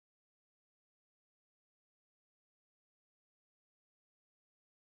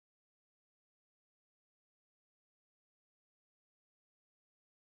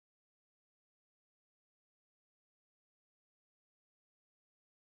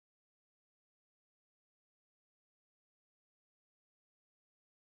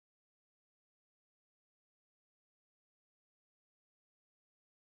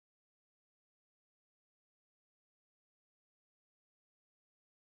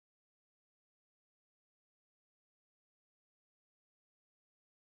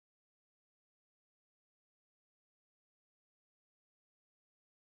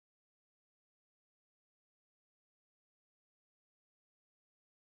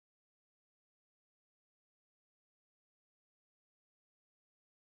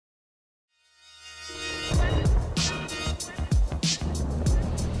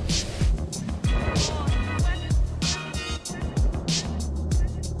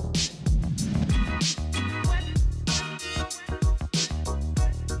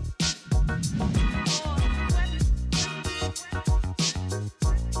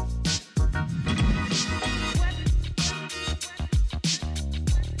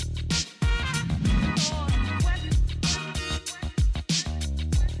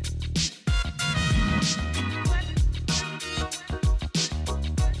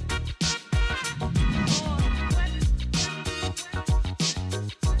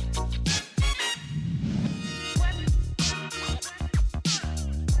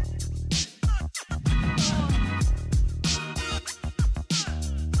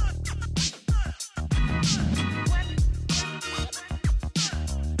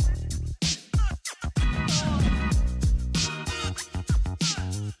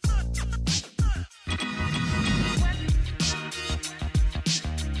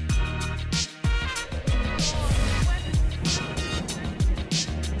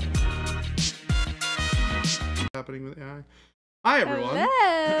happening with AI. Hi, everyone.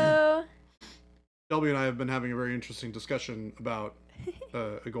 Hello. Shelby and I have been having a very interesting discussion about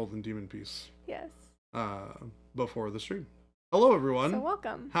a golden demon piece. Yes. Before the stream. Hello, everyone. So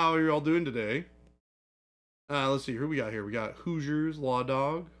welcome. How are you all doing today? Let's see, who we got here? We got Hoosiers, Law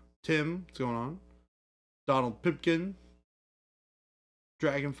Dog, Tim, what's going on? Donald Pipkin,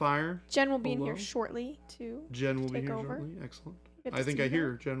 Dragonfire. Jen will be in here shortly to Jen will be take here over. shortly. Excellent. Good I to think see I her.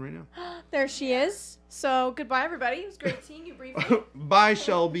 hear Jen right now. There she is. So goodbye, everybody. It was great seeing you briefly. Bye,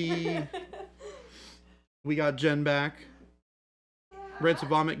 Shelby. We got Jen back. Red to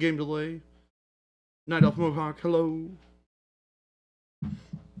Vomit, game delay. Night Elf Mohawk, hello.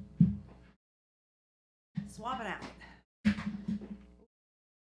 Swap it out.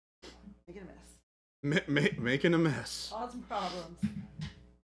 Making a mess. Making a mess. Causing problems.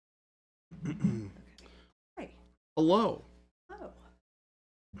 Hi. Hello. Oh.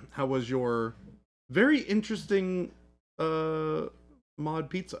 How was your very interesting mod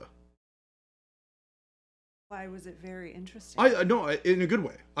pizza? Why was it very interesting? I no, in a good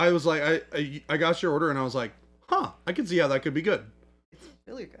way. I was like, I got your order and I was like, huh, I can see how that could be good. It's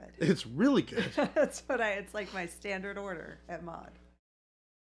really good. It's really good. That's what it's like my standard order at mod.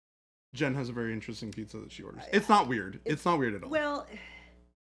 Jen has a very interesting pizza that she orders. It's not weird. It's not weird at all. Well,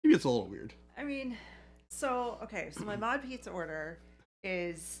 Maybe it's a little weird. I mean, so my mod pizza order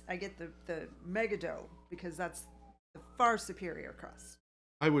is I get the mega dough because that's the far superior crust.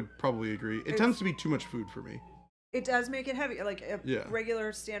 I would probably agree. It tends to be too much food for me. It does make it heavy. Like a Yeah.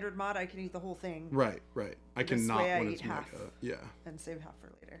 regular standard mod, I can eat the whole thing. Right. I This cannot way I when eat it's half. mega. Yeah. And save half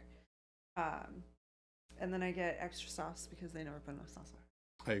for later. And then I get extra sauce because they never put enough sauce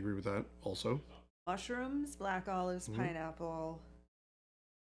on. I agree with that also. Mushrooms, black olives, Mhm. pineapple,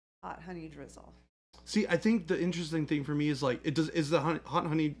 hot honey drizzle. See, I think the interesting thing for me is like, is the hot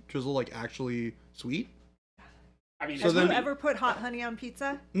honey drizzle like actually sweet? I mean, So Have then- you ever put hot honey on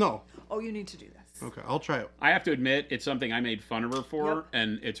pizza? No. Oh, you need to do this. Okay, I'll try it. I have to admit, it's something I made fun of her for, Yep.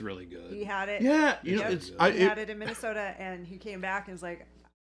 and it's really good. He had it. Yeah, you know, Yep. it's He had it in Minnesota, and he came back and was like,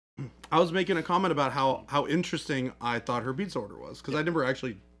 I was making a comment about how interesting I thought her pizza order was because I'd never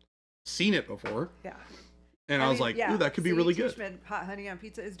actually seen it before, yeah. and I was like, yeah, ooh, that could be see, really good. Tishman, hot honey on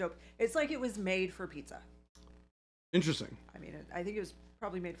pizza is dope. It's like it was made for pizza. Interesting. I mean, I think it was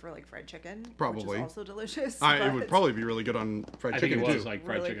probably made for like fried chicken, Probably. which is also delicious. It would but probably be really good on fried I think chicken it was too. like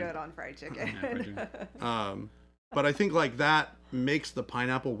fried really chicken. good on fried chicken. Yeah, fried chicken. But I think like that makes the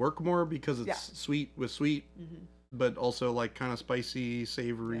pineapple work more because it's Yeah. sweet with sweet, Mhm. but also like kind of spicy,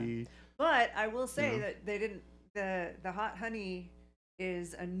 savory. But I will say Yeah. that they didn't. The hot honey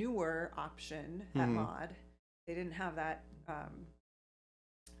is a newer option at Mhm. mod. They didn't have that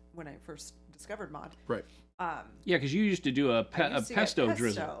when I first discovered mod. Right. Yeah, because you used to do a I used to get pesto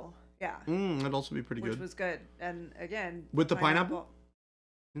drizzle. Yeah, That'd also be pretty which good. was good. And again, With the pineapple?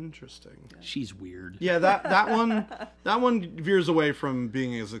 Interesting. She's weird. Yeah, that one veers away from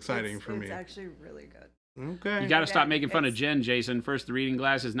being as exciting for me. It's actually really good. Okay. You got to stop Again, making fun of it's- Jen, Jason. First the reading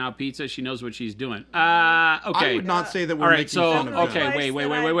glasses, now pizza. She knows what she's doing. Okay. I would not say that we're All right, making so fun of okay, Jen. wait.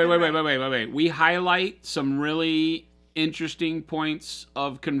 That I've been Wait. We highlight some really interesting points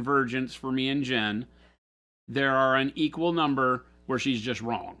of convergence for me and Jen. There are an equal number where she's just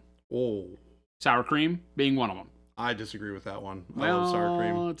wrong. Oh, Sour cream being one of them. I disahoney with that one. I Well, love sour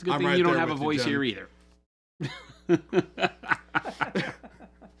cream. it's a good I'm thing right you don't there have a with you, voice Jen. here either.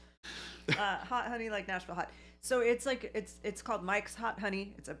 Hot honey, like Nashville hot. So it's like it's called Mike's Hot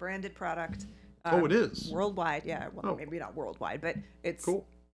Honey. It's a branded product. Oh, it is? Worldwide, yeah. Well, Oh. maybe not worldwide, but it's Cool.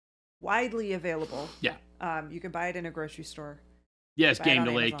 widely available. Yeah. You can buy it in a grocery store. Yes, Buy it game on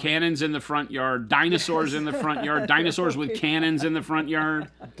delay. Amazon. Cannons in the front yard. Dinosaurs in the front yard. Dinosaurs with cannons in the front yard.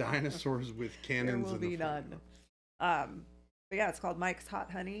 Dinosaurs with There cannons will in the be front. none. But yeah, it's called Mike's Hot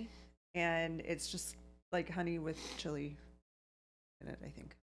Honey, and it's just like honey with chili in it, I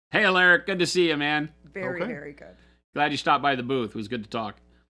think. Hey, Alaric. Good to see you, man. Very, Okay. very good. Glad you stopped by the booth. It was good to talk.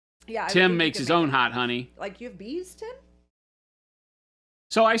 Yeah. I would Tim think you makes could his make own it. hot honey. Like you have bees, Tim?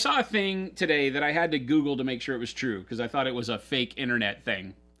 So I saw a thing today that I had to Google to make sure it was true because I thought it was a fake internet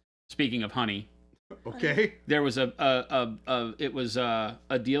thing. Speaking of honey, Okay. there was a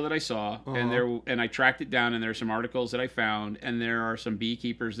deal that I saw, and I tracked it down, and there are some articles that I found, and there are some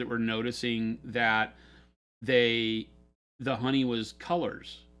beekeepers that were noticing that the honey was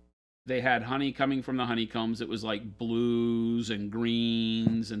colors. They had honey coming from the honeycombs that was like blues and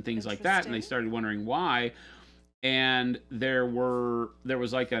greens and things like that, and they Interesting. started wondering why. And there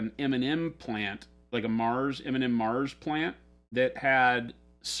was like an M&M plant, like a M&M Mars plant that had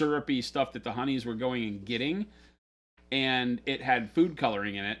syrupy stuff that the honeys were going and getting, and it had food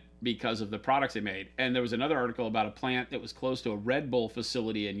coloring in it, because of the products they made. And there was another article about a plant that was close to a Red Bull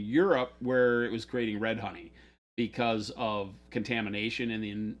facility in Europe where it was creating red honey because of contamination in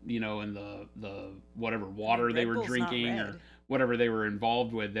the in the whatever water they were Bull's not drinking or red. whatever they were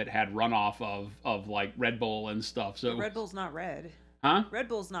involved with that had runoff of like Red Bull and stuff. So Red Bull's not red. huh? Red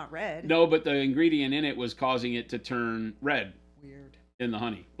Bull's not red. No, but the ingredient in it was causing it to turn red Weird. in the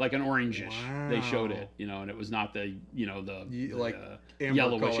honey, like an orangish. They showed Wow. it, and it was not the Like amber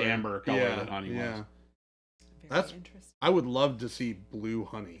yellowish color. amber color that honey was. Very That's- interesting. I would love to see blue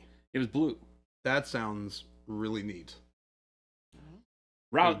honey. It was blue. That sounds really neat.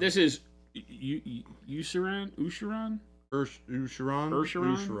 Route. This is Usharan. Usharan?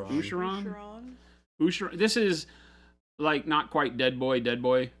 Usharan. This is like not quite Dead Boy.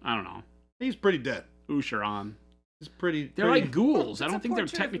 I don't know. He's pretty dead. Usharan. He's pretty. They're pretty- like ghouls. I It's don't a think they're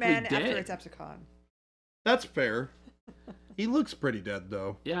portrait of technically man dead. After Adepticon. That's fair. He looks pretty dead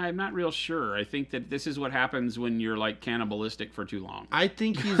though. Yeah, I'm not real sure. I think that this is what happens when you're like cannibalistic for too long. I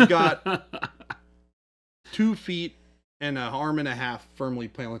think he's got 2 feet and an arm and a half firmly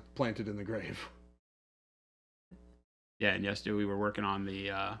planted in the grave. Yeah, and yesterday we were working on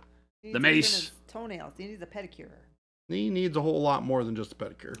the He The needs those in mace. his toenails. He needs a pedicure. He needs a whole lot more than just a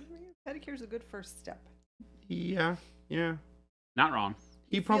pedicure. Pedicure's a good first step. Yeah. not wrong.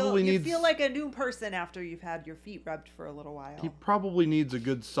 He probably you needs. feel like a new person after you've had your feet rubbed for a little while. He probably needs a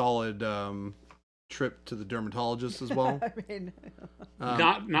good solid trip to the dermatologist as well. I mean,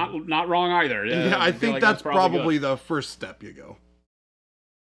 Not wrong either. Yeah, I feel think like that's probably good. the first step you go.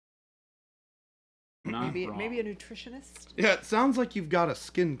 Not maybe wrong. a nutritionist. Yeah, it sounds like you've got a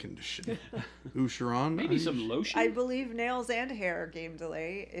skin condition. Usharan. Maybe some lotion. I believe nails and hair game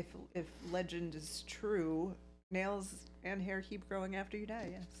delay. If legend is true, nails and hair keep growing after you die.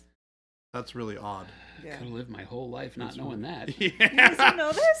 Yes. That's really odd. Yeah. Could have lived my whole life not knowing that. You guys don't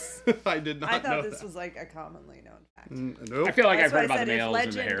know this? I did not I know thought this that. was like a commonly known fact. Nope. I feel like That's I've heard why I about the said nails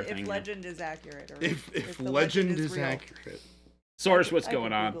and the hair if thing. legend is accurate, or If the legend is real. accurate. Source, what's I could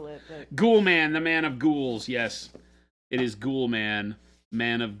going on? Google it, but Ghoul Man, the man of ghouls. Yes, it is Ghoul Man,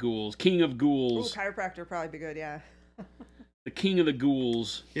 man of ghouls, king of Ooh, ghouls, chiropractor would probably be good. Yeah. the king of the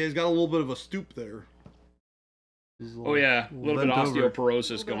ghouls. Yeah, he's got a little bit of a stoop there. He's a Oh yeah, a little bit of bent over.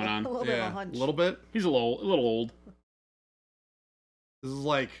 osteoporosis going A on. little bit of a Yeah, hunch. a little bit. He's a little old. This is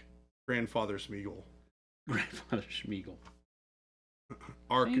like Grandfather Smeagol. Grandfather Schmeagol. think-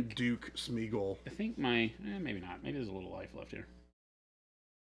 Archduke Smeagol. I think maybe not. Maybe there's a little life left here.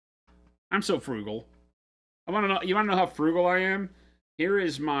 I'm so frugal. You want to know how frugal I am? Here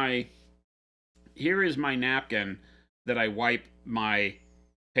is my napkin that I wipe my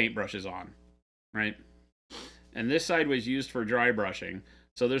paintbrushes on, right? And this side was used for dry brushing,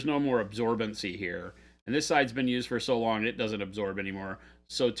 so there's no more absorbency here. And this side's been used for so long it doesn't absorb anymore.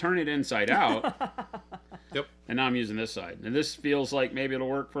 So turn it inside out. Yep. And now I'm using this side. And this feels like maybe it'll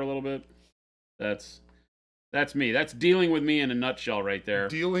work for a little bit. That's me. That's dealing with me in a nutshell right there.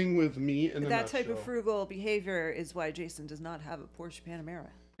 Dealing with me in a That type of nutshell. frugal behavior is why Jason does not have a Porsche Panamera.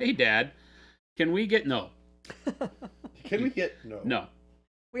 Hey, Dad, can we get... No. Can we get no? No.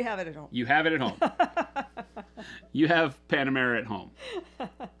 We have it at home. You have it at home. You have Panamera at home.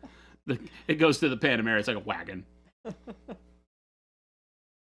 It goes to the Panamera. It's like a wagon.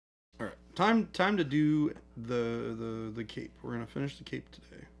 All right, time to do the cape. We're gonna finish the cape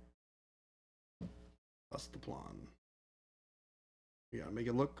today. That's the plan. We gotta make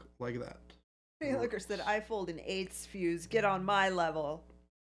it look like that. Hey, Looker said, I fold in eighths, Fuse. Get on my level.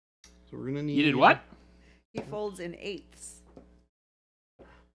 So we're gonna need. You did what? He folds in eighths. What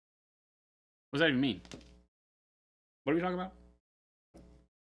does that even mean? What are we talking about?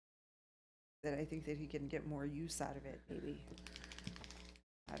 That I think that he can get more use out of it, maybe.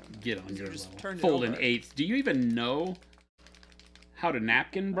 I don't know. Get on You your just level. turn it Fold in over. eighths. Do you even know how to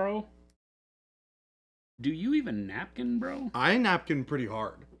napkin, bro? Do you even napkin, bro? I napkin pretty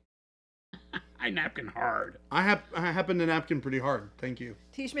hard. I napkin hard. I happen to napkin pretty hard. Thank you.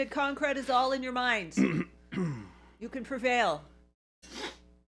 Teach made concrete is all in your mind. You can prevail.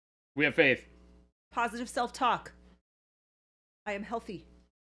 We have faith. Positive self-talk. I am healthy.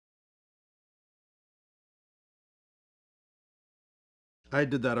 I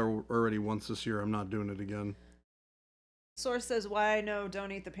did that already once this year. I'm not doing it again. Source says, why I know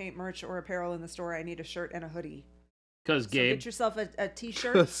don't eat the paint merch or apparel in the store. I need a shirt and a hoodie. Because So Gabe. get yourself a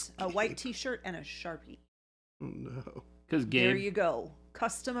t-shirt, 'Cause a white Gabe. t-shirt, and a Sharpie. Oh no. Because There Gabe. you go.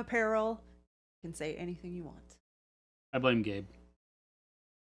 Custom apparel. You can say anything you want. I blame Gabe.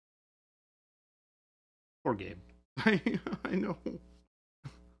 Poor Gabe. I know.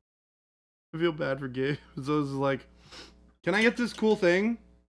 I feel bad for Gabe. So it's like, can I get this cool thing?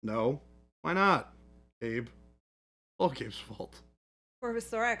 No. Why not, Gabe? All Gabe's fault. Corvus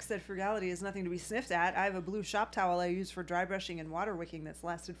Thorax said frugality is nothing to be sniffed at. I have a blue shop towel I use for dry brushing and water wicking that's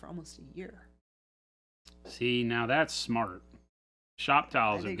lasted for almost a year. See, now that's smart. Shop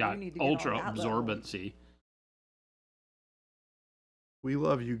towels have think got you need to get on ultra that level. absorbency. We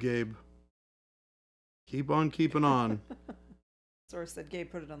love you, Gabe. Keep on keeping on. Source said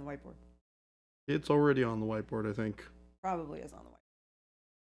Gabe put it on the whiteboard. It's already on the whiteboard, I think. Probably is on the whiteboard.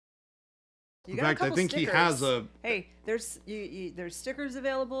 You In got a fact, I couple think he stickers. has a... Hey, there's there's stickers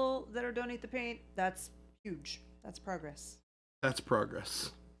available that are donate the paint. That's huge. That's progress. That's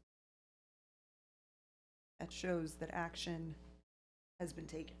progress. That shows that action has been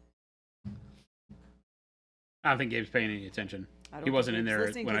taken. I don't think Gabe's paying any attention. I don't He wasn't think in Gabe's there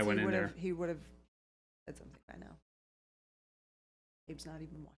listening when I 'cause went he in would've- there. He would have said something by now. Gabe's not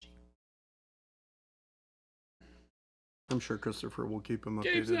even watching. I'm sure Christopher will keep him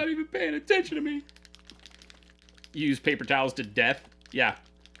updated. Gabe's not even paying attention to me. You use paper towels to death? Yeah.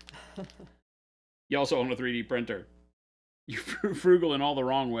 You also own a 3D printer. You're frugal in all the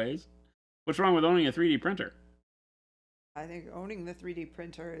wrong ways. What's wrong with owning a 3D printer? I think owning the 3D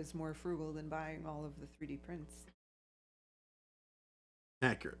printer is more frugal than buying all of the 3D prints.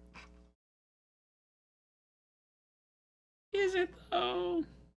 Accurate. Is it though?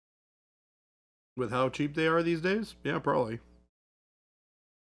 With how cheap they are these days? Yeah, probably.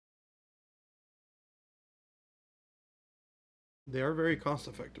 They are very cost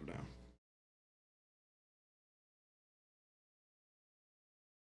effective now.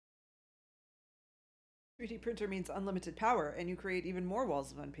 3D printer means unlimited power, and you create even more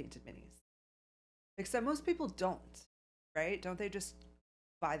walls of unpainted minis. Except most people don't, right? Don't they just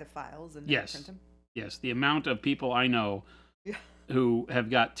buy the files and Yes. print them? Yes, the amount of people I know Yeah. who have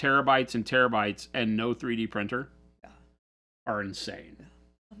got terabytes and terabytes and no 3D printer Yeah. are insane.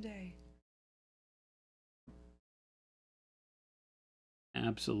 Someday.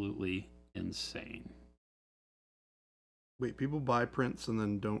 Absolutely insane. Wait, people buy prints and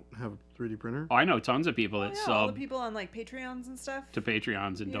then don't have a 3D printer? Oh, I know tons of people Oh, that yeah, all the sub people on like Patreons and stuff. to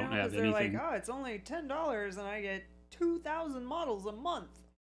Patreons and you don't know, have 'cause they're anything. like, oh, it's only $10 and I get 2,000 models a month.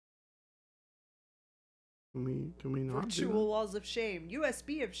 Can we not do Virtual walls of shame.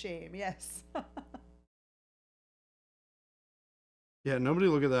 USB of shame, yes. that? Yeah, nobody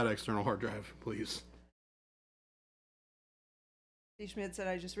look at that external hard drive, please. D. Schmidt said,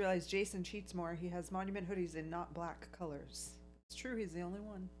 I just realized Jason cheats more. He has Monument hoodies in not black colors. It's true, he's the only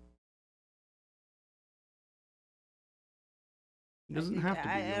one. It doesn't have to be.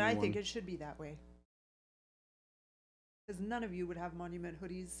 And I think it should be that way. Because none of you would have Monument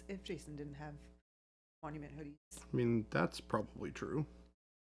hoodies if Jason didn't have Monument hoodies. I mean, that's probably true.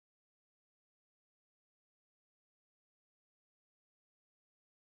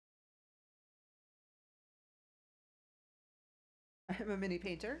 I'm a mini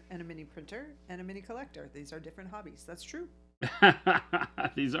painter and a mini printer and a mini collector. These are different hobbies. That's true.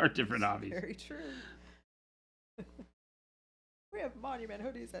 These are different hobbies. Very true. We have Monument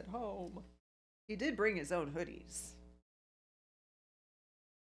hoodies at home. He did bring his own hoodies.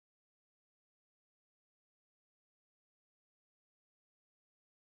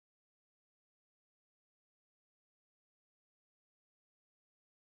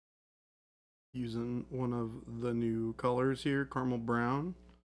 Using one of the new colors here, caramel brown,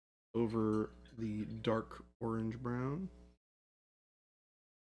 over the dark orange brown.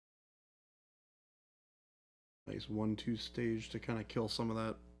 Nice 1-2 stage to kind of kill some of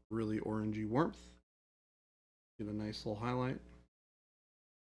that really orangey warmth. Get a nice little highlight.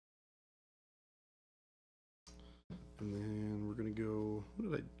 And then we're gonna go.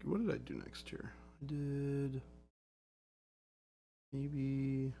 What did I do next here? I did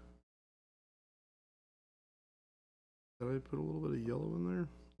maybe. Did I put a little bit of yellow in there?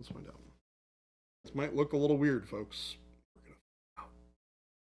 Let's find out. This might look a little weird, folks. We're gonna find out.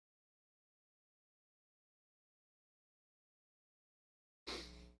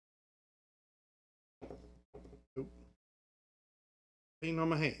 Nope. Paint on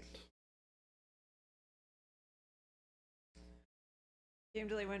my hand. Game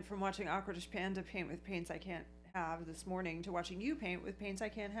Delay went from watching Awkwardish Panda paint with paints I can't have this morning to watching you paint with paints I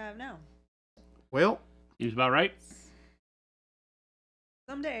can't have now. Well, Seems about right.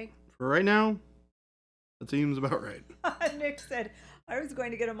 Someday. for right now, that seems about right. Nick said, I was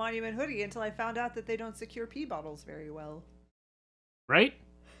going to get a Monument hoodie until I found out that they don't secure pee bottles very well. Right?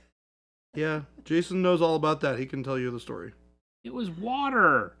 Yeah, Jason knows all about that. He can tell you the story. It was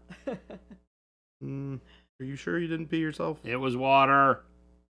water. Are you sure you didn't pee yourself? It was water.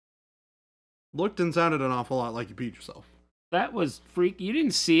 Looked and sounded an awful lot like you peed yourself. That was freak. You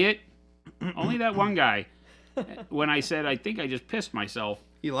didn't see it. Only that one guy. When I said, I think I just pissed myself.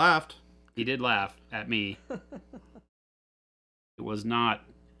 He laughed. He did laugh at me. It was not.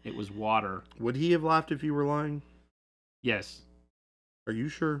 It was water. Would he have laughed if you were lying? Yes. Are you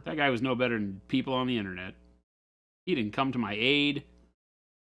sure? That guy was no better than people on the internet. He didn't come to my aid.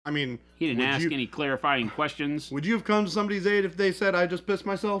 I mean, he didn't ask any clarifying questions. Would you have come to somebody's aid if they said, I just pissed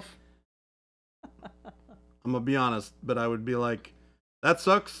myself? I'm going to be honest, but I would be like, that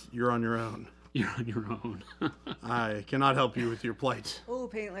sucks. You're on your own. You're on your own. I cannot help you with your plight. Oh,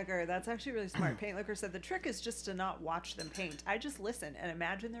 Paint Liquor. That's actually really smart. Paint Liquor said the trick is just to not watch them paint. I just listen and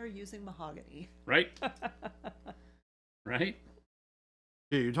imagine they're using mahogany. Right? Right?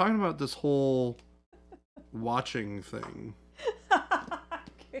 Yeah, you're talking about this whole watching thing.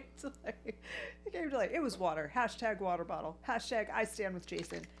 It was water. Hashtag water bottle. Hashtag I stand with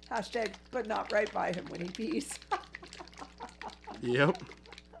Jason. Hashtag but not right by him when he pees. Yep.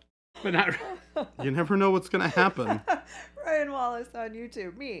 But not. You never know what's going to happen. Ryan Wallace on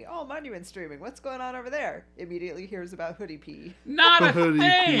YouTube. Me. Oh, Monument streaming. What's going on over there? Immediately hears about hoodie pee. Not a Hoodie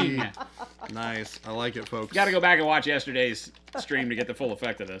thing. pee. Nice. I like it, folks. Got to go back and watch yesterday's stream to get the full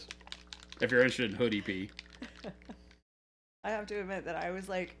effect of this. If you're interested in hoodie pee. I have to admit that I was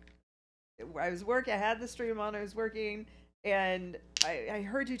like, I had the stream on, I was working, and I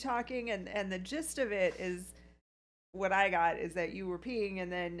heard you talking, and the gist of it is, what I got is that you were peeing,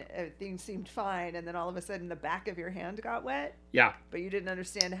 and then things seemed fine, and then all of a sudden the back of your hand got wet. Yeah. But you didn't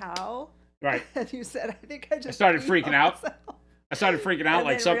understand how. Right. And you said, I think I just. I started freaking out. I started freaking out,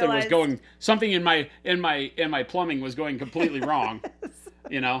 like something was going, something in my plumbing was going completely wrong.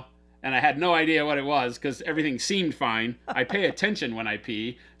 You know. And I had no idea what it was because everything seemed fine. I pay attention when I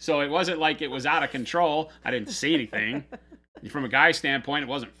pee, so it wasn't like it was out of control. I didn't see anything. From a guy's standpoint, it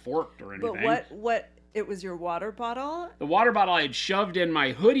wasn't forked or anything. But what? It was your water bottle? The water bottle I had shoved in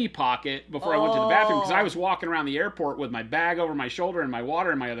my hoodie pocket before I went to the bathroom because I was walking around the airport with my bag over my shoulder and my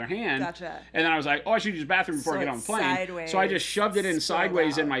water in my other hand. Gotcha. And then I was like, oh, I should use the bathroom before I get on the plane. So I just shoved it in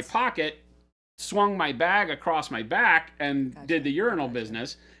sideways in my pocket, swung my bag across my back, and did the urinal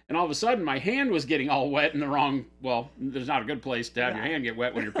business. And all of a sudden, my hand was getting all wet in the wrong... Well, there's not a good place to have your hand get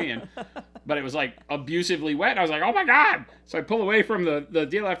wet when you're peeing. But it was, like, abusively wet. And I was like, oh, my God! So I pull away from the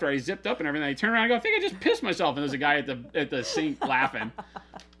deal after I zipped up and everything. I turn around and go, I think I just pissed myself. And there's a guy at the sink laughing.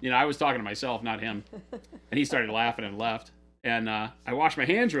 You know, I was talking to myself, not him. And he started laughing and left. And I washed my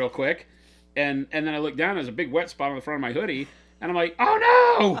hands real quick. And then I looked down. There's a big wet spot on the front of my hoodie. And I'm like,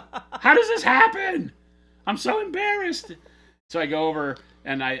 oh, no! How does this happen? I'm so embarrassed. So I go over...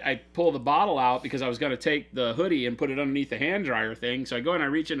 And I pull the bottle out because I was going to take the hoodie and put it underneath the hand dryer thing. So I go and I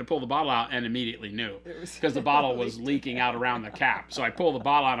reach in to pull the bottle out and immediately knew. Because the bottle was leaking out around the cap. So I pull the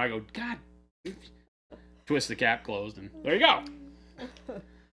bottle out and I go, God. Twist the cap closed and there you go.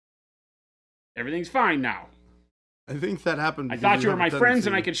 Everything's fine now. I think that happened. I thought you were my friends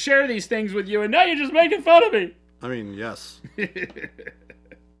and I could share these things with you. And now you're just making fun of me. I mean, yes.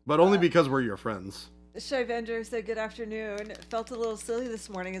 But only because we're your friends. Shy Avenger said, good afternoon. Felt a little silly this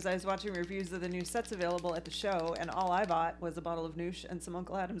morning as I was watching reviews of the new sets available at the show, and all I bought was a bottle of Noosh and some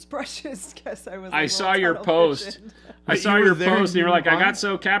Uncle Adam's brushes. Guess I saw your post. I saw your post, and you were like, I got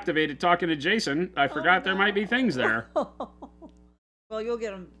so captivated talking to Jason, I forgot there might be things there. Well, you'll be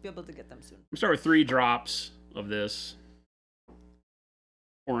able to get them soon. We'll start with 3 drops of this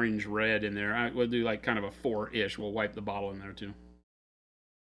orange red in there. We'll do like kind of a 4-ish. We'll wipe the bottle in there too.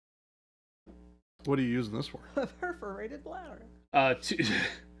 What are you using this for? Perforated bladder. I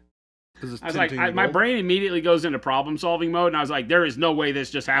was like, my brain immediately goes into problem solving mode, and I was like, there is no way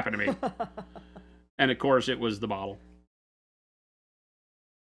this just happened to me. And of course, it was the bottle.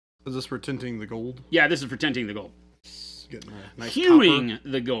 Is this for tinting the gold? Yeah, this is for tinting the gold. Getting a nice Huing copper.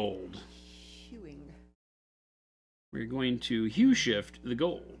 the gold. Hewing. We're going to hue shift the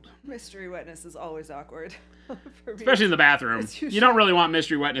gold. Mystery wetness is always awkward. Especially in the bathroom. You don't really want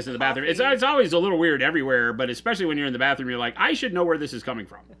mystery wetness in the bathroom. It's always a little weird everywhere, but especially when you're in the bathroom, you're like, I should know where this is coming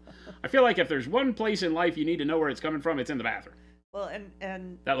from. I feel like if there's one place in life you need to know where it's coming from, it's in the bathroom. Well,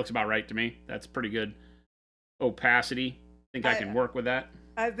 and that looks about right to me. That's pretty good opacity. I think I can work with that.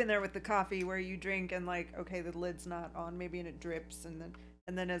 I've been there with the coffee where you drink and like, okay, the lid's not on, maybe, and it drips, and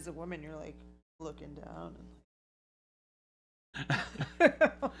then as a woman, you're like looking down and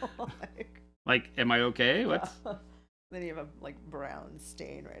like, am I okay? What? Then you have a like brown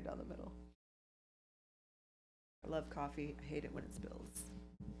stain right down the middle. I love coffee. I hate it when it spills.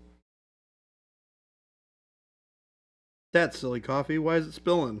 That silly coffee. Why is it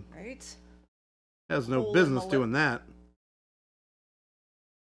spilling? Right? Has no business doing that.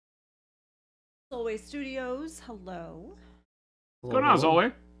 Soulway Studios. Hello. What's going on,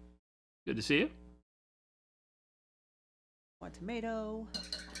 Zolway? Good to see you. One tomato.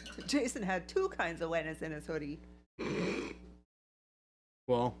 Jason had 2 kinds of wetness in his hoodie.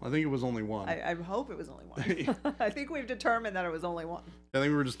 Well, I think it was only one. I hope it was only one. I think we've determined that it was only one. I think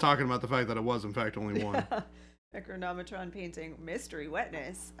we were just talking about the fact that it was, in fact, only one. Necronometron painting, mystery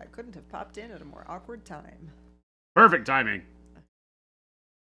wetness. I couldn't have popped in at a more awkward time. Perfect timing.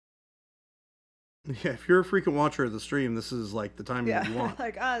 Yeah, if you're a frequent watcher of the stream, this is like the timing that you want.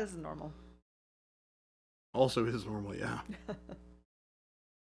 Like, this is normal. Also is normal, yeah.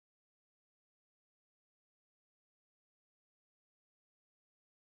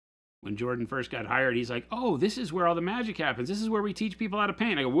 When Jordan first got hired, he's like, "Oh, this is where all the magic happens. This is where we teach people how to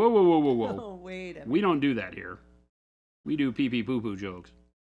paint." I go, "Whoa, whoa, whoa, whoa, whoa! Oh, wait a minute. We don't do that here. We do pee-pee poo-poo jokes."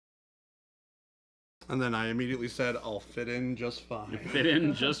 And then I immediately said, "I'll fit in just fine." You fit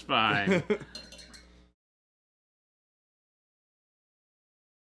in just fine.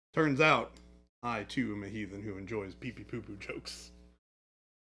 Turns out, I too am a heathen who enjoys pee-pee poo-poo jokes.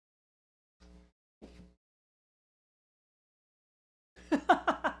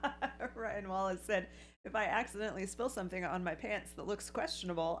 Ryan Wallace said, if I accidentally spill something on my pants that looks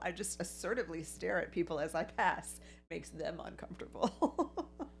questionable, I just assertively stare at people as I pass. Makes them uncomfortable.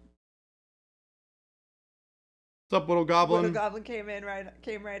 What's up, Little Goblin? Little Goblin came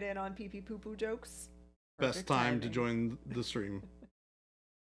right in on pee-pee poo-poo jokes. Best Perfect time to timing. join the stream.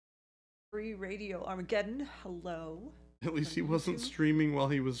 Free Radio Armageddon, hello. At least he On wasn't YouTube? streaming while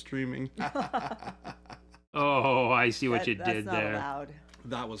he was streaming. Oh, I see what you That's did not there. allowed.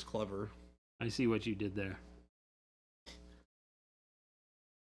 That was clever. I see what you did there.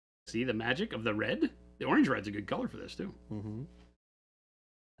 See the magic of the red? The orange red's a good color for this, too. Mm-hmm.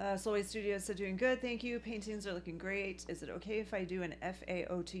 Soy Studios said doing good, thank you. Paintings are looking great. Is it okay if I do an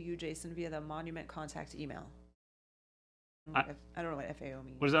FAO to you, Jason, via the Monument contact email? I don't know what FAO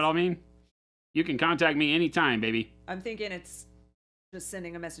means. What does that all mean? You can contact me anytime, baby. I'm thinking it's just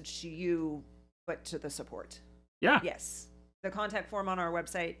sending a message to you, but to the support. Yeah. Yes. The contact form on our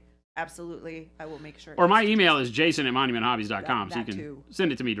website, absolutely. I will make sure. Or my email is jason@monumenthobbies.com, so you That can too.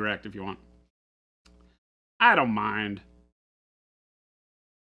 send it to me direct if you want. I don't mind.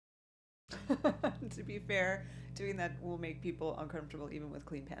 To be fair, doing that will make people uncomfortable even with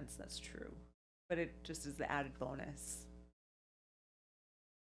clean pants. That's true. But it just is the added bonus.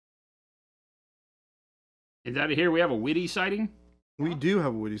 Is that here? We have a witty sighting? We do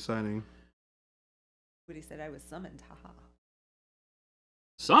have a witty signing. Woody said I was summoned. Haha.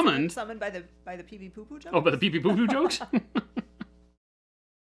 Summoned? Summoned by the pee-pee poo-poo joke? Oh, by the pee-pee poo-poo jokes?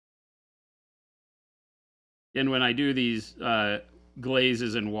 And when I do these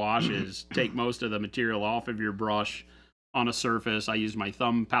glazes and washes, take most of the material off of your brush on a surface. I use my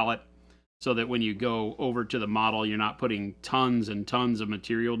thumb palette so that when you go over to the model, you're not putting tons and tons of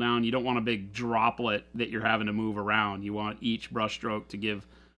material down. You don't want a big droplet that you're having to move around. You want each brush stroke to give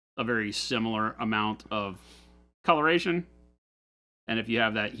a very similar amount of coloration. And if you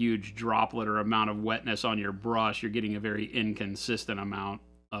have that huge droplet or amount of wetness on your brush, you're getting a very inconsistent amount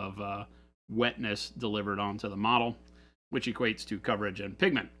of wetness delivered onto the model, which equates to coverage and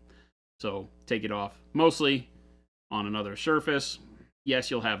pigment. So take it off mostly on another surface.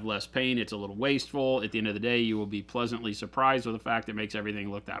 Yes, you'll have less paint. It's a little wasteful. At the end of the day, you will be pleasantly surprised with the fact it makes everything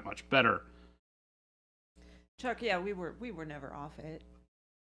look that much better. Chuck, yeah, we were never off it.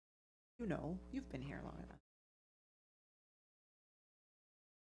 You know, you've been here long enough.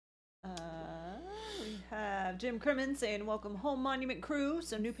 We have Jim Crimmins saying, welcome home, Monument Crew.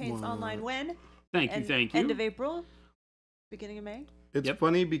 So new paints online when? Thank you. End of April? Beginning of May? It's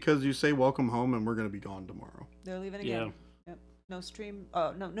funny because you say welcome home and we're going to be gone tomorrow. They're leaving again. Yep. No stream.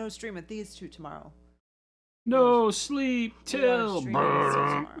 Oh, no stream with these two tomorrow. No sleep We are till streaming with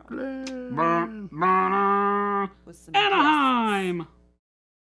Sue tomorrow. With some Anaheim.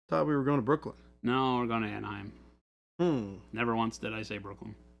 Thought we were going to Brooklyn. No, we're going to Anaheim. Never once did I say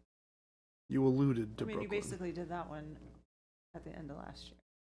Brooklyn. You alluded to I mean, Brooklyn. you basically did that one at the end of last year.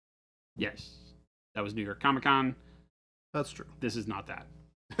 Yes. That was New York Comic Con. That's true. This is not that.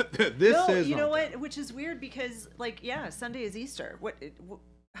 This is you not know that. what? Which is weird because, Sunday is Easter.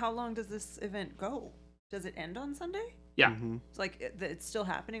 How long does this event go? Does it end on Sunday? Yeah. Mm-hmm. It's like it's still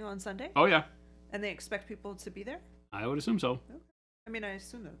happening on Sunday, Oh, yeah. and they expect people to be there. I would assume so. I mean, I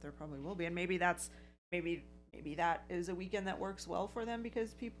assume that there probably will be, and maybe that is a weekend that works well for them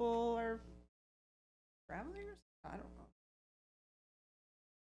because people are traveling or something. I don't know.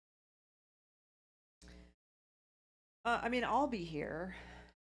 I mean, I'll be here,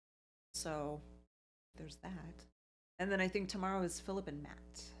 so there's that. And then I think tomorrow is Philip and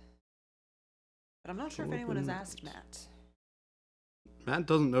Matt. But I'm not sure if Philip anyone has and asked Matt. Matt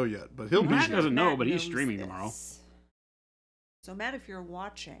doesn't know yet, but he'll be Matt sure. doesn't know, Matt but he's knows streaming this. tomorrow. So Matt, if you're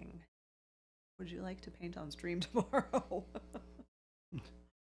watching, would you like to paint on stream tomorrow?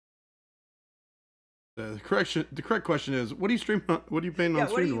 The correct question is, what do you stream? What are you painting on What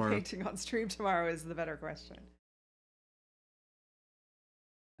are stream you tomorrow? painting on stream tomorrow is the better question.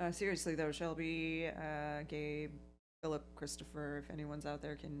 Seriously though, Shelby, Gabe, Philip, Christopher, if anyone's out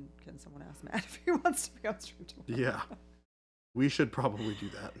there, can someone ask Matt if he wants to be on stream tomorrow? Yeah, we should probably do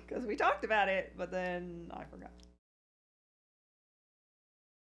that. Because we talked about it, but then I forgot.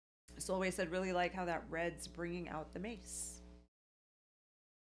 Solway said, really like how that red's bringing out the mace.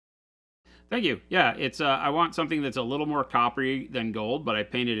 Thank you. Yeah, it's I want something that's a little more coppery than gold, but I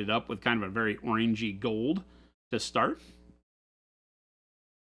painted it up with kind of a very orangey gold to start.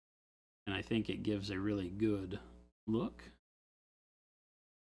 And I think it gives a really good look.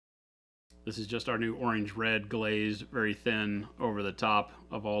 This is just our new orange-red glazed, very thin over the top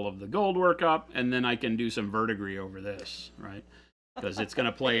of all of the gold workup, and then I can do some verdigris over this, right? Because it's going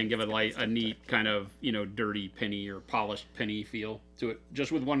to play and give it like a neat kind of, you know, dirty penny or polished penny feel to it,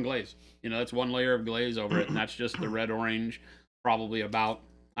 just with one glaze. You know, that's one layer of glaze over it, and that's just the red-orange, probably about,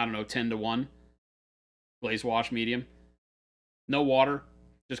 I don't know, 10 to 1. Glaze wash medium. No water,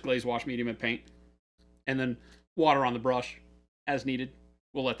 just glaze wash medium and paint. And then water on the brush as needed.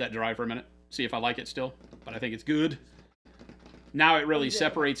 We'll let that dry for a minute, see if I like it still, but I think it's good. Now it really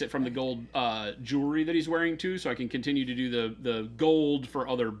separates it from the gold jewelry that he's wearing too, so I can continue to do the gold for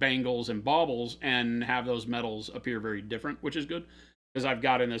other bangles and baubles and have those metals appear very different, which is good. Because I've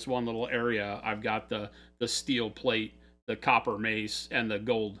got in this one little area, I've got the steel plate, the copper mace, and the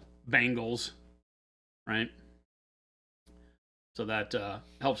gold bangles, right? So that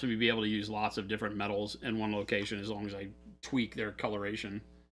helps me be able to use lots of different metals in one location as long as I tweak their coloration.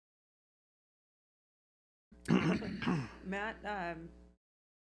 Matt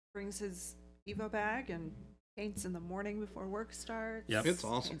brings his Evo bag and paints in the morning before work starts. Yep. It's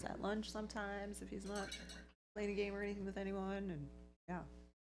awesome. Paints at lunch sometimes if he's not playing a game or anything with anyone, and yeah.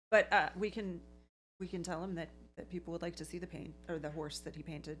 But we can tell him that people would like to see the paint or the horse that he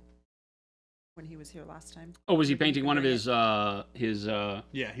painted when he was here last time. Oh, was he painting one of his Yeah, he's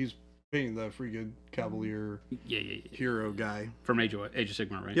painting the Frigid Cavalier yeah. hero guy. From Age of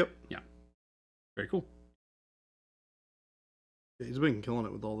Sigmar, right? Yep. Yeah. Very cool. Yeah, he's been killing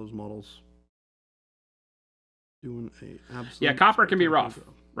it with all those models. Doing a absolute. Yeah, copper can be spectacular rough,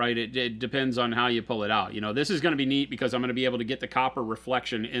 job. right? It depends on how you pull it out. You know, this is going to be neat because I'm going to be able to get the copper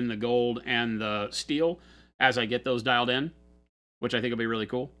reflection in the gold and the steel as I get those dialed in, which I think will be really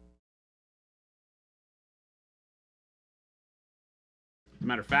cool. As a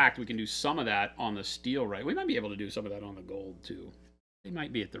matter of fact, we can do some of that on the steel, right? We might be able to do some of that on the gold, too. They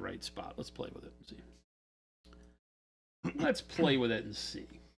might be at the right spot. Let's play with it and see. Let's play with it and see.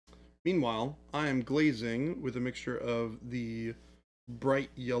 Meanwhile, I am glazing with a mixture of the bright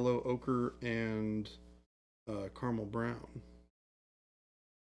yellow ochre and caramel brown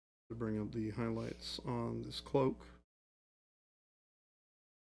to bring up the highlights on this cloak.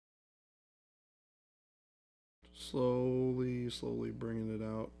 Slowly bringing it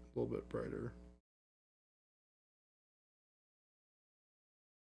out a little bit brighter.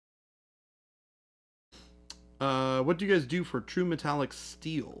 What do you guys do for true metallic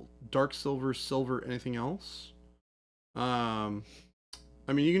steel? Dark silver, silver, anything else? I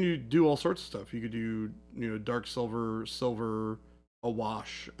mean, you can do all sorts of stuff. You could do, dark silver, silver, a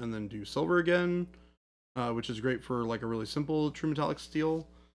wash, and then do silver again, which is great for like a really simple true metallic steel.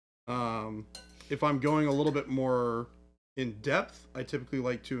 If I'm going a little bit more in depth, I typically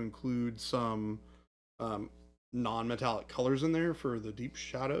like to include some non-metallic colors in there for the deep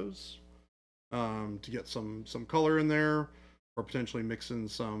shadows. To get some color in there, or potentially mix in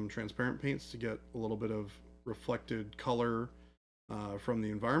some transparent paints to get a little bit of reflected color from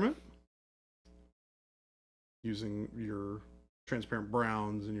the environment. Using your transparent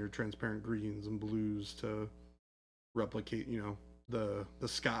browns and your transparent greens and blues to replicate, the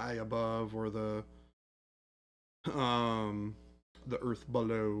sky above or the earth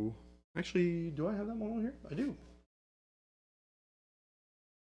below. Actually, do I have that model here? I do.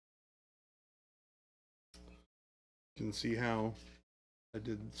 You can see how I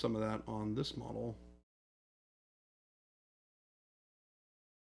did some of that on this model,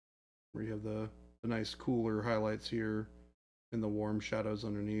 where you have the nice cooler highlights here and the warm shadows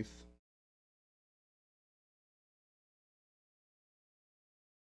underneath.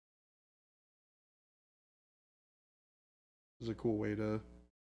 This is a cool way to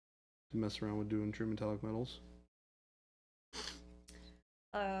mess around with doing true metallic metals.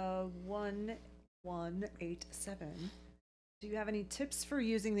 1187 Do you have any tips for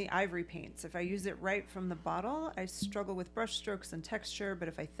using the ivory paints? If I use it right from the bottle, I struggle with brush strokes and texture, but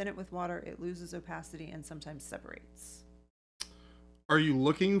if I thin it with water, it loses opacity and sometimes separates. Are you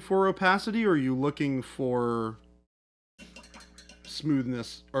looking for opacity or are you looking for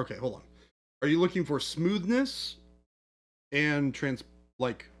smoothness? Okay, hold on. Are you looking for smoothness and hold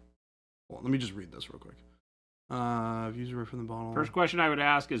on, let me just read this real quick. Use it right from the bottle. First question I would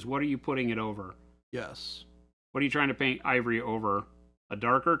ask is, what are you putting it over? Yes. What are you trying to paint ivory over? A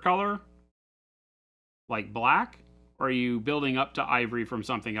darker color? Like black? Or are you building up to ivory from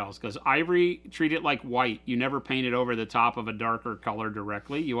something else? Because ivory, treat it like white. You never paint it over the top of a darker color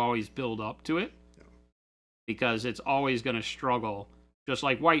directly. You always build up to it. Yeah. Because it's always going to struggle, just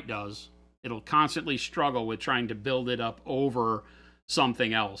like white does. It'll constantly struggle with trying to build it up over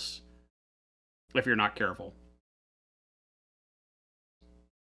something else if you're not careful.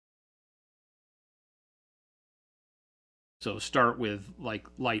 So start with like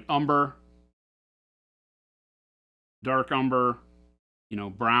light umber, dark umber,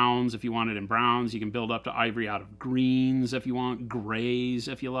 browns if you want it in browns. You can build up to ivory out of greens if you want, grays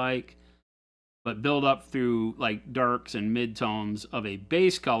if you like. But build up through like darks and midtones of a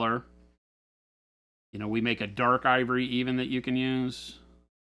base color. We make a dark ivory even that you can use.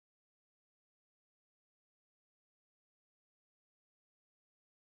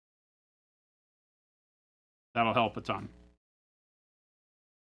 That'll help a ton.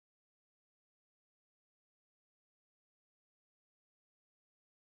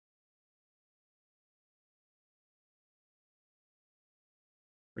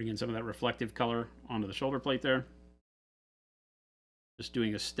 Bring in some of that reflective color onto the shoulder plate there. Just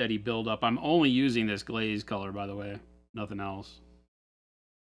doing a steady build up. I'm only using this glaze color, by the way, nothing else.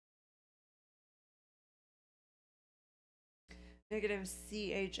 Negative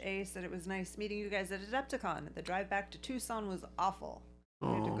CHA said it was nice meeting you guys at Adepticon. The drive back to Tucson was awful. We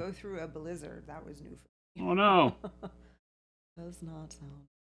had to go through a blizzard. That was new for me. Oh no. Does not sound.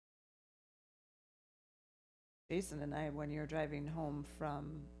 Jason and I, when you're driving home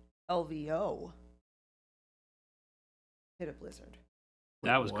from LVO, hit a blizzard.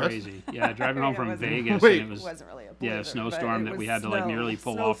 That was What? crazy. Yeah, driving home from Vegas. Wait. And It wasn't really a blizzard. a snowstorm that we had to like nearly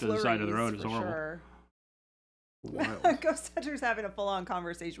pull off to the side of the road. It was horrible. Sure. Wild. Ghost Hunter's having a full-on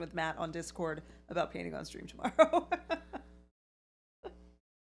conversation with Matt on Discord about painting on stream tomorrow.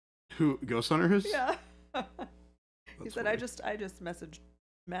 Who, Ghost Hunter is? Yeah. He said, funny. I just messaged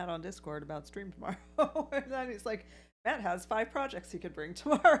Matt on Discord about stream tomorrow. And then he's like, Matt has 5 projects he could bring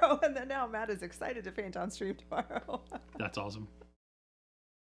tomorrow. And then now Matt is excited to paint on stream tomorrow. That's awesome.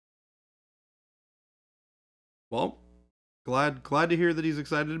 Well, glad to hear that he's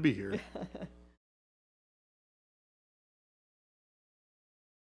excited to be here.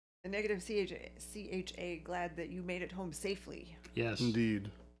 The negative CHA, glad that you made it home safely. Yes. Indeed.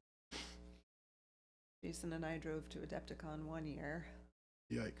 Jason and I drove to Adepticon 1 year.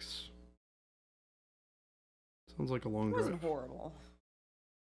 Yikes. Sounds like a long It drive. wasn't horrible.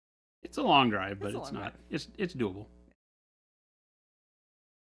 It's a long drive, but It's a it's long not. It's doable.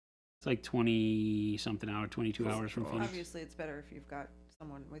 It's like 20 something hour, 22 hours from Phoenix. Obviously, it's better if you've got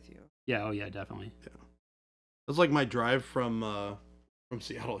someone with you. Yeah, oh yeah, definitely. Yeah. It's like my drive from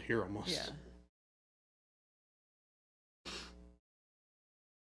Seattle here almost. Yeah.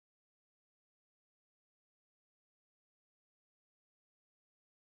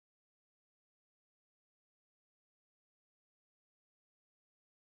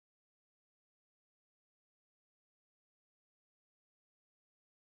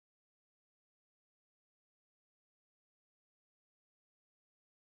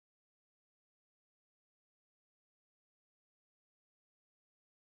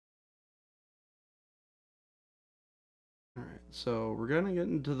 Alright, so we're gonna get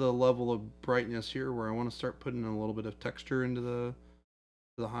into the level of brightness here where I want to start putting a little bit of texture into the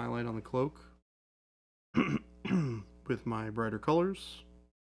highlight on the cloak with my brighter colors.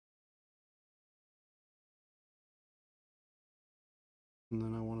 And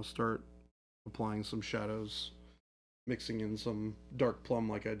then I want to start applying some shadows, mixing in some dark plum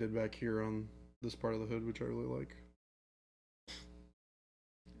like I did back here on this part of the hood, which I really like.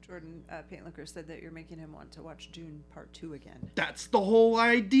 Jordan Paintlooker said that you're making him want to watch Dune Part 2 again. That's the whole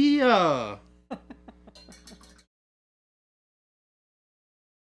idea!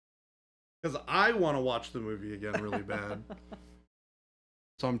 Because I want to watch the movie again really bad.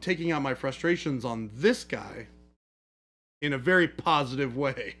 So I'm taking out my frustrations on this guy in a very positive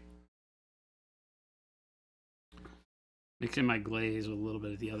way. Mixing my glaze with a little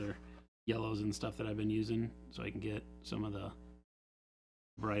bit of the other yellows and stuff that I've been using so I can get some of the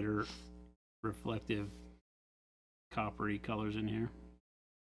brighter reflective coppery colors in here.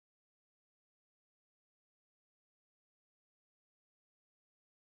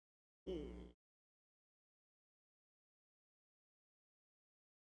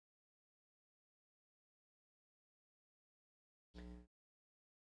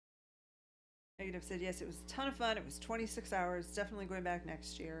 Negative said yes, it was a ton of fun. It was 26 hours. Definitely going back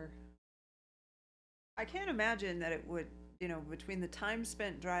next year. I can't imagine that it would, you know, between the time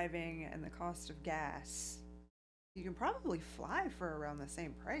spent driving and the cost of gas, you can probably fly for around the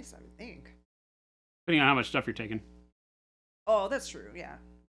same price, I would think. Depending on how much stuff you're taking. Oh, that's true. Yeah,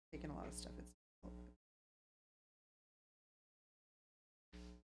 taking a lot of stuff. It's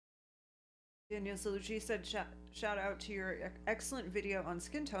Daniel Salucci said, shout out to your excellent video on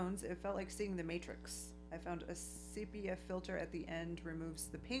skin tones. It felt like seeing The Matrix. I found a sepia filter at the end, removes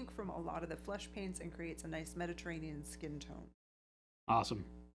the pink from a lot of the flesh paints and creates a nice Mediterranean skin tone. Awesome.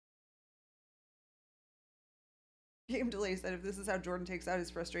 Game Delay said, if this is how Jordan takes out his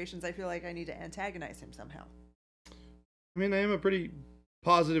frustrations, I feel like I need to antagonize him somehow. I mean, I am a pretty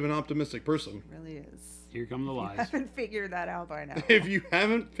positive and optimistic person. It really is. Here come the lies. I haven't figured that out by now. If you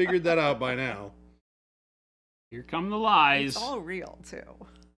haven't figured that out by now. Here come the lies. It's all real, too.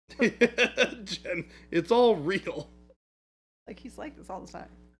 Jen, it's all real. Like, he's like this all the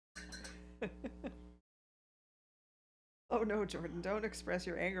time. Oh no, Jordan, don't express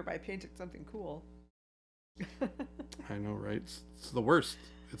your anger by painting something cool. I know, right? It's the worst.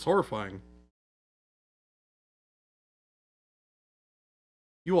 It's horrifying.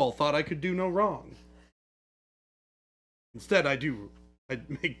 You all thought I could do no wrong. Instead, I do. I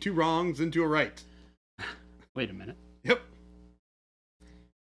make two wrongs into a right. Wait a minute. Yep.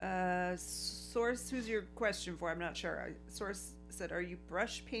 Source, who's your question for? I'm not sure. Source said, are you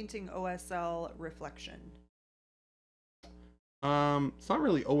brush painting OSL reflection? It's not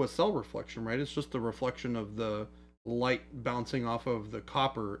really OSL reflection, right? It's just the reflection of the light bouncing off of the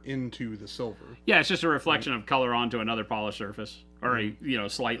copper into the silver. Yeah, it's just a reflection of color onto another polished surface, or a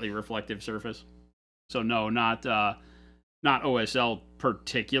slightly reflective surface. So no, not OSL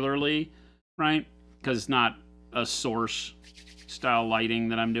particularly, right? Because it's not a source style lighting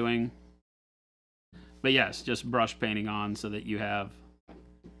that I'm doing. But yes, just brush painting on so that you have.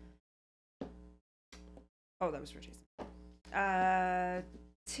 Oh, that was for Jason.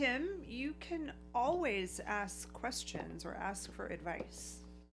 Tim, you can always ask questions or ask for advice.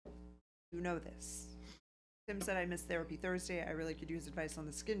 You know this. Tim said, I missed therapy Thursday. I really could use advice on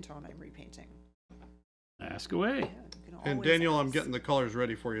the skin tone I'm repainting. Ask away. Yeah, you can And always Daniel, ask. I'm getting the colors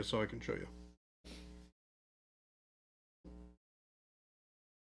ready for you so I can show you.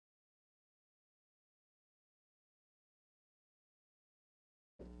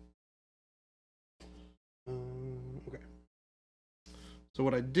 Okay. So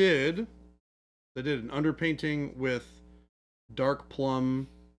what I did an underpainting with dark plum,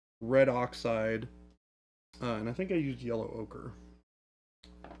 red oxide, and I think I used yellow ochre.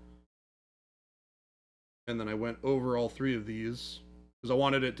 And then I went over all three of these because I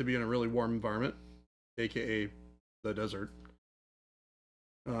wanted it to be in a really warm environment, aka the desert.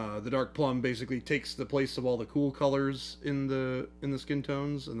 The dark plum basically takes the place of all the cool colors in the skin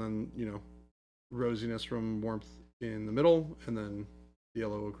tones, and then rosiness from warmth in the middle, and then the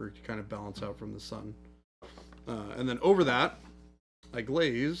yellow ochre to kind of balance out from the sun. And then over that, I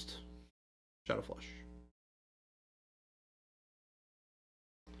glazed Shadow Flush.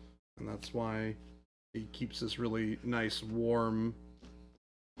 And that's why it keeps this really nice, warm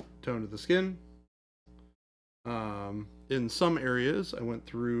tone to the skin. In some areas, I went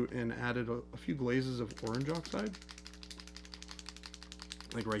through and added a few glazes of orange oxide.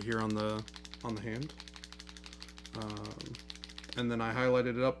 Like right here on the hand. And then I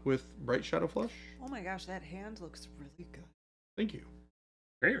highlighted it up with bright Shadow Flush. Oh my gosh, that hand looks really good. Thank you.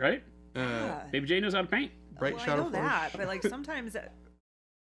 Great, right? Yeah. Baby J knows how to paint. Bright Well, Shadow I know Flush. that, but like sometimes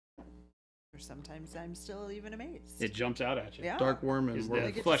sometimes I'm still even amazed. It jumps out at you. Yeah. Dark warm and The warm.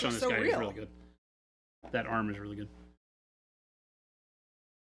 Like, it flesh just on this looks so guy is real. really good. That arm is really good.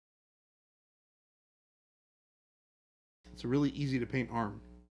 It's a really easy to paint arm,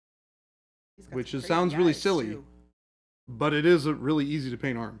 He's got which some is, crazy sounds really eyes, silly, too. but it is a really easy to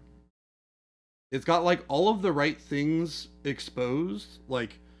paint arm. It's got like all of the right things exposed.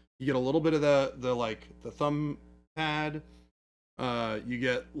 Like you get a little bit of the thumb pad. You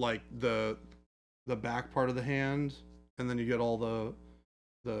get like the back part of the hand, and then you get all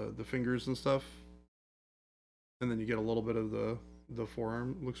the fingers and stuff, and then you get a little bit of the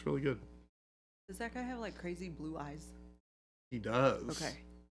forearm. It looks really good. Does that guy have like crazy blue eyes? He does. Okay.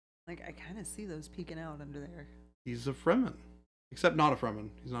 Like I kind of see those peeking out under there. He's a Fremen, except not a Fremen.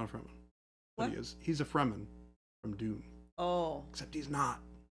 He's not a Fremen. But What? he is. He's a Fremen. from Dune. Oh. Except he's not.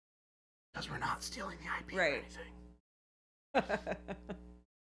 Because we're not stealing the IP or Right. anything.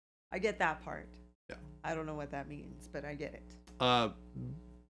 I get that part. Yeah. I don't know what that means, but I get it.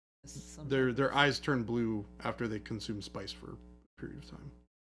 This is some- Their eyes turn blue after they consume spice for a period of time.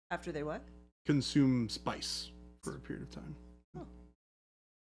 After they what? Consume spice for a period of time. Oh.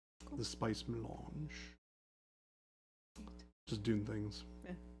 Cool. The spice melange. Just Dune things.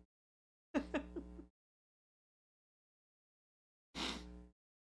 Yeah.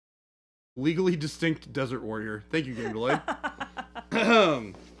 Legally distinct desert warrior. Thank you, Game Delay.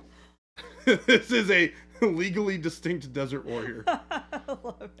 This is a legally distinct desert warrior. I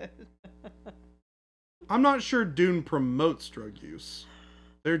love it. I'm not sure Dune promotes drug use.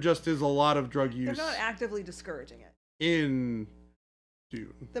 There just is a lot of drug use They're not actively discouraging it. in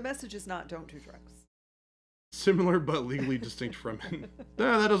Dune. The message is not don't do drugs. Similar but legally distinct from it.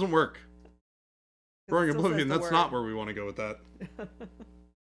 Nah, that doesn't work. Growing It still says Oblivion, the that's word. not where we want to go with that.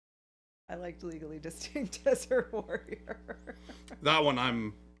 I liked legally distinct desert warrior. That one,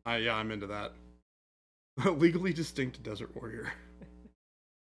 I'm into that. Legally distinct desert warrior.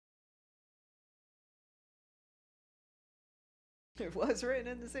 It was written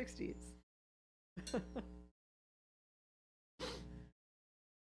in the 60s.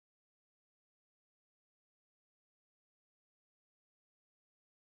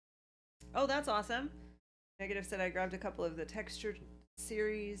 Oh, that's awesome. Negative said I grabbed a couple of the texture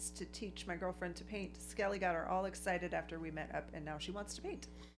series to teach my girlfriend to paint. Skelly got her all excited after we met up, and now she wants to paint.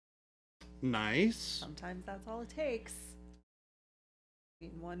 Nice. Sometimes that's all it takes.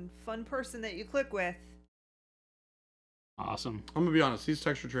 Being one fun person that you click with. Awesome. I'm gonna be honest, these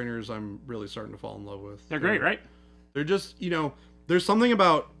texture trainers I'm really starting to fall in love with. They're great, right? They're just, there's something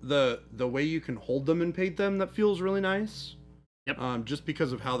about the way you can hold them and paint them that feels really nice. Yep. Just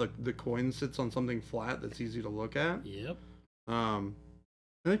because of how the coin sits on something flat that's easy to look at. Yep. And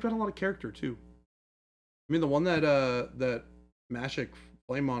they've got a lot of character too. I mean, the one that Mashik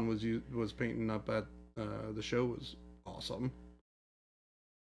Flamon was painting up at the show was awesome.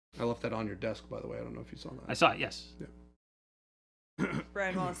 I left that on your desk, by the way. I don't know if you saw that. I saw it, yes. Yeah.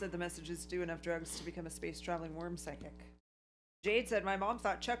 Brian Wallace said the message is do enough drugs to become a space traveling worm psychic. Jade said my mom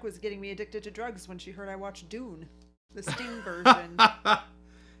thought Chuck was getting me addicted to drugs when she heard I watched Dune, the Sting version.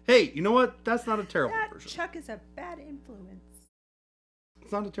 Hey, you know what? That's not a terrible That version. Chuck is a bad influence.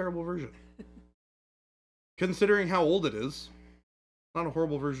 It's not a terrible version. Considering how old it is, not a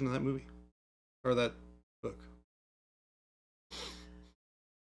horrible version of that movie. Or that book.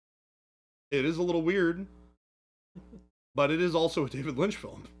 It is a little weird, but it is also a David Lynch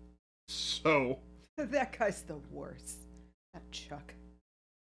film. So... That guy's the worst. That Chuck.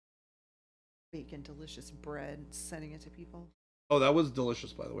 Baking delicious bread, sending it to people. Oh, that was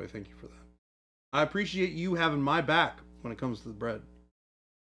delicious, by the way. Thank you for that. I appreciate you having my back when it comes to the bread.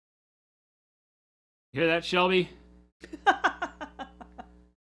 Hear that, Shelby?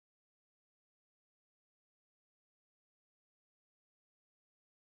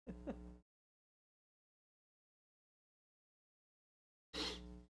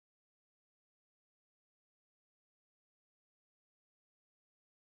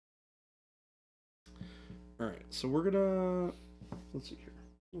 All right, so we're gonna, let's see here.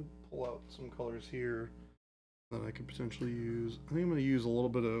 We'll pull out some colors here that I could potentially use. I think I'm gonna use a little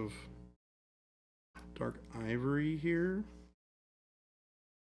bit of dark ivory here.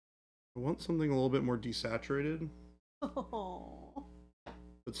 I want something a little bit more desaturated, Oh.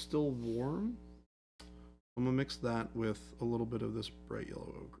 but still warm. I'm gonna mix that with a little bit of this bright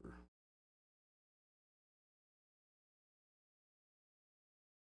yellow ochre.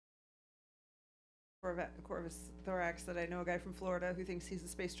 Corvus Thorax said I know a guy from Florida who thinks he's a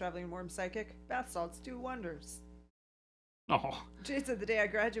space traveling worm psychic. Bath salts do wonders. Oh, Jade said the day I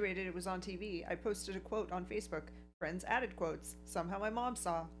graduated, it was on TV. I posted a quote on Facebook. Friends added quotes. Somehow my mom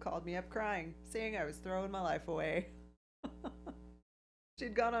saw, called me up crying, saying I was throwing my life away.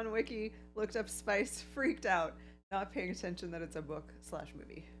 She'd gone on Wiki, looked up Spice, freaked out, not paying attention that it's a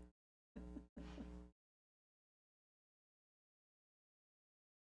book/movie.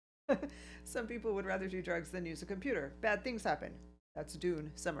 Some people would rather do drugs than use a computer. Bad things happen. That's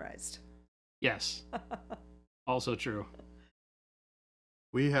Dune summarized. yes. Also true.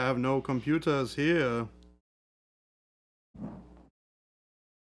 We have no computers here.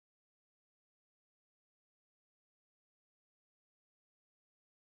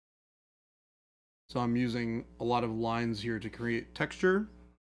 So I'm using a lot of lines here to create texture,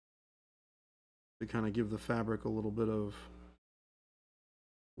 to kind of give the fabric a little bit of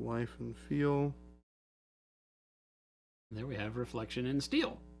life and feel. There we have reflection in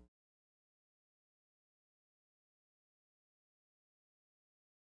steel.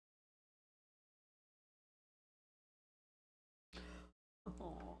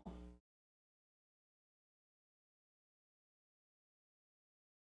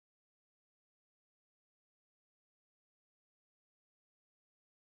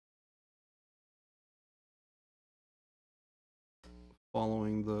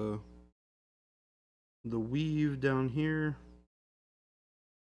 following the weave down here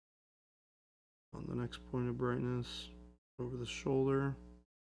on the next point of brightness over the shoulder.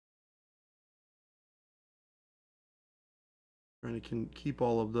 Trying to keep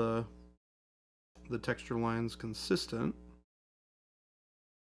all of the texture lines consistent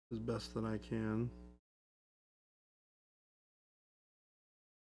as best that I can.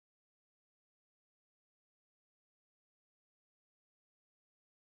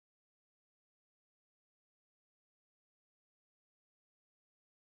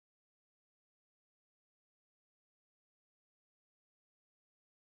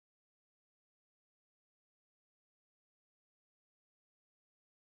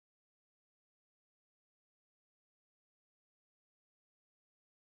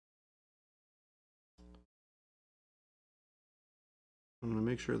 I'm going to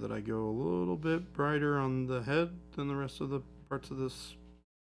make sure that I go a little bit brighter on the head than the rest of the parts of this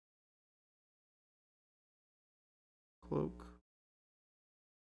cloak.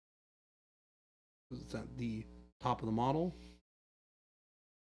 It's at the top of the model.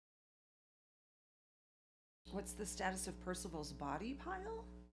 What's the status of Percival's body pile?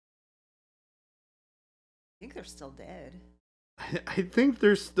 I think they're still dead. I think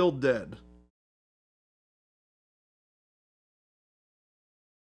they're still dead.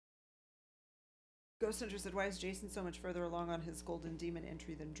 Ghost Hunter said, why is Jason so much further along on his Golden Demon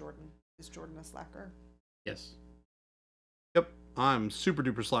entry than Jordan? Is Jordan a slacker? Yes. Yep, I'm super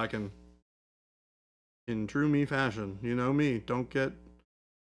duper slacking. In true me fashion. You know me. Don't get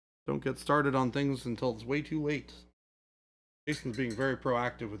started on things until it's way too late. Jason's being very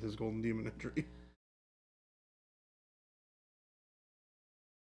proactive with his Golden Demon entry.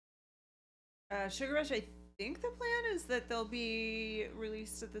 Sugar Rush, I think the plan is that they'll be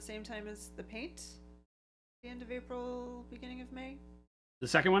released at the same time as the paint. The end of April, beginning of May. The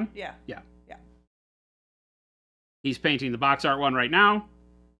second one? Yeah. Yeah. Yeah. He's painting the box art one right now.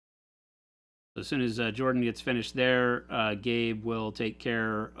 As soon as Jordan gets finished there, Gabe will take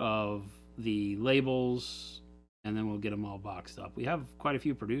care of the labels, and then we'll get them all boxed up. We have quite a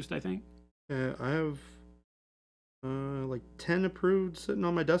few produced, I think. I have like 10 approved sitting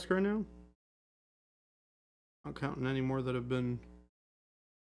on my desk right now. Not counting any more that have been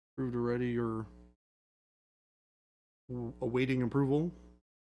approved already or awaiting approval.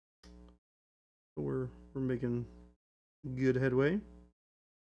 So we're making good headway.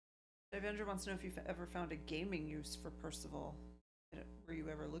 Avenger wants to know if you've ever found a gaming use for Percival. Were you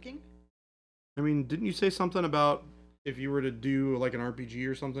ever looking? I mean, didn't you say something about if you were to do like an RPG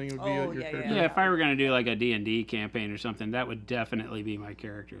or something, it would be your character? Yeah, if I were going to do like a D&D campaign or something, that would definitely be my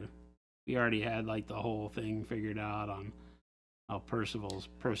character. We already had like the whole thing figured out on how Percival's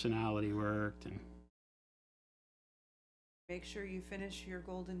personality worked. And make sure you finish your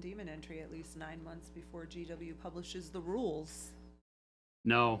Golden Demon entry at least 9 months before GW publishes the rules.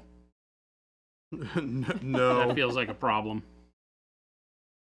 No. No. That feels like a problem.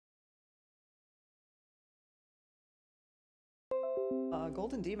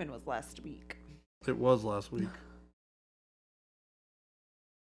 Golden Demon was last week. It was last week.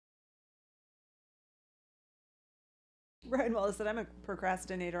 Ryan Wallace said, I'm a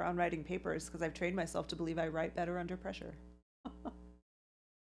procrastinator on writing papers because I've trained myself to believe I write better under pressure.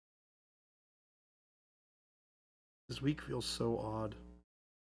 This week feels so odd.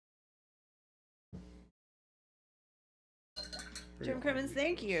 Jim Crimmins,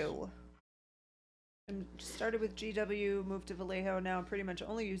 thank you. I started with GW, moved to Vallejo, now pretty much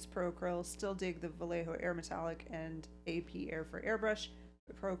only use Pro Acryl. Still dig the Vallejo Air Metallic and AP Air for airbrush.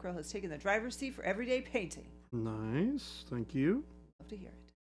 But Pro Acryl has taken the driver's seat for everyday painting. Nice, thank you. Love to hear it.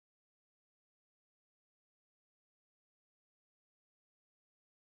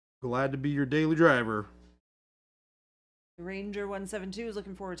 Glad to be your daily driver. Ranger 172 is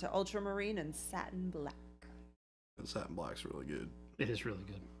looking forward to Ultramarine and Satin Black. And Satin Black's really good. It is really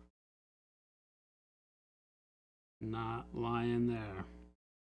good. Not lying there.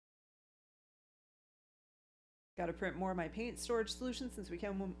 Got to print more of my paint storage solution since we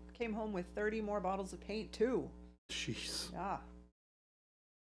came home with 30 more bottles of paint too. Jeez. Yeah.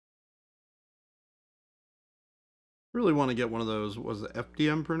 Really want to get one of those, was it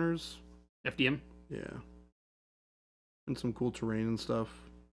FDM printers? FDM? Yeah. And some cool terrain and stuff.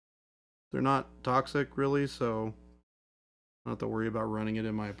 They're not toxic really, so I don't have to worry about running it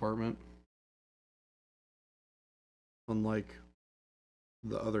in my apartment. Unlike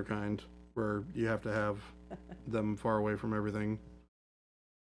the other kind, where you have to have them far away from everything.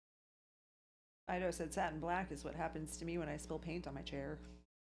 Ido said Satin Black is what happens to me when I spill paint on my chair.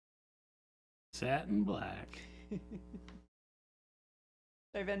 Satin Black.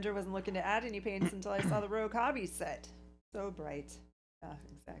 Vendor wasn't looking to add any paints until I saw the Rogue Hobbies set. So bright. Yeah,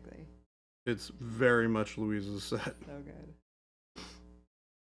 exactly. It's very much Louise's set. So good.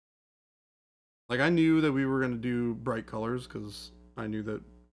 Like, I knew that we were going to do bright colors because I knew that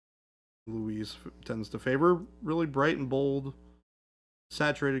Louise tends to favor really bright and bold,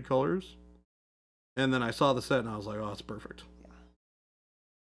 saturated colors. And then I saw the set and I was like, oh, it's perfect.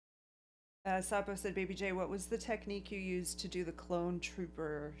 Sapo said, Baby J, what was the technique you used to do the Clone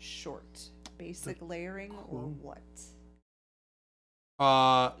Trooper short? Basic layering or what?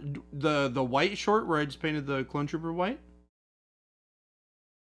 The white short where I just painted the Clone Trooper white.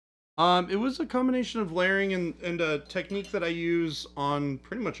 It was a combination of layering and a technique that I use on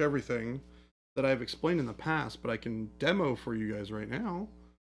pretty much everything that I've explained in the past, but I can demo for you guys right now.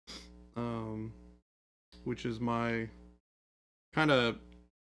 Which is my kind of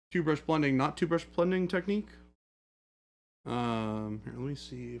two-brush blending, not two-brush blending technique. Here, let me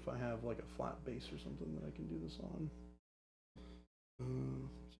see if I have like a flat base or something that I can do this on.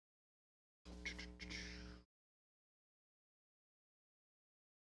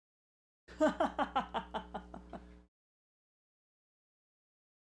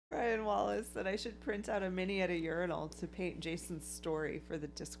 Brian Wallace said I should print out a mini at a urinal to paint Jason's story for the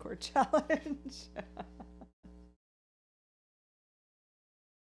Discord challenge.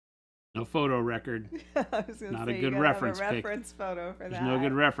 No photo record. I was gonna Not say, a good you gotta reference have a pic. reference photo for There's that. no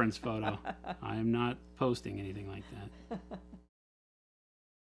good reference photo. I am not posting anything like that.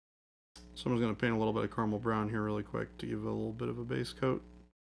 Someone's going to paint a little bit of caramel brown here really quick to give a little bit of a base coat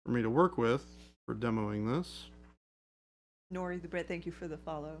for me to work with for demoing this. Nori the Brit, thank you for the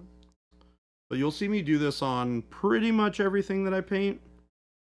follow. But you'll see me do this on pretty much everything that I paint.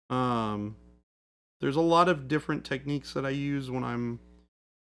 There's a lot of different techniques that I use when I'm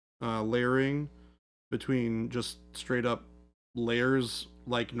layering between just straight up layers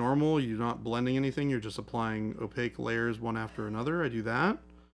like normal. You're not blending anything, you're just applying opaque layers one after another. I do that.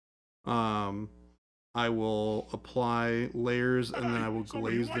 I will apply layers and then I will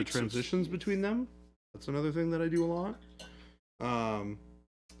glaze the transitions between them. That's another thing that I do a lot.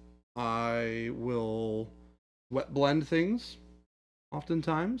 I will wet blend things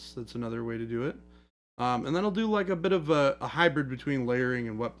oftentimes. That's another way to do it. And then I'll do like a bit of a hybrid between layering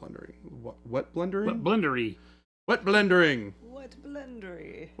and wet blendering. Wet blendering? What blendery? Wet blendering. What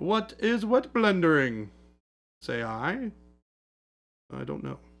blendery? What is wet blendering? Say I. I don't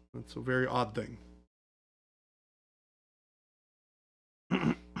know. That's a very odd thing.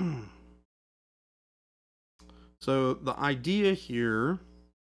 So the idea here,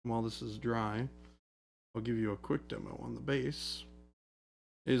 while this is dry, I'll give you a quick demo on the base,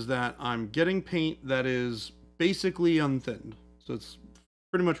 is that I'm getting paint that is basically unthinned. So it's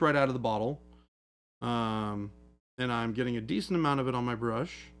pretty much right out of the bottle. And I'm getting a decent amount of it on my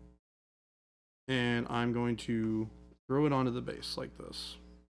brush. And I'm going to throw it onto the base like this.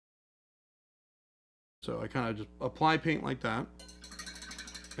 So I kind of just apply paint like that.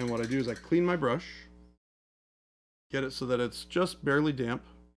 And what I do is I clean my brush, get it so that it's just barely damp.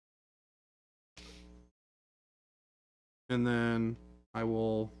 And then I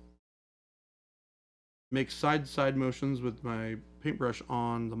will make side-to-side motions with my paintbrush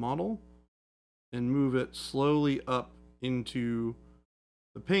on the model and move it slowly up into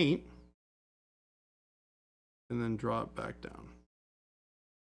the paint and then draw it back down.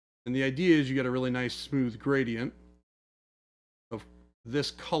 And the idea is you get a really nice smooth gradient of this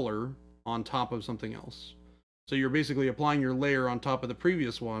color on top of something else. So you're basically applying your layer on top of the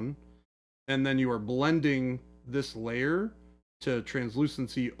previous one, and then you are blending this layer to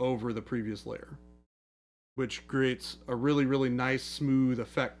translucency over the previous layer, which creates a really, really nice smooth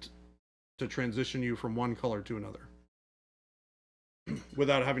effect to transition you from one color to another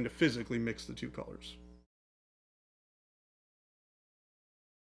without having to physically mix the two colors.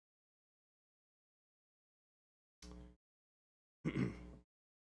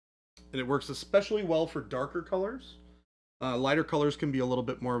 And it works especially well for darker colors. Lighter colors can be a little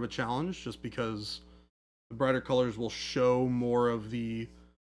bit more of a challenge just because the brighter colors will show more of the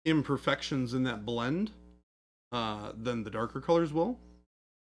imperfections in that blend than the darker colors will,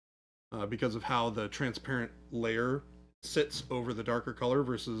 because of how the transparent layer sits over the darker color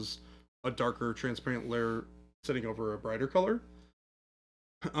versus a darker transparent layer sitting over a brighter color.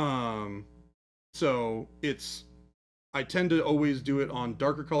 So I tend to always do it on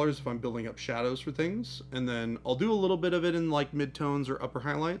darker colors if I'm building up shadows for things, and then I'll do a little bit of it in like midtones or upper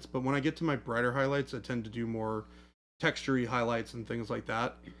highlights, but when I get to my brighter highlights, I tend to do more textury highlights and things like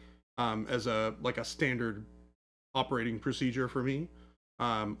that, as a standard operating procedure for me.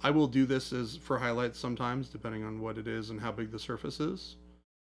 I will do this as for highlights sometimes, depending on what it is and how big the surface is.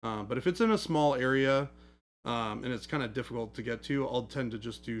 But if it's in a small area and it's kind of difficult to get to, I'll tend to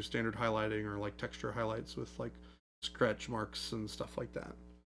just do standard highlighting or like texture highlights with like scratch marks and stuff like that.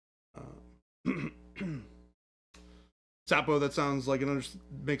 Sapo, that sounds like it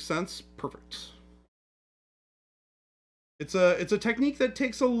makes sense. Perfect. It's a technique that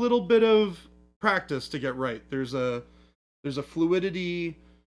takes a little bit of practice to get right. There's a fluidity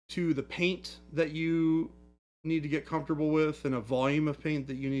to the paint that you need to get comfortable with, and a volume of paint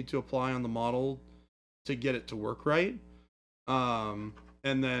that you need to apply on the model to get it to work right. And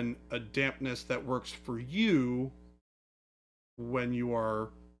then a dampness that works for you when you are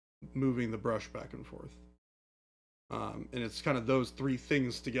moving the brush back and forth. And it's kind of those three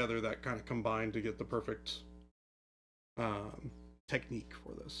things together that kind of combine to get the perfect technique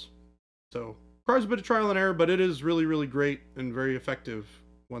for this. So requires a bit of trial and error, but it is really, really great and very effective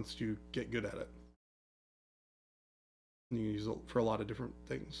once you get good at it. And you can use it for a lot of different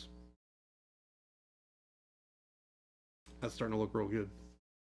things. That's starting to look real good.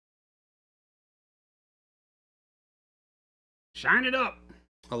 Shine it up.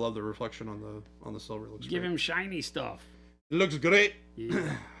 I love the reflection on the silver. It looks Give great. him shiny stuff. It looks great.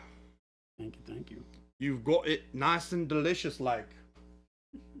 Yeah. Thank you, thank you. You've got it nice and delicious like.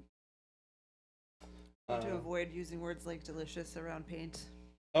 To avoid using words like delicious around paint.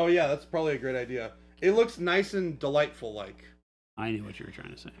 Oh yeah, that's probably a great idea. It looks nice and delightful like. I knew what you were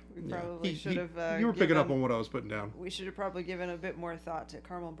trying to say. We probably should have. You were picking up on what I was putting down. We should have probably given a bit more thought to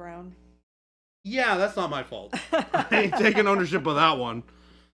caramel brown. Yeah, that's not my fault. I ain't taking ownership of that one.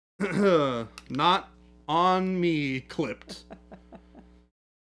 Not on me, clipped.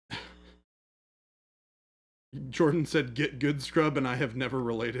 Jordan said, "Get good, scrub," and I have never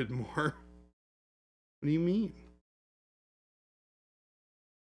related more. What do you mean?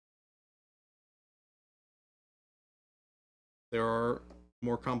 There are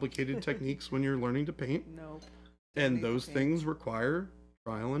more complicated techniques when you're learning to paint. Nope. And those things require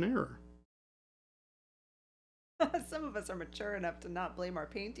trial and error. Some of us are mature enough to not blame our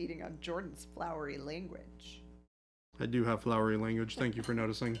paint eating on Jordan's flowery language. I do have flowery language. Thank you for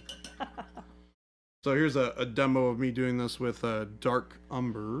noticing. So here's a demo of me doing this with a dark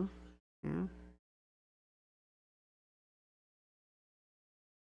umber. Hmm.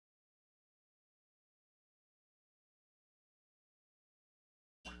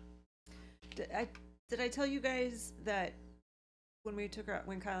 Did I tell you guys that when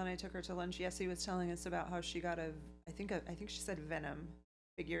Kyle and I took her to lunch, Yessie was telling us about how she got I think she said Venom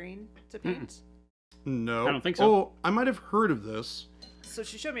figurine to paint. No, I don't think so. Oh, I might have heard of this. So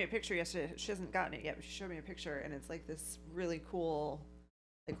she showed me a picture yesterday. She hasn't gotten it yet, but she showed me a picture, and it's like this really cool,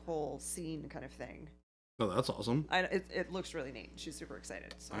 like whole scene kind of thing. Oh, that's awesome. It looks really neat. She's super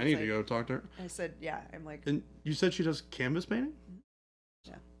excited. So I need to go talk to her. I said, yeah. I'm like, and you said she does canvas painting?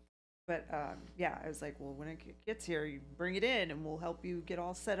 Yeah. But yeah, I was like, well, when it gets here, you bring it in, and we'll help you get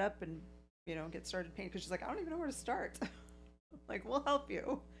all set up and get started painting. Because she's like, I don't even know where to start. I'm like, we'll help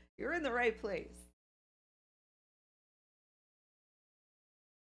you. You're in the right place.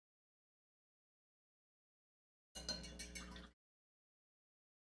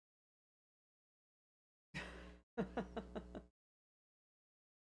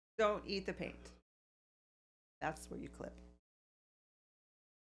 Don't eat the paint. That's where you clip.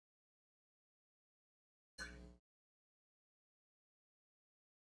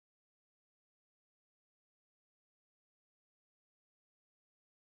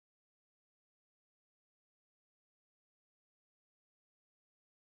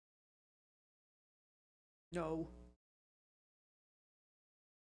 No.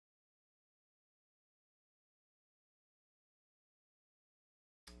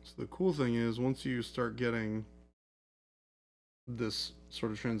 So the cool thing is, once you start getting this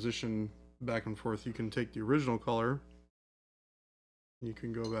sort of transition back and forth, you can take the original color, you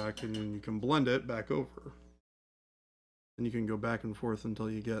can go back and then you can blend it back over. And you can go back and forth until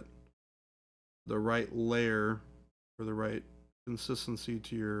you get the right layer or the right consistency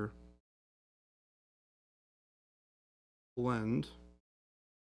to your blend.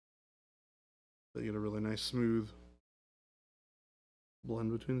 So you get a really nice smooth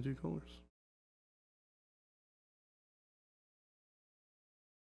blend between the two colors.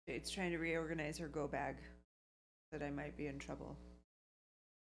 Jade's trying to reorganize her go bag, that I might be in trouble.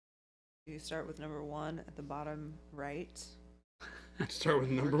 You start with number 1 at the bottom right. Start with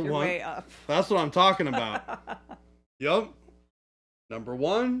number Work your 1. way up. That's what I'm talking about. Yup. Number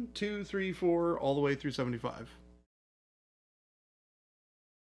 1, 2, 3, 4, all the way through 75.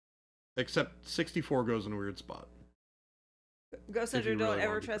 Except 64 goes in a weird spot. Ghost If Hunter, you don't really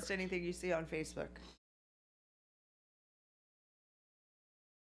ever wanna be trust correct. anything you see on Facebook.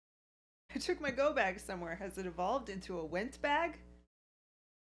 I took my go bag somewhere. Has it evolved into a went bag?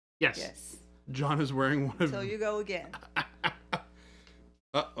 Yes. Yes. John is wearing one of. Until you go again.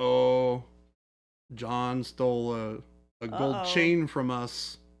 Uh-oh. John stole a gold Uh-oh. chain from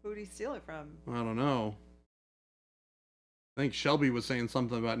us. Who'd he steal it from? I don't know. I think Shelby was saying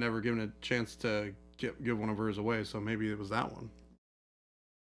something about never giving a chance to give one of hers away, so maybe it was that one.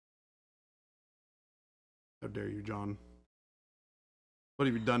 How dare you, John? What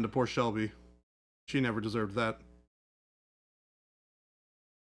have you done to poor Shelby? She never deserved that.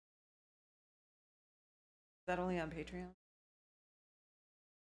 Is that only on Patreon?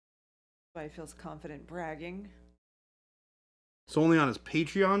 Why he feels confident bragging. It's only on his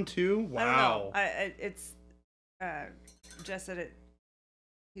Patreon too? Wow. I don't know. It's Jess said it.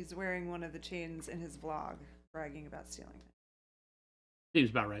 He's wearing one of the chains in his vlog, bragging about stealing it.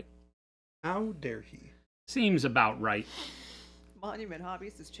 Seems about right. How dare he? Seems about right. Monument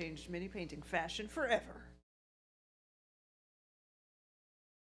Hobbies has changed mini painting fashion forever.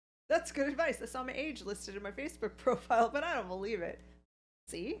 That's good advice. I saw my age listed in my Facebook profile, but I don't believe it.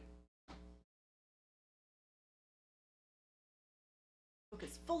 See? The book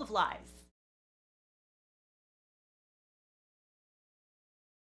is full of lies.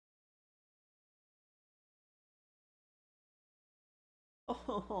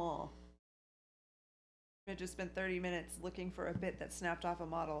 Oh. I just spent 30 minutes looking for a bit that snapped off a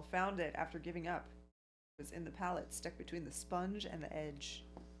model. Found it after giving up. It was in the palette, stuck between the sponge and the edge.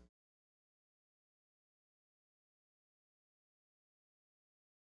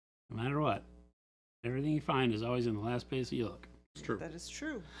 No matter what, everything you find is always in the last place you look. It's true. That is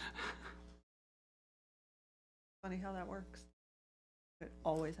true. Funny how that works. It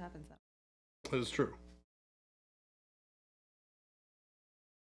always happens that way. That is true.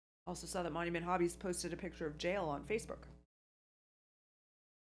 Also saw that Monument Hobbies posted a picture of jail on Facebook.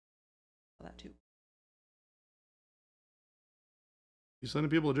 Saw that too. You sending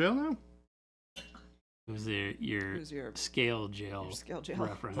people to jail now? It was your scale jail your scale jail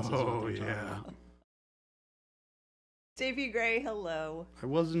reference. Is Oh, what they're talking yeah. about. Davey Gray, hello. I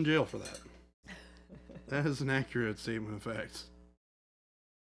was in jail for that. That is an accurate statement of facts.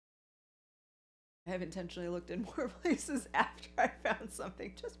 I have intentionally looked in more places after I found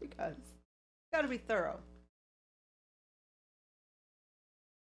something just because. Gotta be thorough.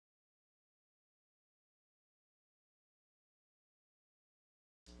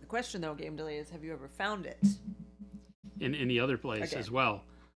 The question though, Game Delay, is have you ever found it? In any other place Okay. as well.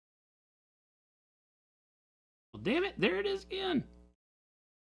 Well, damn it, there it is again.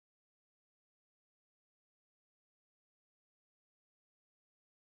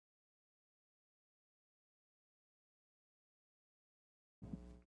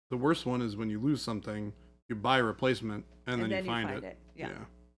 The worst one is when you lose something, you buy a replacement, and then you find it. Yeah.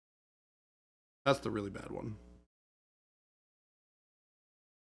 That's the really bad one.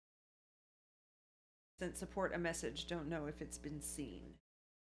 Sent support a message. Don't know if it's been seen.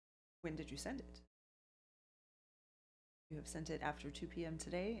 When did you send it? You have sent it after 2 p.m.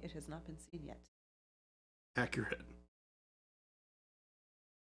 today. It has not been seen yet. Accurate.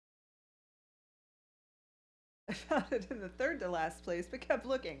 I found it in the third to last place, but kept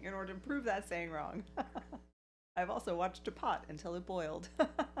looking in order to prove that saying wrong. I've also watched a pot until it boiled.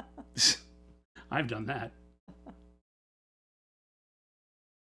 I've done that.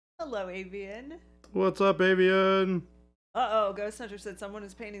 Hello, Avian. What's up, Avian? Uh-oh, Ghost Hunter said someone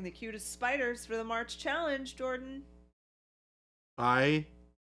is painting the cutest spiders for the March challenge, Jordan. I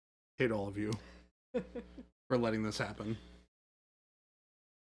hate all of you for letting this happen.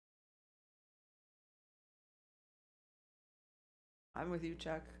 I'm with you,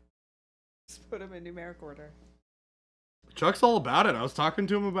 Chuck. Just put them in numeric order. Chuck's all about it. I was talking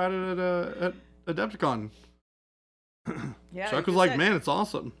to him about it at Adepticon. Yeah, Chuck you was like, said, man, it's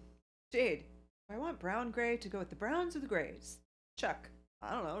awesome. Jade, do I want brown gray to go with the browns or the grays? Chuck,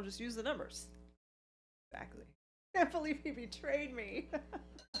 I don't know, just use the numbers. Exactly. Can't believe he betrayed me.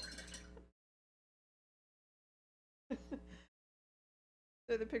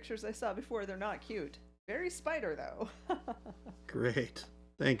 They're the pictures I saw before. They're not cute. Very spider, though. Great.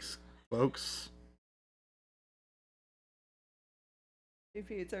 Thanks, folks. If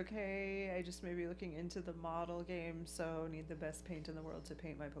it's okay, I just may be looking into the model game, so need the best paint in the world to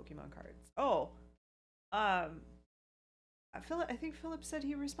paint my Pokemon cards. Oh, I think Philip said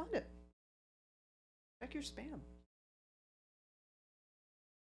he responded. Check your spam.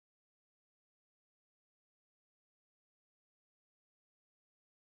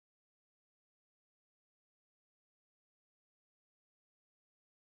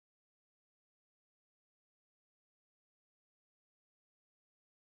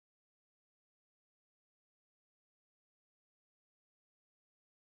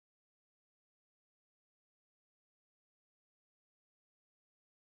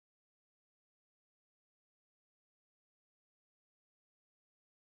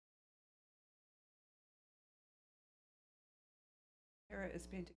 Tara is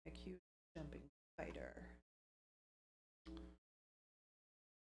painting a cute jumping spider.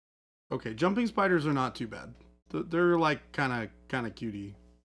 Okay, jumping spiders are not too bad. They're like kind of cutie,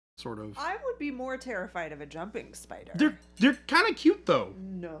 sort of. I would be more terrified of a jumping spider. They're kind of cute though.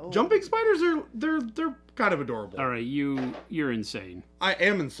 No. Jumping spiders are they're kind of adorable. All right, you're insane. I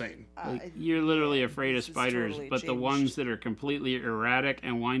am insane. Like, you're literally afraid of this has spiders, totally but the changed. ones that are completely erratic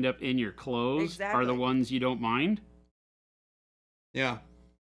and wind up in your clothes are the Exactly. ones you don't mind. Yeah.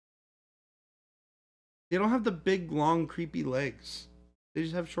 They don't have the big, long, creepy legs. They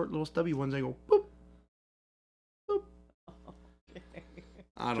just have short, little, stubby ones. They go boop, boop.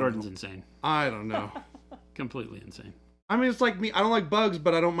 I don't Jordan's know. insane. I don't know. Completely insane. I mean, it's like me. I don't like bugs,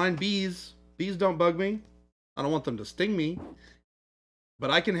 but I don't mind bees. Bees don't bug me. I don't want them to sting me.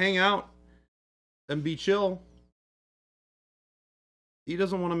 But I can hang out and be chill. He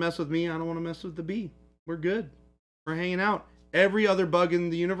doesn't want to mess with me. I don't want to mess with the bee. We're good. We're hanging out. Every other bug in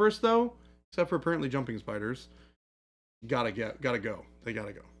the universe, though, except for apparently jumping spiders, gotta go. They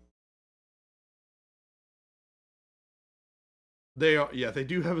gotta go. They are, yeah, they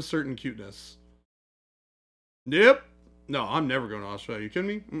do have a certain cuteness. Yep. No, I'm never going to Australia. You kidding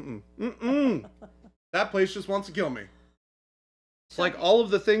me? Mm-mm. That place just wants to kill me. It's like all of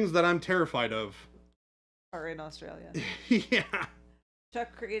the things that I'm terrified of. Are in Australia. Yeah.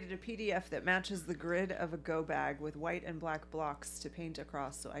 Chuck created a PDF that matches the grid of a go bag with white and black blocks to paint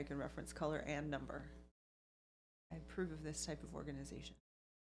across so I can reference color and number. I approve of this type of organization.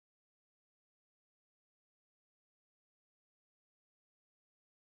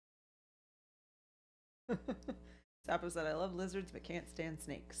 Sapo said, I love lizards but can't stand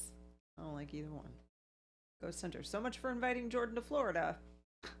snakes. I don't like either one. Ghost Hunter, so much for inviting Jordan to Florida.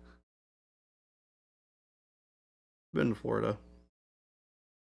 Been to Florida.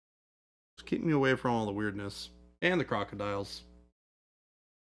 Just keep me away from all the weirdness. And the crocodiles.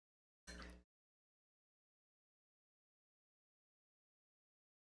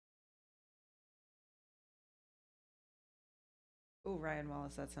 Oh, Ryan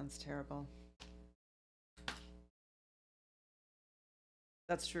Wallace, that sounds terrible.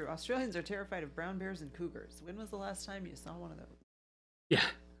 That's true. Australians are terrified of brown bears and cougars. When was the last time you saw one of those? Yeah.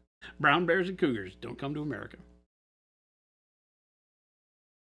 Brown bears and cougars don't come to America.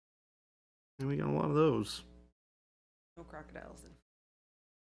 And we got a lot of those. No crocodiles.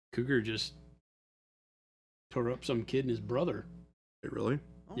 Cougar just tore up some kid and his brother. Wait, really?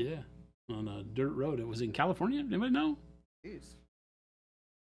 Oh, Yeah. On a dirt road. It was in California. Anybody know? jeez.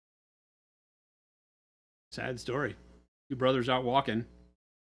 Sad story. Two brothers out walking.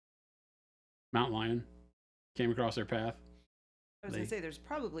 Mountain lion came across their path. I was going to say, there's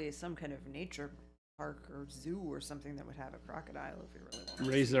probably some kind of nature park or zoo or something that would have a crocodile if you really want to.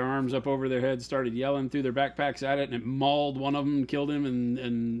 Raised their arms up over their heads, started yelling through their backpacks at it, and it mauled one of them, killed him,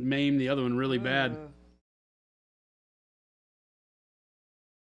 and maimed the other one really bad.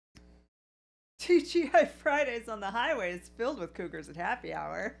 TGI Fridays on the highway is filled with cougars at happy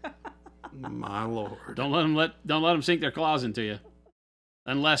hour. My lord. Don't let them sink their claws into you,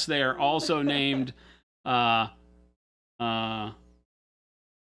 unless they are also named. Hey,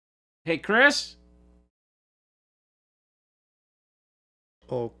 Chris.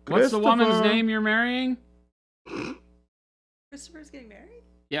 Oh, What's the woman's name you're marrying? Christopher's getting married?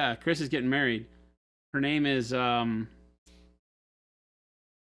 Yeah, Chris is getting married. Her name is Oh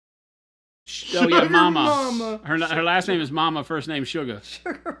yeah, Mama. Her last name is Mama. First name Sugar.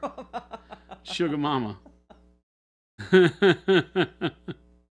 Sugar Mama. Sugar Mama.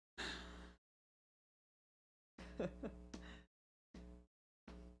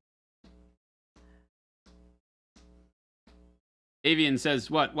 Avian says,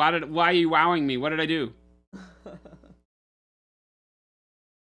 "What? Why are you wowing me? What did I do?"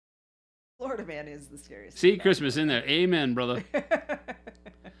 Florida man is the scariest. See, Christmas in there. Amen, brother.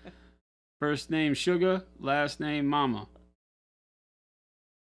 First name Sugar, last name Mama.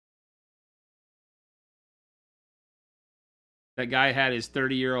 That guy had his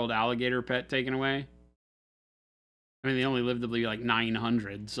 30-year-old alligator pet taken away. I mean, they only lived to be like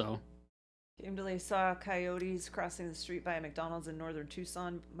 900, so. Game delay saw coyotes crossing the street by a McDonald's in northern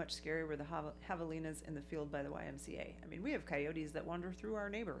Tucson. Much scarier were the javelinas in the field by the YMCA. I mean, we have coyotes that wander through our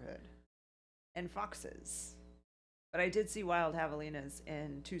neighborhood. And foxes. But I did see wild javelinas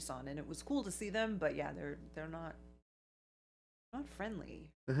in Tucson, and it was cool to see them, but yeah, they're not friendly.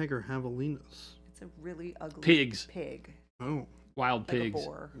 The heck are javelinas? It's a really ugly Pigs. pig. Oh, Wild Like pigs. a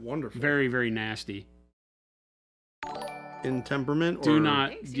boar. wonderful. Very, very nasty. In temperament, Do or not,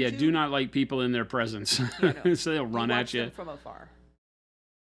 Thanks, you yeah, two. do not like people in their presence. Yeah, no. So they'll run Watch at you. them from afar.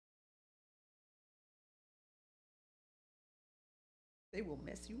 They will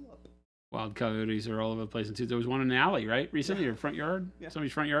mess you up. Wild coyotes are all over the place. And there was one in the alley, right? Recently, your front yard? Yeah.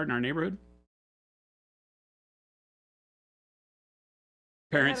 Somebody's front yard in our neighborhood.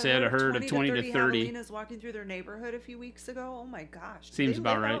 Parents said a herd of 20 to 30. Hyenas walking through their neighborhood a few weeks ago. Oh my gosh. Seems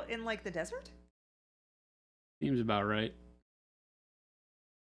about right. Out in like the desert? Seems about right.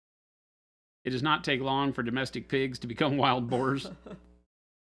 It does not take long for domestic pigs to become wild boars.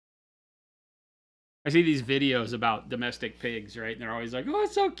 I see these videos about domestic pigs, right? And they're always like, "Oh,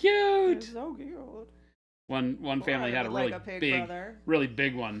 it's so cute." It's so cute. One family had a really really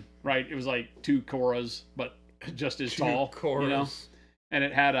big one, right? It was like 2 koras, but just as tall, koras. You know. And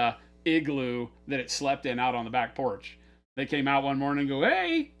it had a igloo that it slept in out on the back porch. They came out one morning and go,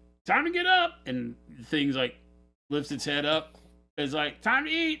 "Hey, time to get up!" And the thing's like lifts its head up. It's like, "Time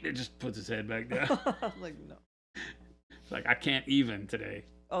to eat." It just puts its head back down. Like, no. It's like, I can't even today.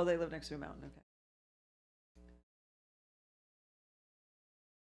 Oh, they live next to a mountain. Okay.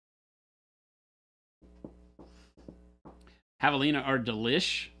 Javelina are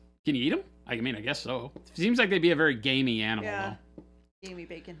delish. Can you eat them? I mean, I guess so. Seems like they'd be a very gamey animal, yeah. though. Gamey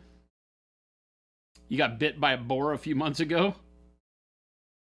bacon. You got bit by a boar a few months ago?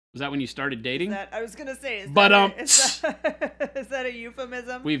 Was that when you started dating? I was going to say, is that a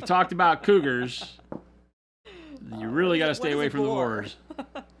euphemism? We've talked about cougars. You really got to stay away from the boars.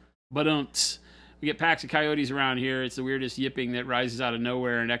 But we get packs of coyotes around here. It's the weirdest yipping that rises out of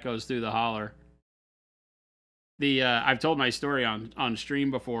nowhere and echoes through the holler. I've told my story on stream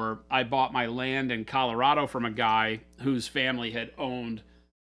before. I bought my land in Colorado from a guy whose family had owned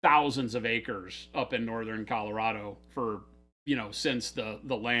thousands of acres up in northern Colorado for, since the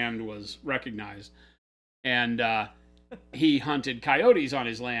land was recognized. And he hunted coyotes on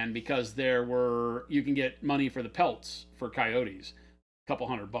his land because you can get money for the pelts for coyotes, a couple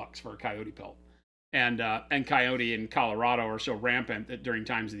 $100 for a coyote pelt. And coyote in Colorado are so rampant that during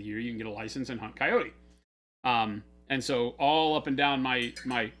times of the year you can get a license and hunt coyote. And so all up and down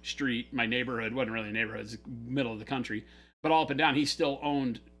my street, my neighborhood, wasn't really a neighborhood, it's the middle of the country, but all up and down, he still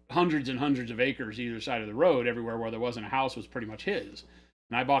owned hundreds and hundreds of acres either side of the road. Everywhere where there wasn't a house was pretty much his.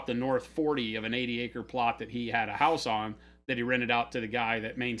 And I bought the north 40 of an 80-acre plot that he had a house on that he rented out to the guy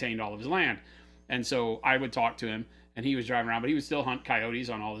that maintained all of his land. And so I would talk to him, and he was driving around, but he would still hunt coyotes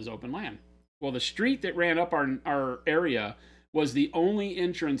on all his open land. Well, the street that ran up our area was the only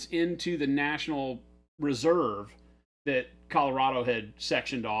entrance into the National Reserve that Colorado had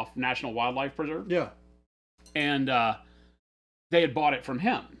sectioned off, National Wildlife Preserve. Yeah. And they had bought it from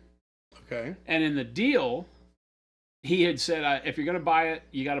him. Okay. And in the deal, he had said, if you're going to buy it,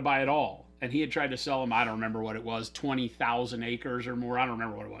 you got to buy it all. And he had tried to sell them, I don't remember what it was, 20,000 acres or more. I don't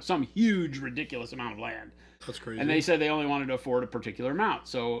remember what it was. Some huge, ridiculous amount of land. That's crazy. And they said they only wanted to afford a particular amount.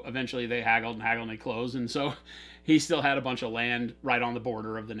 So eventually they haggled and they closed. And so he still had a bunch of land right on the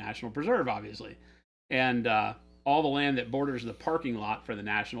border of the National Preserve, obviously. And all the land that borders the parking lot for the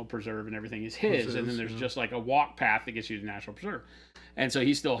National Preserve and everything is his. And then there's just like a walk path that gets you to the National Preserve. And so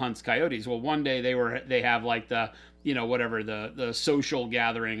he still hunts coyotes. Well, one day they have like the social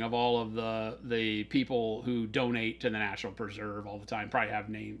gathering of all of the people who donate to the National Preserve all the time. Probably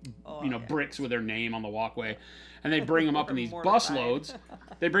have bricks with their name on the walkway. And they bring them up in these bus loads.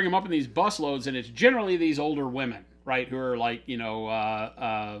 They bring them up in these bus loads, and it's generally these older women, right, who are like,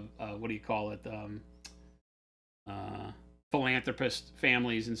 what do you call it? Philanthropist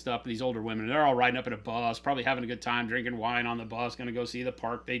families and stuff. These older women, they're all riding up in a bus, probably having a good time, drinking wine on the bus, going to go see the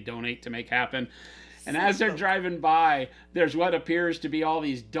park they donate to make happen. And as they're driving by, there's what appears to be all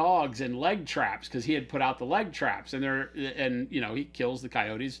these dogs and leg traps, because he had put out the leg traps, and he kills the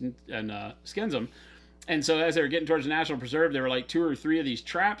coyotes and skins them. And so as they were getting towards the National Preserve, there were like 2 or 3 of these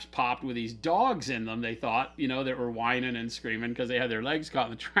traps popped with these dogs in them. They thought, that were whining and screaming because they had their legs caught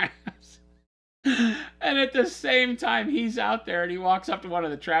in the traps. And at the same time, he's out there and he walks up to one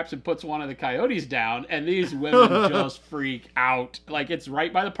of the traps and puts one of the coyotes down, and these women just freak out. Like, it's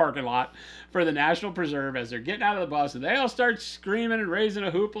right by the parking lot for the National Preserve as they're getting out of the bus, and they all start screaming and raising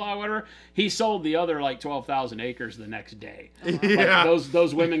a hoopla or whatever. He sold the other like 12,000 acres the next day. Yeah. Like,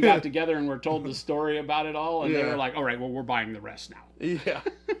 those women got together and were told the story about it all, and they were like, all right, well, we're buying the rest now. Yeah.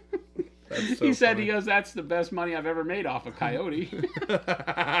 So he said, funny. that's the best money I've ever made off a coyote.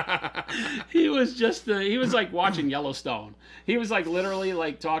 He was like watching Yellowstone. He was like literally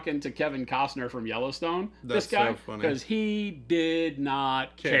like talking to Kevin Costner from Yellowstone. That's this guy, so funny. because he did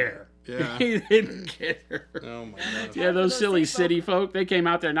not care. Yeah. He didn't care. Oh my god. Yeah, those silly city folk, they came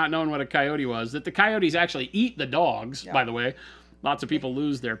out there not knowing what a coyote was. That the coyotes actually eat the dogs, by the way. Lots of people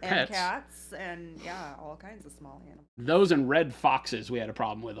lose their pets. And cats, and all kinds of small animals. Those and red foxes we had a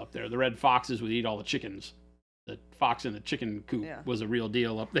problem with up there. The red foxes would eat all the chickens. the fox in the chicken coop Yeah. was a real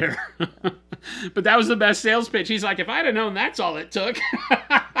deal up there. But that was the best sales pitch. He's like, if I'd have known that's all it took,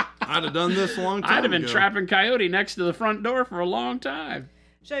 I'd have done this a long time I'd have been ago. trapping coyote next to the front door for a long time.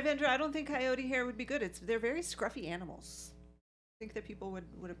 Shivendra, I don't think coyote hair would be good. They're very scruffy animals. I think that people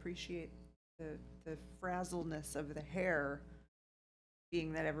would appreciate the frazzleness of the hair,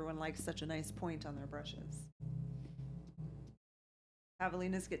 being that everyone likes such a nice point on their brushes.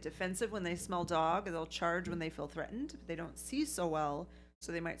 Javelinas get defensive when they smell dog. They'll charge when they feel threatened. But they don't see so well,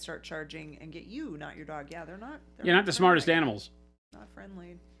 so they might start charging and get you, not your dog. Yeah, they're not. You're not the smartest animals. Not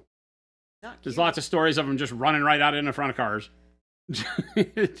friendly. Not There's cute. lots of stories of them just running right out in the front of cars.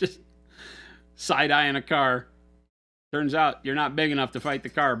 Just side-eyeing a car. Turns out you're not big enough to fight the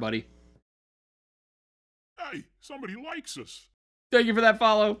car, buddy. Hey, somebody likes us. Thank you for that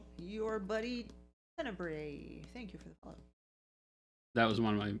follow. Your buddy Tenebrae. Thank you for the follow. That was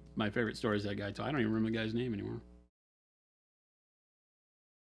one of my favorite stories that guy told. I don't even remember the guy's name anymore.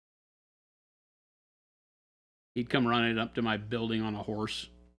 He'd come running up to my building on a horse,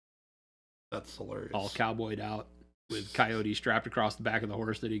 That's hilarious. all cowboyed out, with coyotes strapped across the back of the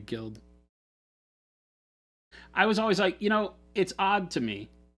horse that he'd killed. I was always like, it's odd to me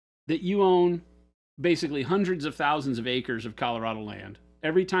that you own basically hundreds of thousands of acres of Colorado land.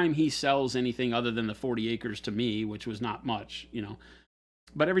 Every time he sells anything other than the 40 acres to me, which was not much,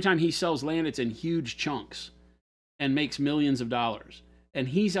 but every time he sells land, it's in huge chunks and makes millions of dollars. And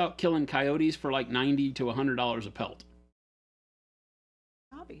he's out killing coyotes for like $90 to $100 a pelt.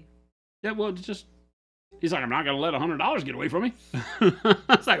 Hobby. Yeah, well, it's just, he's like, I'm not going to let $100 get away from me.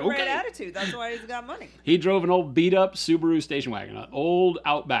 It's like, Great okay. attitude. That's why he's got money. He drove an old beat-up Subaru station wagon, an old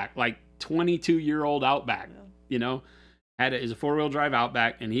Outback, like 22-year-old Outback, is a four-wheel drive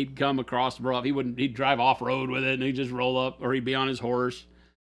Outback, and he'd come across the road. He'd drive off-road with it, and he'd just roll up, or he'd be on his horse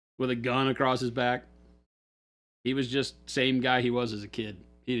with a gun across his back. He was just same guy he was as a kid.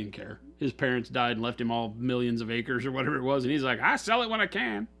 He didn't care. His parents died and left him all millions of acres or whatever it was, and he's like, I sell it when I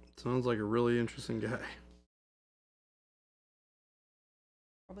can. Sounds like a really interesting guy.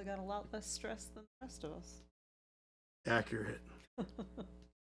 Probably got a lot less stress than the rest of us. Accurate.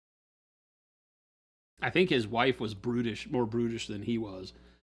 I think his wife was more brutish than he was.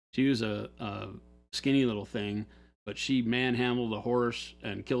 She was a skinny little thing, but she manhandled a horse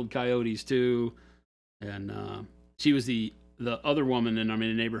and killed coyotes too. And she was the other woman in the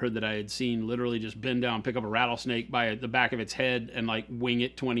neighborhood that I had seen literally just bend down, pick up a rattlesnake by the back of its head and like wing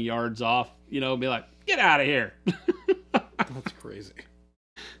it 20 yards off, be like, get out of here. That's crazy.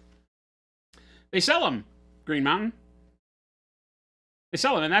 They sell them, Green Mountain. They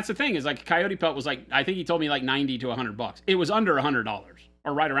sell them, and that's the thing is like a coyote pelt was like, I think he told me like $90 to $100. It was under $100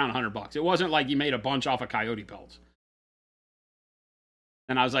 or right around $100. It wasn't like you made a bunch off of coyote pelts.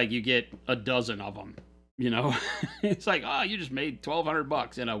 And I was like, you get a dozen of them, It's like, oh, you just made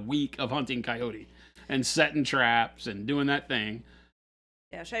 $1,200 in a week of hunting coyote and setting traps and doing that thing.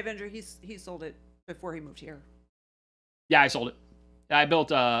 Yeah, Shivendra, he sold it before he moved here. Yeah, I sold it. I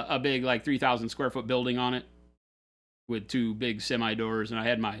built a big like 3,000 square foot building on it with two big semi doors, and I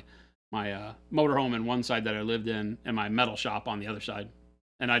had my motorhome in one side that I lived in and my metal shop on the other side.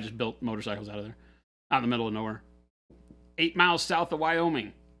 And I just built motorcycles out of there, out in the middle of nowhere. 8 miles south of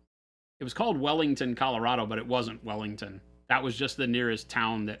Wyoming. It was called Wellington, Colorado, but it wasn't Wellington. That was just the nearest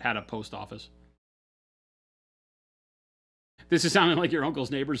town that had a post office. This is sounding like your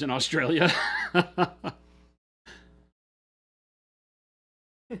uncle's neighbors in Australia.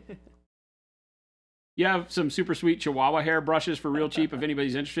 You have some super sweet Chihuahua hair brushes for real cheap if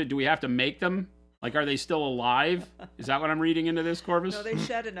anybody's interested. Do we have to make them? Like, are they still alive? Is that what I'm reading into this, Corvus? No, they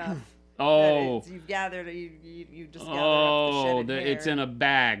shed enough. Oh. You've gathered, you just gathered up the shedded hair. It's in a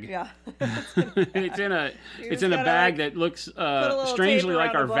bag. Yeah. It's in a just bag gotta, that looks put a little strangely tape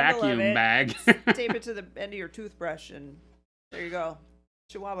like our around the bundle of vacuum it, bag. Tape it to the end of your toothbrush, and there you go.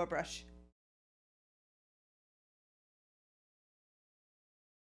 Chihuahua brush.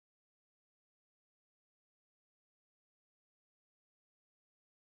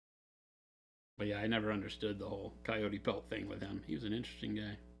 But yeah, I never understood the whole coyote pelt thing with him. He was an interesting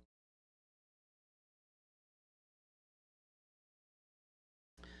guy.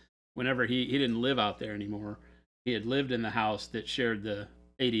 Whenever he didn't live out there anymore, he had lived in the house that shared the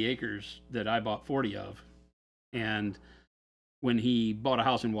 80 acres that I bought 40 of. And when he bought a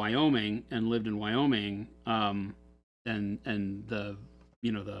house in Wyoming and lived in Wyoming, and the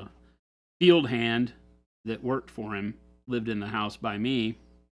the field hand that worked for him lived in the house by me.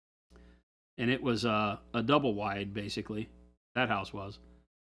 And it was a double wide, basically. That house was.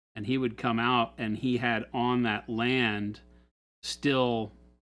 And he would come out, and he had on that land still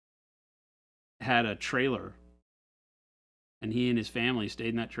had a trailer and he and his family stayed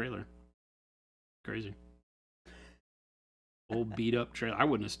in that trailer. Crazy. Old beat up trailer. I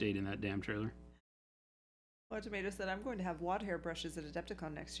wouldn't have stayed in that damn trailer. Well, Tomato said, I'm going to have wad hair brushes at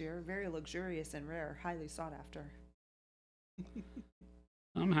Adepticon next year. Very luxurious and rare. Highly sought after.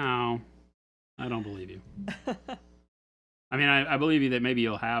 Somehow, I don't believe you. I mean, I believe you that maybe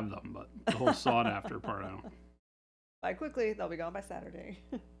you'll have them, but the whole sought after part, I don't. Buy quickly. They'll be gone by Saturday.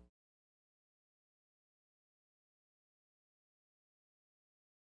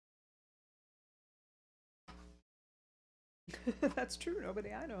 That's true.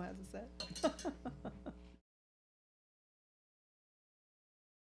 Nobody I know has a set.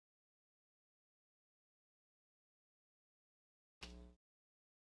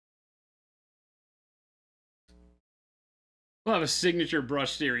 We'll have a signature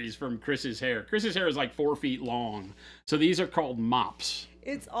brush series from Chris's hair. Chris's hair is like 4 feet long. So these are called mops.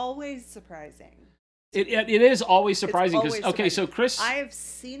 It's always surprising. It is always surprising because, always okay, surprising. so Chris. I have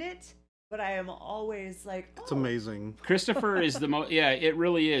seen it, but I am always like, oh. It's amazing. Christopher is the most, yeah, it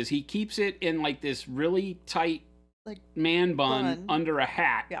really is. He keeps it in like this really tight Like man bun under a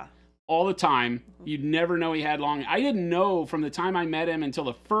hat. Yeah. All the time. You'd never know he had long. I didn't know from the time I met him until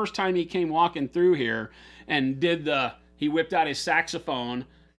the first time he came walking through here and he whipped out his saxophone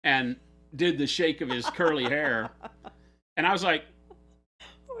and did the shake of his curly hair. And I was like,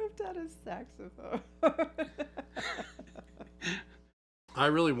 Whipped out his saxophone. I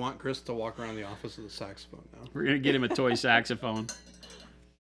really want Chris to walk around the office with a saxophone now. we're going to get him a toy saxophone.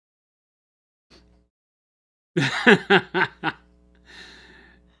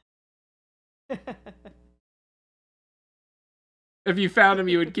 If you found him,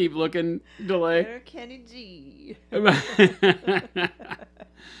 you would keep looking, Delay. Kenny G.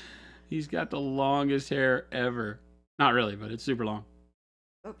 He's got the longest hair ever. Not really, but it's super long.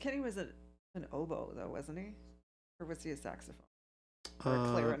 Oh, Kenny was an oboe, though, wasn't he? Or was he a saxophone? Or a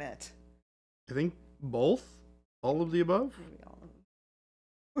clarinet? I think both. All of the above. Maybe all of them.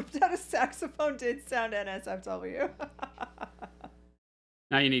 Whipped out a saxophone did sound NSFW.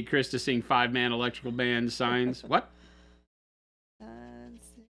 Now you need Chris to sing 5-man electrical band signs. What?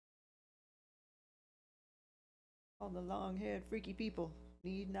 All the long-haired freaky people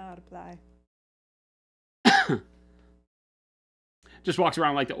need not apply. Just walks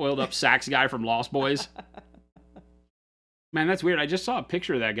around like the oiled up sax guy from Lost Boys. Man, that's weird. I just saw a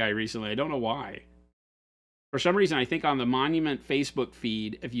picture of that guy recently. I don't know why. For some reason, I think on the Monument Facebook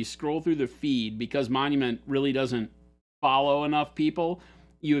feed, if you scroll through the feed, because Monument really doesn't follow enough people,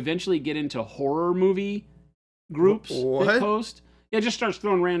 you eventually get into horror movie groups that post. Yeah, it just starts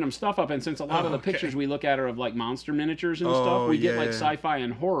throwing random stuff up, and since a lot of the pictures we look at are of like monster miniatures and stuff, we get like sci-fi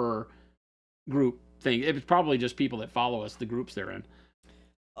and horror group thing. It's probably just people that follow us, the groups they're in.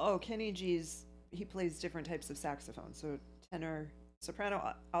 Oh, Kenny G's, he plays different types of saxophone. So tenor,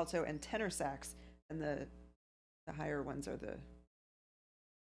 soprano, alto, and tenor sax, and the higher ones are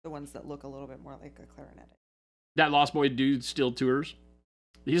the ones that look a little bit more like a clarinet. That Lost Boy dude still tours.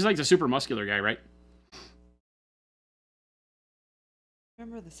 He's like the super muscular guy, right?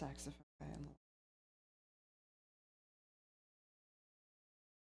 Remember the saxophone guy on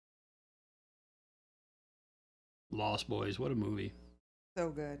the Lost Boys, what a movie. So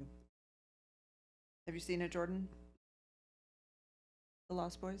good. Have you seen it, Jordan? The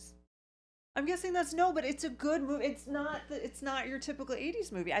Lost Boys? I'm guessing that's no, but it's a good movie. It's not your typical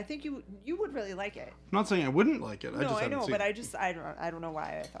 80s movie. I think you would really like it. I'm not saying I wouldn't like it. No, I know, seen but it. I don't know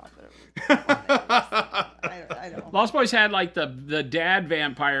why I thought that it was. I don't. Lost Boys had like the dad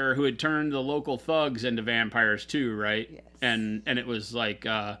vampire who had turned the local thugs into vampires too, right? Yes. And it was like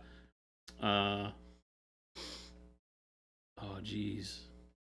oh geez.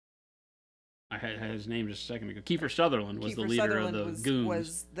 I had his name just a second ago. Kiefer Sutherland was the leader of the goons.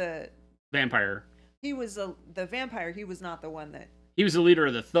 Was the vampire. He was the vampire. He was not the one that. He was the leader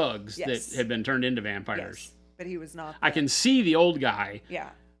of the thugs Yes. that had been turned into vampires. Yes, but he was not. I can see the old guy. Yeah.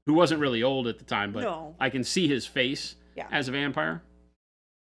 Who wasn't really old at the time, but No. I can see his face Yeah. as a vampire.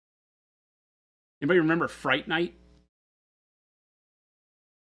 Anybody remember Fright Night?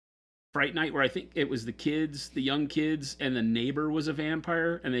 Fright Night, where I think it was the young kids, and the neighbor was a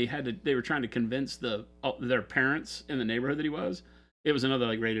vampire, and they were trying to convince their parents in the neighborhood that he was. It was another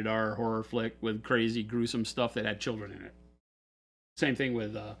like rated R horror flick with crazy, gruesome stuff that had children in it. Same thing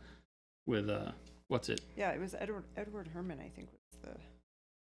with what's it? Yeah, it was Edward Herman, I think, was the.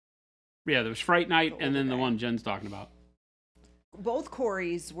 Yeah, there was Fright Night, The and then older the guy. one Jen's talking about. Both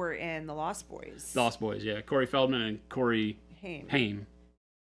Coreys were in The Lost Boys. Lost Boys, yeah. Corey Feldman and Corey Haim.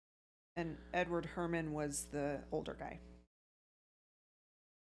 And Edward Herman was the older guy.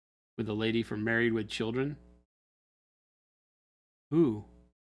 With the lady from Married with Children. Who?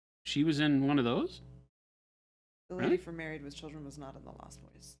 She was in one of those? The lady Really? from Married with Children was not in The Lost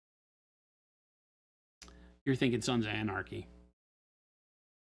Boys. You're thinking Sons of Anarchy.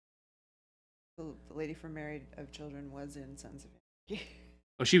 The lady from Married of Children was in Sons of Anarchy.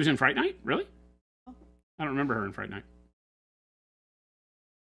 Oh, she was in Fright Night? Really? Oh. I don't remember her in Fright Night.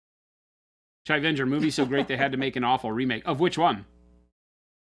 Chai Avenger, movie so great they had to make an awful remake. Of which one?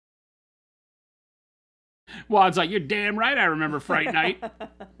 Well, it's like, you're damn right I remember Fright Night.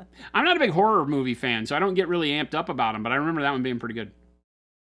 I'm not a big horror movie fan, so I don't get really amped up about them, but I remember that one being pretty good.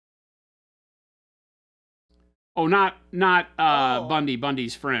 Oh, not Oh.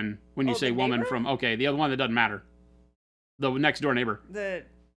 Bundy's friend, when you Oh, say the woman neighbor? from, okay, the other one that doesn't matter. The next door neighbor. The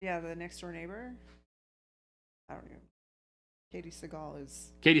next door neighbor. I don't know. Katie Seagal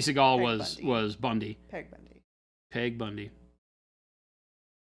is Katie Seagal Peg was Bundy. Peg Bundy. Peg Bundy.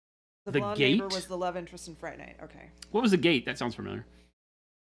 The The blonde neighbor Gate? was the love interest in Fright Night. Okay. What was The Gate? That sounds familiar.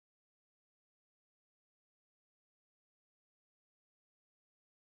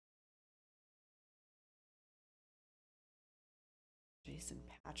 Jason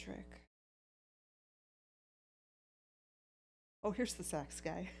Patrick. Oh, here's the sax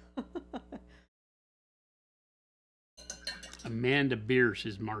guy. Amanda Bierce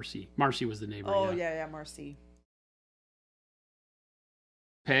is Marcy. Marcy was the neighbor. Oh, yeah. yeah, Marcy.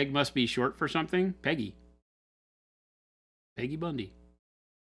 Peg must be short for something. Peggy. Peggy Bundy.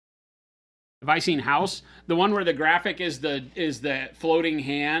 Have I seen House? The one where the graphic is the floating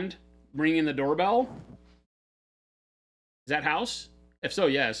hand ringing the doorbell? Is that House? If so,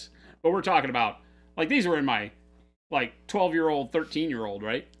 yes. But we're talking about, like, these were in my, like, 12-year-old, 13-year-old,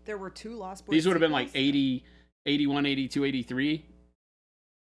 right? There were 2 Lost Boys. These would have been like sequels. 80, 81, 82, 83.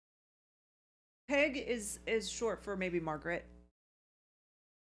 Peg is short for maybe Margaret.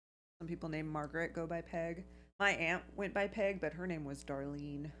 Some people named Margaret go by Peg. My aunt went by Peg, but her name was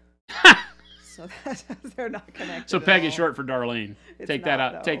Darlene. So they're not connected. So at Peg is all. short for Darlene. It's Take that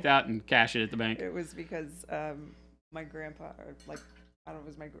not, out. though. Take that and cash it at the bank. It was because my grandpa, or like, I don't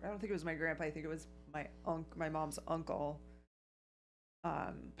know, I don't think it was my grandpa. I think it was my mom's uncle.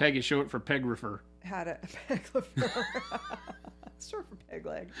 Peg is short for Pegrifer. Had a peg liver. Short for peg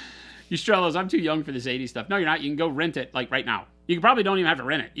leg. You Strellos, I'm too young for this 80s stuff. No, you're not. You can go rent it, like, right now. You probably don't even have to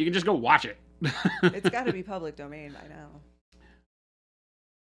rent it. You can just go watch it. It's got to be public domain by now.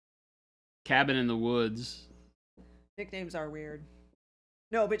 Cabin in the Woods. Nicknames are weird.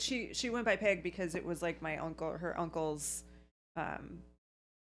 No, but she went by Peg because it was like her uncle's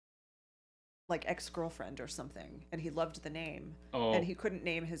like ex-girlfriend or something, and he loved the name. Oh. And he couldn't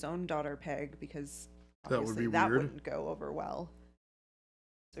name his own daughter Peg because That would obviously be that weird. wouldn't go over well.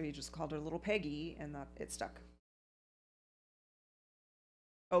 So he just called her Little Peggy, and that it stuck.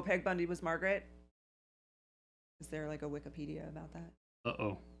 Oh, Peg Bundy was Margaret? Is there like a Wikipedia about that?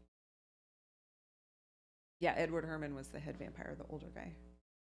 Uh-oh. Yeah, Edward Herrmann was the head vampire, the older guy.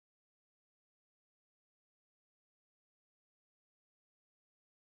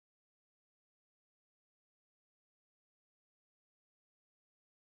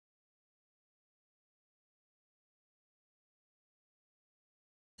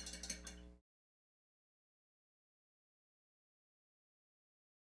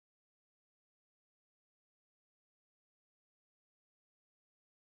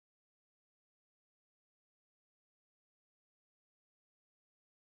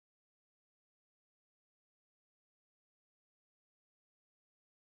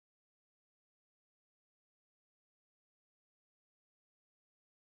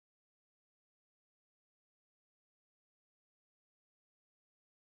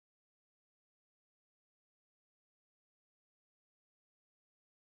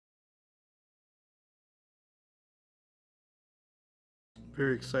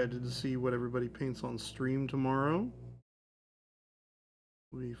 Very excited to see what everybody paints on stream tomorrow.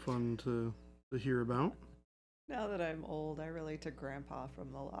 Will be fun to hear about. Now that I'm old, I relate to Grandpa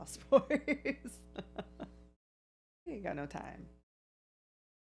from The Lost Boys. He ain't got no time.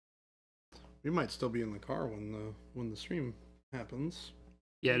 We might still be in the car when the stream happens,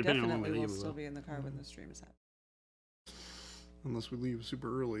 Yeah, We depending on definitely when we will leave. still be in the car when the stream is happening. unless we leave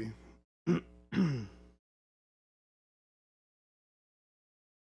super early.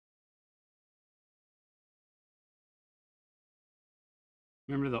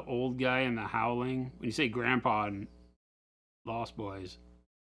 Remember the old guy in The Howling? When you say Grandpa and Lost Boys,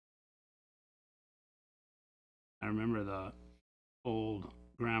 I remember the old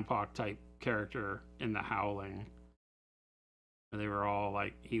grandpa type character in The Howling. Where they were all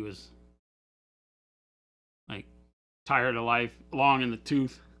like, he was like tired of life, long in the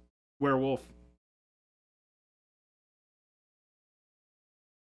tooth, werewolf.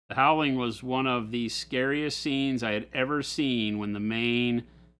 The Howling was one of the scariest scenes I had ever seen when the main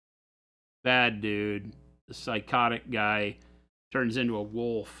bad dude, the psychotic guy, turns into a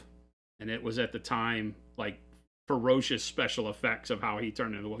wolf. And it was at the time, like, ferocious special effects of how he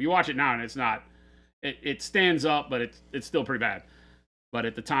turned into a wolf. You watch it now and it's not, it stands up, but it's still pretty bad. But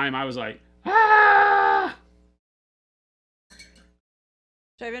at the time I was like, ah!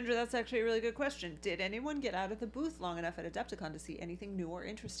 Shivendra, that's actually a really good question. Did anyone get out of the booth long enough at Adepticon to see anything new or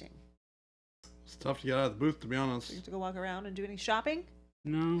interesting? It's tough to get out of the booth, to be honest. Did you get to go walk around and do any shopping?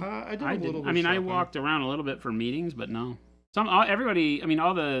 No, I did a little bit. I mean, I shopping. walked around a little bit for meetings, but no. Everybody, I mean,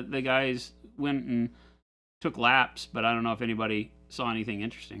 all the guys went and took laps, but I don't know if anybody saw anything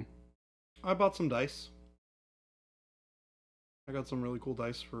interesting. I bought some dice. I got some really cool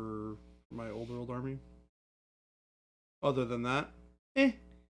dice for my old army. Other than that,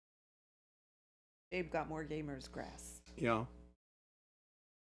 Abe got more gamers grass. yeah.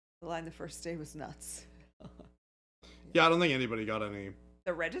 The line the first day was nuts. Yeah, I don't think anybody got any.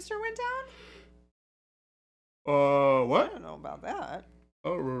 The register went down? I What? don't know about that. I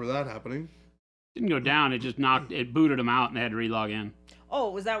don't remember that happening. Didn't go down, it just it booted them out and they had to relog in.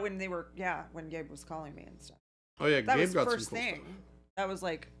 Oh, was that when they were, when Gabe was calling me and stuff? Oh yeah, That Gabe was got first some cool thing. stuff. That was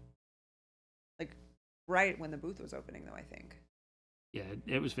like right when the booth was opening, though, I think. Yeah,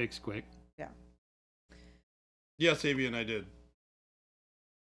 it was fixed quick. Yeah. Yes, Avi and I did.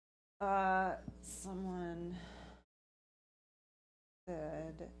 Someone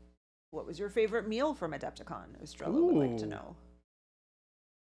said, what was your favorite meal from Adepticon? Estrella would like to Ooh.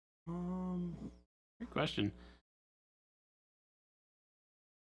 know. Good question.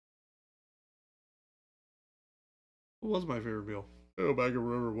 What was my favorite meal? I go back and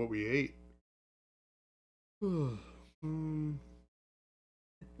remember what we ate.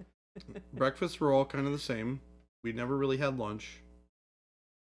 Breakfasts were all kind of the same. We never really had lunch.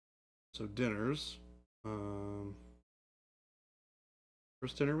 So dinners.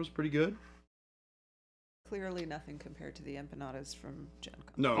 First dinner was pretty good. Clearly nothing compared to the empanadas from Gen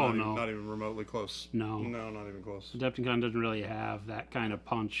Con. No, Oh, not even remotely close. No. No, not even close. Adepticon doesn't really have that kind of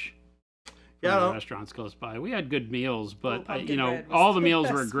punch. Yeah, The no. restaurants close by. We had good meals, but pumpkin bread was all the the meals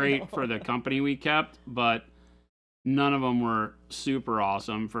were best great meal. for the company we kept, but none of them were super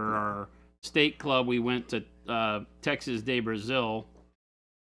awesome. For our steak club, we went to Texas de Brazil,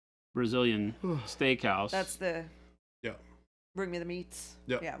 Brazilian steakhouse. That's the Yeah. Bring Me the Meats.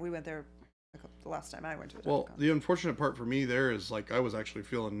 Yeah. Yeah, we went there the last time I went to Adepticon. Well, the unfortunate part for me there is like I was actually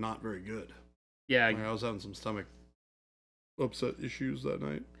feeling not very good. yeah, Like, I was having some stomach upset issues that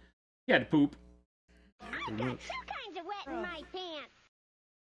night. you had to poop. Pretty much. kinds of wet in my pants.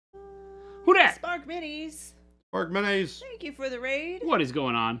 Who dat? Spark Minis, Mark Mayonnaise. thank you for the raid. What is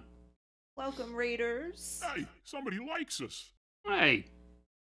going on? Welcome, raiders. Hey, somebody likes us. Hey,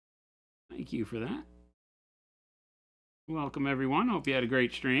 thank you for that. Welcome everyone. Hope you had a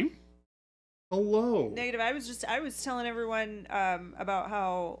great stream. Hello. Negative. I was telling everyone about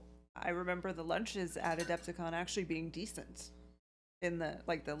how I remember the lunches at Adepticon actually being decent. In the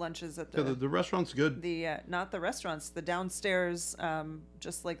lunches at Yeah, the restaurant's good. not the restaurants, the downstairs,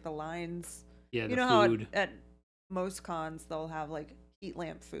 just like the lines. Yeah, You the know food. how at most cons they'll have like heat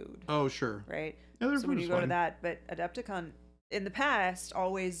lamp food, Oh, sure. right? Yeah, their So when food you is go to fine. that, but Adepticon in the past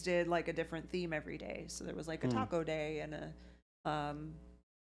always did like a different theme every day. So there was like a taco day and a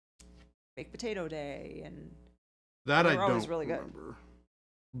baked potato day, and That they I were always don't really good. remember.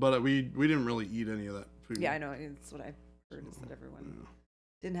 But we didn't really eat any of that food. yeah, I know it's what I heard is that everyone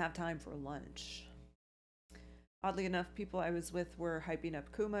didn't have time for lunch. Oddly enough, people I was with were hyping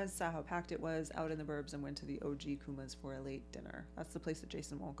up Kuma's, saw how packed it was out in the burbs, and went to the OG Kuma's for a late dinner. That's the place that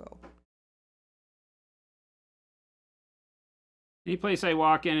Jason won't go. Any place I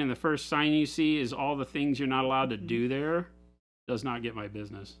walk in and the first sign you see is all the things you're not allowed to do there, does not get my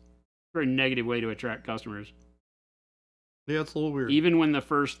business. Very negative way to attract customers. Yeah, it's a little weird. Even when the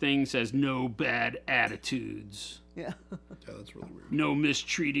first thing says no bad attitudes, Yeah. Yeah, that's really weird. no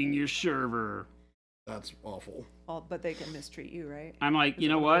mistreating your server. That's awful. But they can mistreat you, right? I'm like, Is you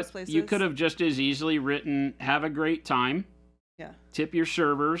it know one of those what? You places? could have just as easily written, have a great time, Yeah. tip your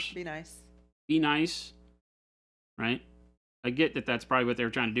servers, Be nice. be nice, right? I get that that's probably what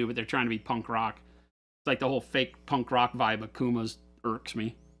they're trying to do, but they're trying to be punk rock. It's like the whole fake punk rock vibe of Kuma's irks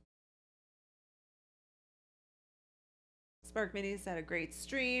me. Spark Minis had a great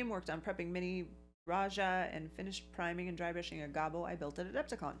stream, worked on prepping Mini Raja, and finished priming and dry brushing a gobbo I built at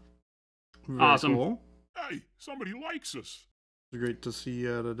Adepticon. Very Awesome. Cool. Hey, somebody likes us. It's great to see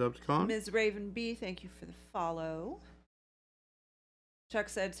you at Adepticon. Ms. Raven B, thank you for the follow. Chuck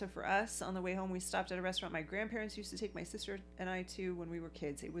said, so for us, on the way home, we stopped at a restaurant my grandparents used to take my sister and I to when we were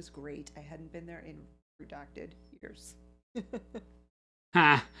kids. It was great. I hadn't been there in redacted years.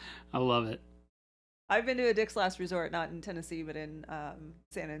 Ha! I love it. I've been to a Dick's Last Resort, not in Tennessee, but in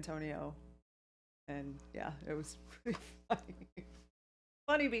San Antonio. And yeah, it was pretty funny.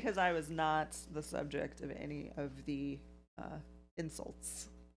 Funny because I was not the subject of any of the insults.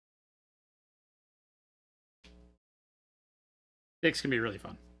 Dick's can be really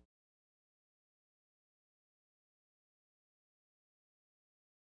fun.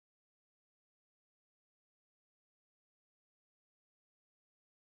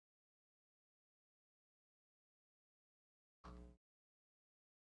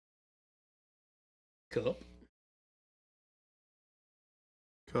 Cup.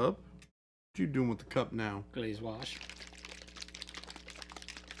 Cup? What you doing with the cup now? Glaze wash.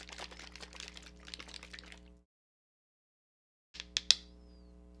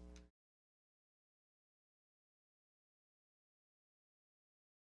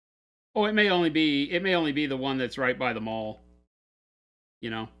 Oh, it may only be the one that's right by the mall. You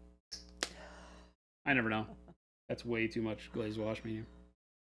know? I never know. That's way too much glaze wash medium.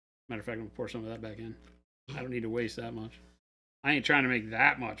 Matter of fact, I'm gonna pour some of that back in. I don't need to waste that much. I ain't trying to make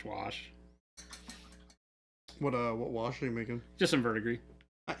that much wash. What wash are you making? Just some verdigris.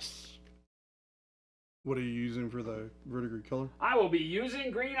 Nice. What are you using for the verdigris color? I will be using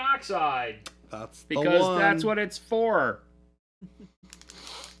green oxide. That's because that's what it's for.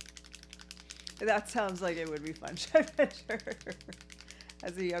 That sounds like it would be fun, I venture,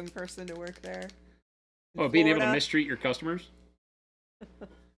 as a young person to work there. Oh, being able to mistreat your customers?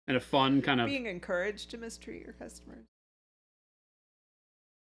 And a fun kind of... Being encouraged to mistreat your customers.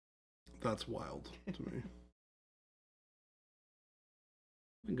 That's wild to me.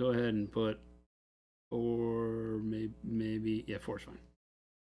 Go ahead and put 4, maybe... Yeah, 4's fine.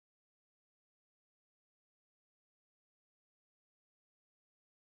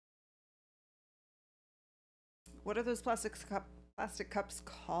 What are those plastic cups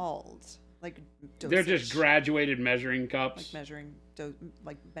called? Like dosage? They're just graduated measuring cups. Like measuring,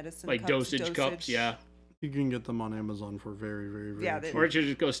 like medicine like cups, dosage cups, yeah. You can get them on Amazon for very, very, very cheap. Or you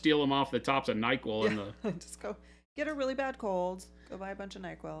just go steal them off the tops of NyQuil and the... Just go get a really bad cold. Go buy a bunch of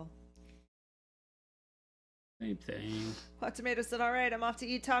NyQuil. Same thing. Hot Tomato said, all right, I'm off to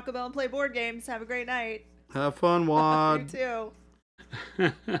eat Taco Bell and play board games. Have a great night. Have fun, Wad. You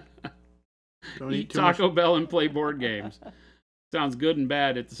too. Don't eat Taco Bell and play board games. Sounds good and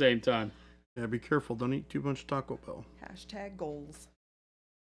bad at the same time. Yeah, be careful. Don't eat too much Taco Bell. Hashtag goals.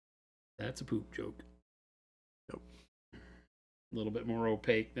 That's a poop joke. Yep. A little bit more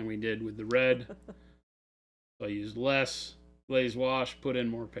opaque than we did with the red. So I used less glaze wash, put in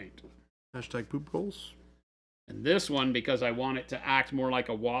more paint. Hashtag poop goals. And this one, because I want it to act more like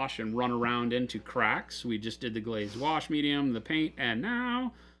a wash and run around into cracks, we just did the glaze wash medium, the paint, and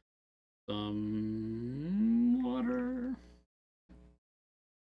now some water.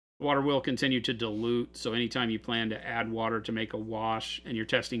 Water will continue to dilute, so anytime you plan to add water to make a wash and you're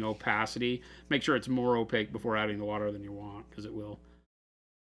testing opacity, make sure it's more opaque before adding the water than you want, because it will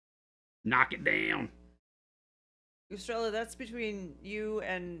knock it down. Estrella, that's between you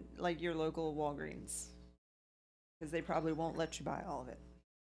and like your local Walgreens, because they probably won't let you buy all of it.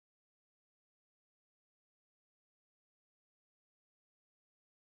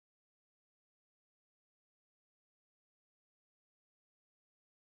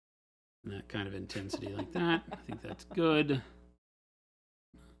 That kind of intensity like that. I think that's good.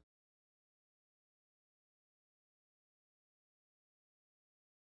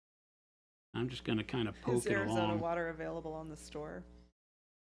 I'm just going to kind of poke Is it Arizona along. water available on the store?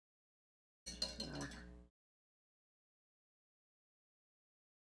 No.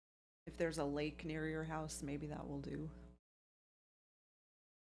 If there's a lake near your house, maybe that will do.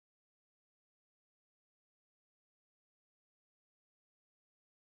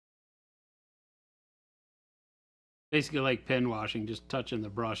 Basically like pen washing, just touching the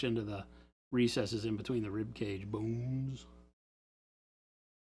brush into the recesses in between the rib cage bones.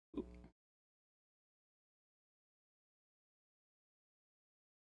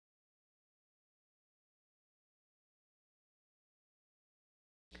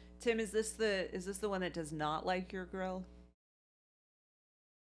 Tim, is this the one that does not like your grill?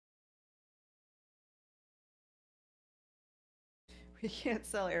 We can't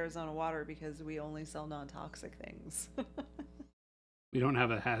sell Arizona water because we only sell non-toxic things. We don't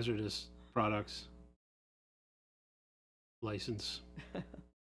have a hazardous products license.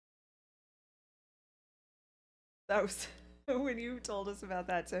 That was when you told us about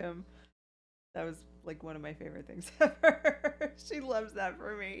that, Tim. That was like one of my favorite things ever. She loves that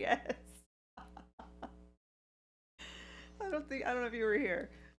for me. Yes. I don't know if you were here.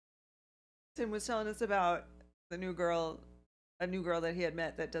 Tim was telling us about a new girl that he had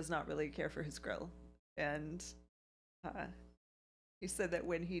met that does not really care for his grill, and he said that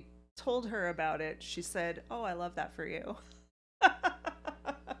when he told her about it, she said, "Oh, I love that for you."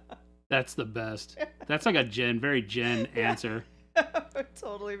 That's the best. That's like a very Jen answer. That would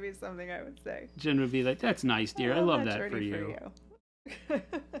totally be something I would say. Jen would be like, "That's nice, dear. I love that for journey you."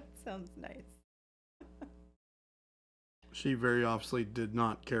 Sounds nice. She very obviously did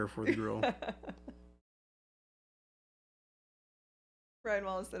not care for the grill. Brian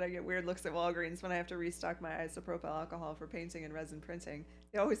Wallace said I get weird looks at Walgreens when I have to restock my isopropyl alcohol for painting and resin printing.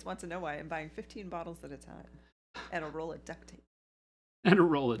 They always want to know why I'm buying 15 bottles at a time and a roll of duct tape. And a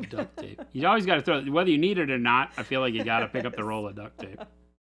roll of duct tape. You always got to throw it, whether you need it or not. I feel like you got to pick up the roll of duct tape.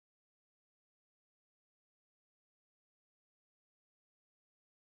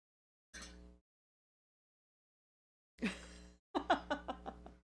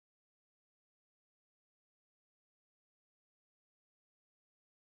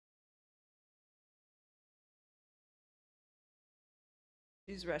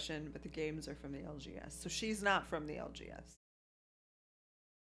 She's Russian, but the games are from the LGS. So she's not from the LGS.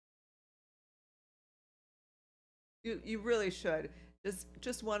 You really should.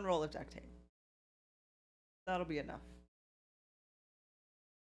 Just one roll of duct tape. That'll be enough.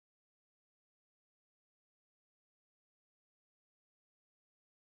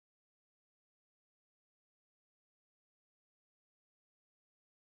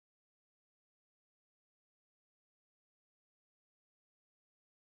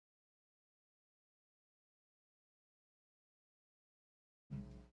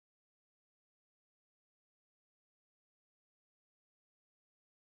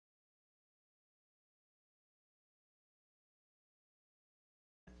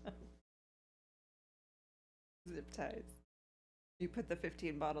 Zip ties. You put the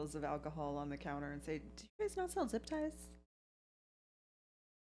 15 bottles of alcohol on the counter and say, "Do you guys not sell zip ties?"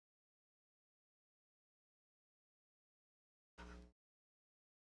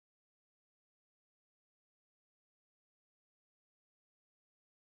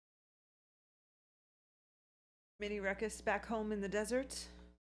 Mini Ruckus back home in the desert.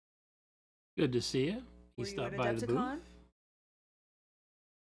 Good to see you. Were You you stopped at by the booth. Adepticon?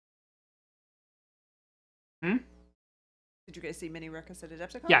 Hmm? Did you guys see Mini Ruckus at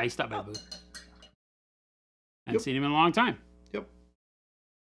Adepticon? Yeah, he stopped by the booth. Haven't Yep. seen him in a long time. Yep.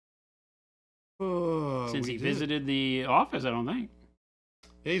 Since We he did. visited the office, I don't think.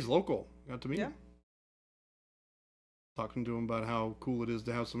 Yeah, he's local. Got to meet Yeah. him. Talking to him about how cool it is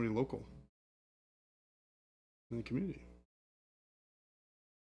to have somebody local in the community.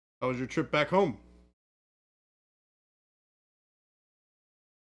 How was your trip back home?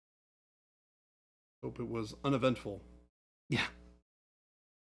 Hope it was uneventful. Yeah.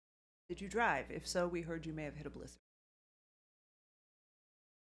 Did you drive? If so, we heard you may have hit a blizzard.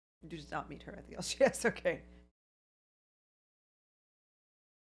 You did not meet her at the LGS. Okay.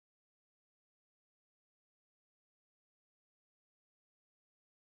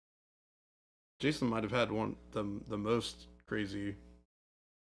 Jason might have had the most crazy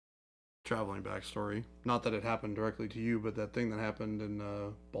traveling backstory. Not that it happened directly to you, but that thing that happened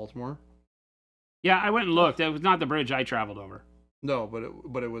in Baltimore. Yeah, I went and looked. It was not the bridge I traveled over. No,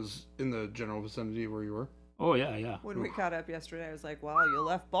 but it was in the general vicinity where you were. Oh, yeah, yeah. When we caught up yesterday, I was like, wow, you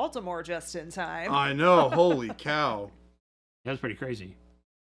left Baltimore just in time. I know. Holy cow! That was pretty crazy.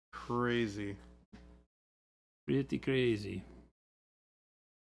 Crazy. Pretty crazy.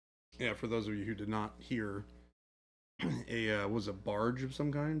 Yeah, for those of you who did not hear, was a barge of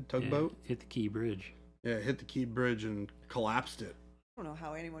some kind, tugboat. Yeah, hit the Key Bridge. Yeah, it hit the Key Bridge and collapsed it. I don't know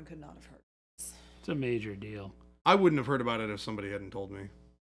how anyone could not have heard this. It's a major deal. I wouldn't have heard about it if somebody hadn't told me.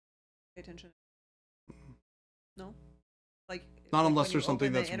 Pay attention. No? Like Not like unless when there's you something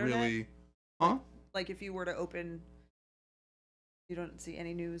open the that's internet, really, huh? like if you were to open, you don't see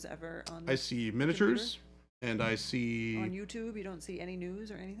any news ever on I see miniatures, and I see. on YouTube. You don't see any news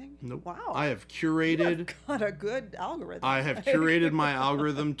or anything. Nope. Wow. I have You curated. have got a good algorithm. I have curated my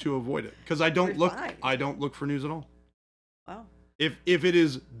algorithm to avoid it because I don't look. Refined. I don't look for news at all. Wow. If it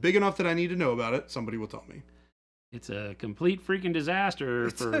is big enough that I need to know about it, somebody will tell me. It's a complete freaking disaster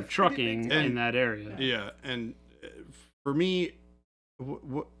It's a for pretty trucking big deal. in that area. Yeah, and for me,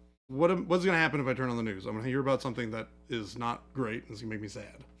 what's going to happen if I turn on the news? I'm going to hear about something that is not great, and it's going to make me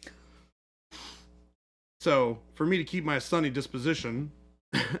sad. So, for me to keep my sunny disposition,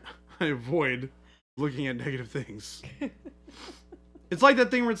 I avoid looking at negative things. It's like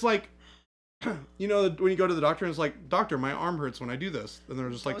that thing where it's like, You know, when you go to the doctor and it's like, doctor, my arm hurts when I do this. And they're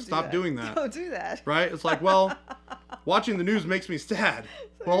just like, Don't do stop that. doing that. Don't do that. Right? It's like, well, watching the news makes me sad.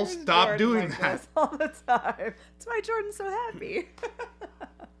 Well, There's stop Jordan doing like that. this all the time. That's why Jordan's so happy.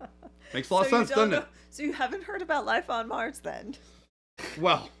 Makes a lot of So you sense, don't doesn't know- So you haven't heard about life on Mars then? it?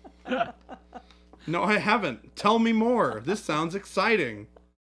 Well, no, I haven't. Tell me more. This sounds exciting.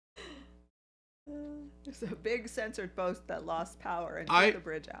 There's a big censored post that lost power and I- took the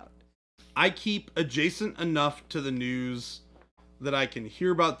bridge out. I keep adjacent enough to the news that I can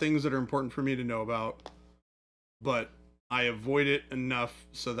hear about things that are important for me to know about, but I avoid it enough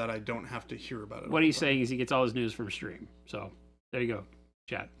so that I don't have to hear about it. What he's saying is he gets all his news from stream. So there you go,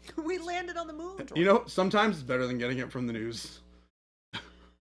 chat. We landed on the moon. Jordan. You know, sometimes it's better than getting it from the news.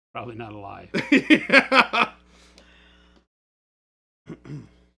 Probably not a lie. Yeah.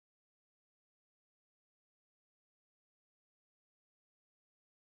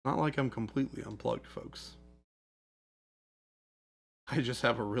 Not like I'm completely unplugged, folks. I just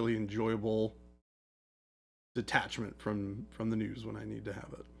have a really enjoyable detachment from the news when I need to have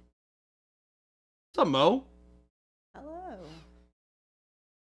it. What's up, Mo? Hello.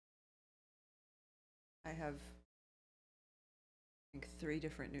 I have, I think,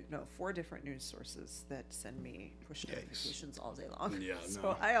 4 different news sources that send me push Yikes. notifications all day long. Yeah, So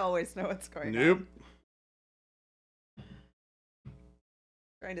no. I always know what's going Nope. on.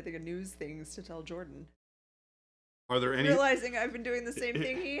 Trying to think of news things to tell Jordan. Are there any? Realizing I've been doing the same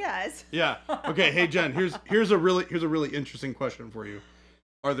thing he has. Yeah. Okay. Hey, Jen. Here's a really interesting question for you.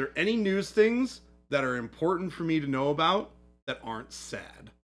 Are there any news things that are important for me to know about that aren't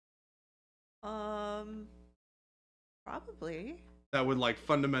sad? Probably. That would like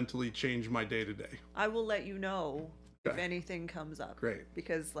fundamentally change my day to day. I will let you know if Okay. anything comes up. Great.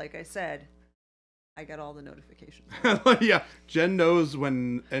 Because, like I said, I get all the notifications. Yeah. Jen knows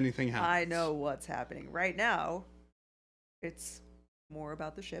when anything happens. I know what's happening right now. It's more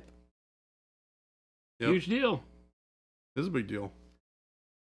about the ship. Yep. Huge deal. This is a big deal.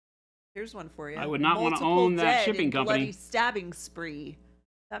 Here's one for you. I would not wanna Multiple own that dead shipping in company. Bloody stabbing spree.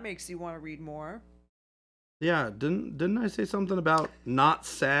 That makes you want to read more. Yeah. Didn't I say something about not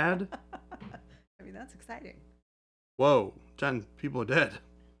sad? I mean, that's exciting. Whoa, Jen. People are dead.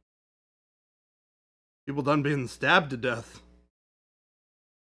 People done being stabbed to death.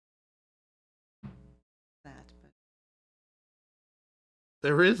 That, but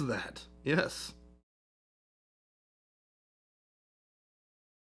There is that. Yes.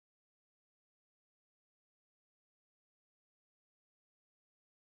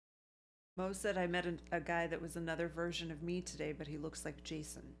 Mo said I met a guy that was another version of me today, but he looks like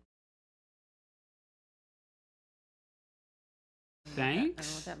Jason. I don't know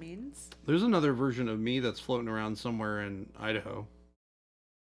Thanks. what that means. There's another version of me that's floating around somewhere in Idaho.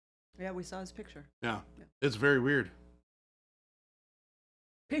 Yeah, we saw his picture. Yeah. Yeah. It's very weird.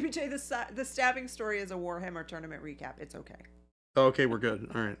 Baby J, the stabbing story is a Warhammer tournament recap. It's okay. Oh, okay, we're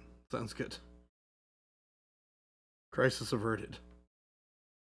good. All right. Sounds good. Crisis averted.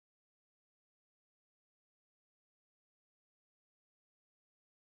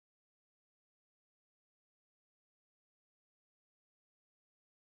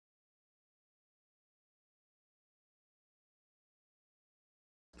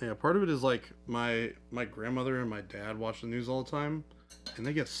 Yeah, part of it is like my grandmother and my dad watch the news all the time, and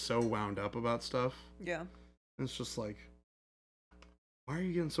they get so wound up about stuff. Yeah. And it's just like, why are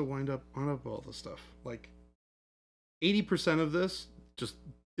you getting so wound up about all this stuff? Like, 80% of this just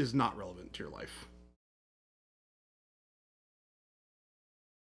is not relevant to your life.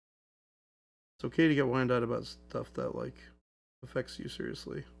 It's okay to get wound out about stuff that like affects you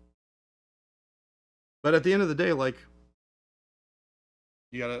seriously. But at the end of the day, like,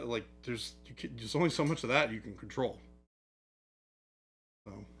 you gotta like, there's only so much of that you can control.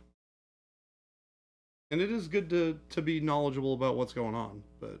 So, and it is good to be knowledgeable about what's going on,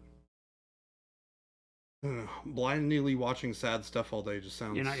 but I don't know, blindly watching sad stuff all day just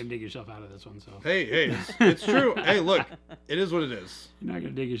sounds. You're not gonna dig yourself out of this one, so Hey, it's true. Hey, look, it is what it is. you're not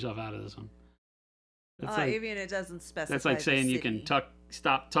gonna dig yourself out of this one. That's Even it doesn't specify. that's like the saying you can city.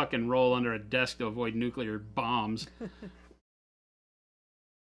 stop, tuck, and roll under a desk to avoid nuclear bombs.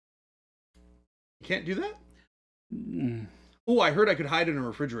 You can't do that? Mm, Oh, I heard I could hide in a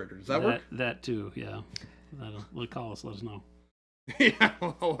refrigerator. Does that work? That too, yeah. Call us, let us know. Yeah,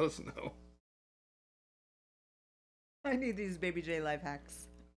 well, let us know. I need these Baby J life hacks.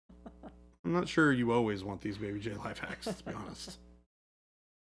 I'm not sure you always want these Baby J life hacks, to be honest.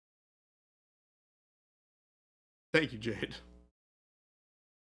 Thank you, Jade.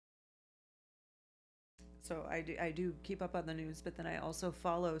 So I do keep up on the news, but then I also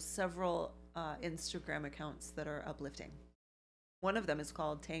follow several Instagram accounts that are uplifting. One of them is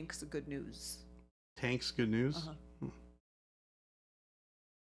called Tank's Good News. Tank's Good News. Uh-huh.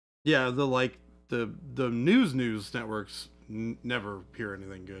 Yeah, the news networks never hear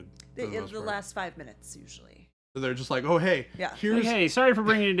anything good. The last 5 minutes usually. So they're just like, oh hey, Yeah. here's Hey, sorry for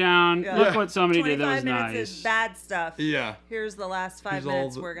bringing you down. Yeah. Look what somebody did that 25 was minutes nice. is bad stuff. yeah. Here's the last 5 Here's all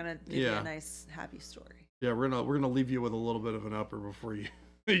minutes. the- We're gonna give you yeah. a nice happy story. Yeah, we're gonna leave you with a little bit of an upper before you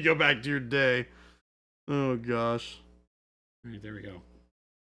you go back to your day. Oh gosh. All right, there we go.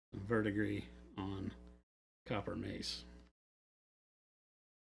 Verdigris on copper mace.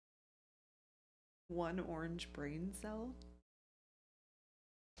 One orange brain cell.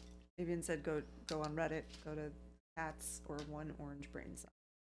 Vivian said go on Reddit, go to cats or one orange brain cell.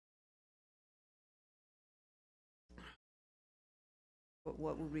 But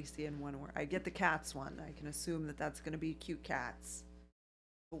what would we see in one orange? I get the cats one. I can assume that that's going to be cute cats.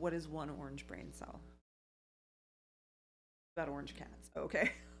 But what is one orange brain cell? About orange cats.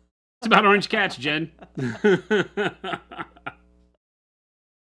 Okay. It's about orange cats, Jen.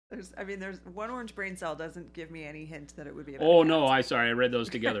 There's one orange brain cell doesn't give me any hint that it would be about Oh a no, cat. I read those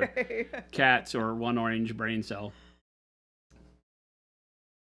together. Cats or one orange brain cell.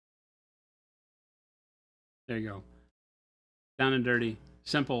 There you go. Down and dirty,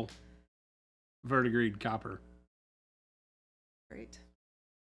 simple, verdigris copper. Great.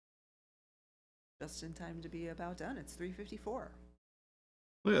 Just in time to be about done. It's 3:54.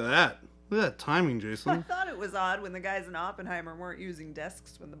 Look at that. Look at that timing, I Jason. thought it was odd when the guys in Oppenheimer weren't using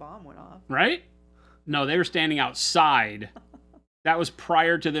desks when the bomb went off. Right? No, they were standing outside. That was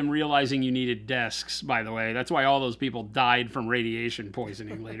prior to them realizing you needed desks, by the way. That's why all those people died from radiation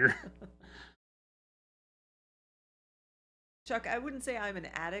poisoning later. Chuck, I wouldn't say I'm an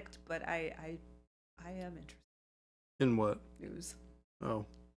addict, but I am interested In what? in news. Oh.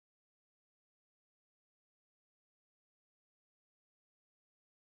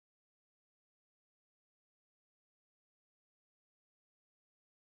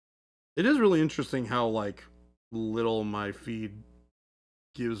 It is really interesting how like little my feed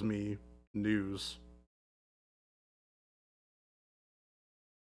gives me news.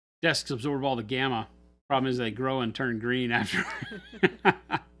 Desks absorb all the gamma. Problem is they grow and turn green after.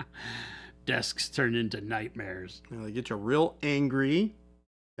 Desks turn into nightmares. You know, they get you real angry,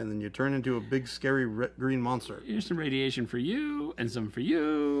 and then you turn into a big scary green monster. Here's some radiation for you, and some for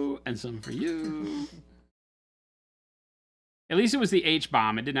you, and some for you. At least it was the H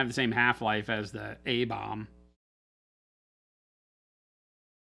bomb. It didn't have the same half-life as the A bomb.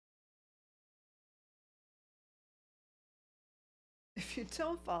 If you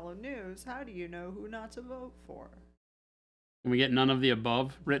don't follow news, how do you know who not to vote for? Can we get none of the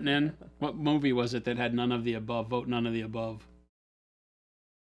above written in? What movie was it that had none of the above? Vote none of the above.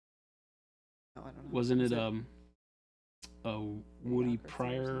 Oh, I don't know. Wasn't Was it a Woody Idiocracy or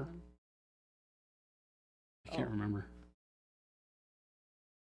Pryor? something? I can't Oh. remember.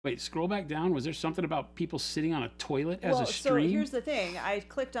 Wait, scroll back down. Was there something about people sitting on a toilet as a stream? So here's the thing. I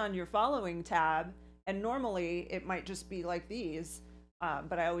clicked on your following tab, and normally it might just be like these,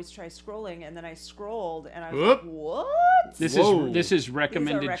 but I always try scrolling, and then I scrolled, and I was Whoop. like, what? This Whoa. is this is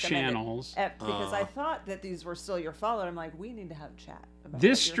recommended, recommended. channels. Because I thought that these were still your followed. I'm like, we need to have a chat about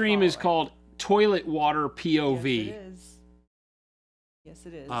This what you're stream is following. called Toilet Water POV. Yes, it is. Yes,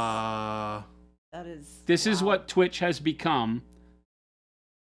 it is. That is. This is wow. what Twitch has become.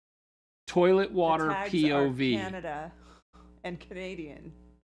 Toilet The Water tags POV. Are Canada and Canadian.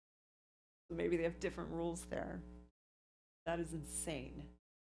 So maybe they have different rules there. That is insane.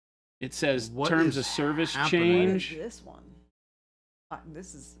 It says What terms is of service happening? What is change. this one?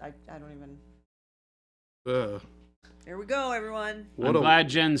 This is I don't even. Ugh. Here we go, everyone. I'm glad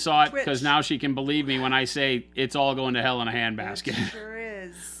Jen saw it because Twitch. now she can believe me when I say it's all going to hell in a It handbasket. sure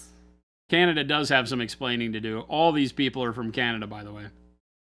is. Canada does have some explaining to do. All these people are from Canada, by the way.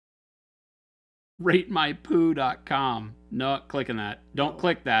 RateMyPoo.com. No, clicking that. Don't No,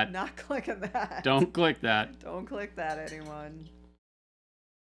 click that. Not clicking that. Don't click that. Don't click that, anyone.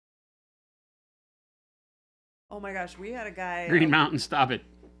 Oh my gosh, we had a guy. Green Mountain, stop it.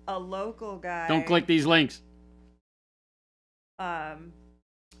 A local guy. Don't click these links.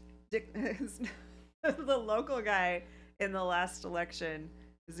 Dick, the local guy in the last election,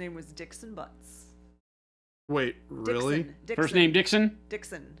 his name was Dixon Butts. Wait, really? Dixon. First name Dixon,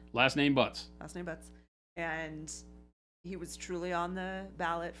 Dixon. last name Butts. Last name Butts. And he was truly on the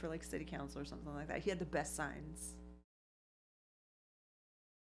ballot for like city council or something like that. He had the best signs.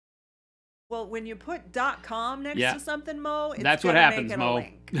 Well, when you put .com next Yeah. to something, Mo, it's That's what gonna happens, make it a Mo.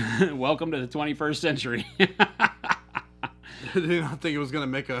 link. Welcome to the 21st century. Did they not think it was gonna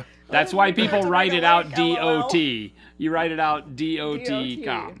make a? That's why people write it out LOL. DOT. You write it out DOT DOT.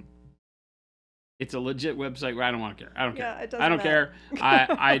 com. It's a legit website where I don't want to care. I don't care. Yeah, it doesn't I don't matter. care.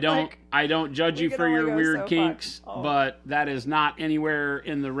 I don't Like, I don't judge we you can for only your go weird so far. kinks, Oh. but that is not anywhere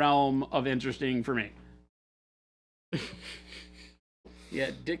in the realm of interesting for me. Yeah,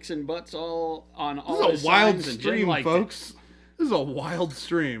 dicks and butts all on all This his is a wild signs, and Jen stream, liked it. folks. This is a wild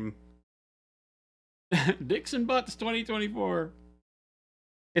stream. Dicks and Butts 2024.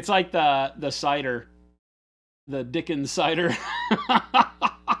 It's like the cider. The Dickens cider.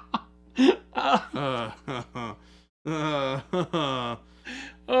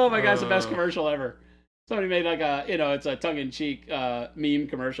 Oh my god, it's the best commercial ever. Somebody made like a, it's a tongue-in-cheek meme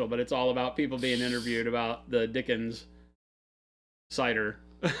commercial, but it's all about people being interviewed about the Dickens cider.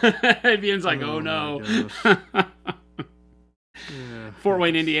 Ian's like, oh no. Yeah. Fort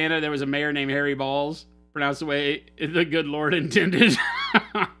Wayne, Indiana, there was a mayor named Harry Balls, pronounced the way the good Lord intended.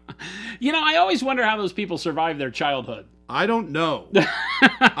 I always wonder how those people survive their childhood. I don't know.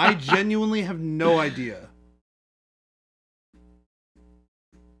 I genuinely have no idea.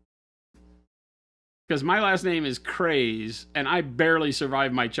 Because my last name is Craze, and I barely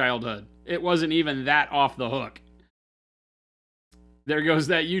survived my childhood. It wasn't even that off the hook. There goes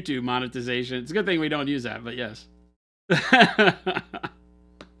that YouTube monetization. It's a good thing we don't use that, but yes.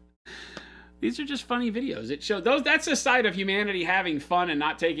 These are just funny videos. It shows that's a side of humanity having fun and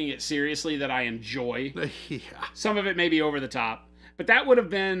not taking it seriously that I enjoy. Yeah. Some of it may be over the top, but that would have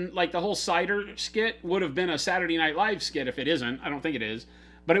been like the whole cider skit would have been a Saturday Night Live skit if it isn't. I don't think it is,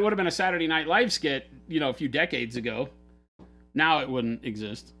 but it would have been a Saturday Night Live skit, a few decades ago. Now it wouldn't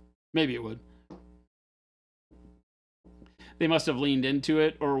exist. Maybe it would. They must have leaned into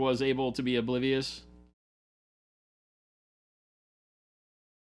it or was able to be oblivious.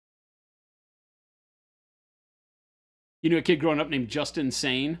 You knew a kid growing up named Justin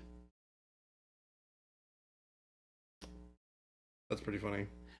Sane? That's pretty funny.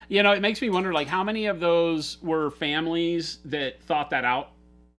 It makes me wonder, like, how many of those were families that thought that out?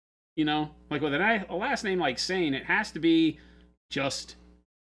 Like with a last name like Sane, it has to be just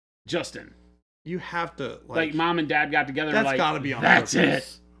Justin. You have to Like mom and dad got together and that's like, gotta be on that's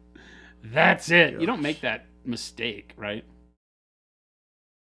purpose. it. That's it. You Gosh. don't make that mistake, right?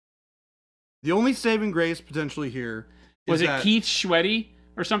 The only saving grace potentially here is Was it that Keith Schweddy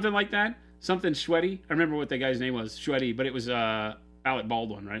or something like that? Something Schweddy? I remember what the guy's name was, Schweddy, but it was Alec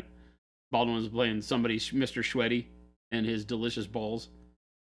Baldwin, right? Baldwin was playing somebody, Mr. Schweddy, and his delicious balls.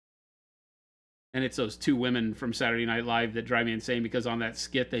 And it's those two women from Saturday Night Live that drive me insane because on that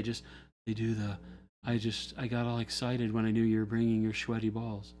skit they do the I got all excited when I knew you were bringing your sweaty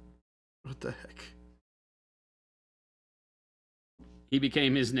balls. what the heck? He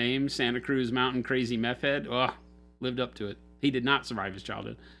became his name, Santa Cruz Mountain Crazy Meth Head. Oh, lived up to it. He did not survive his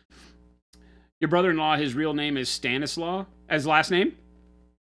childhood. Your brother-in-law, his real name is Stanislaw. As last name?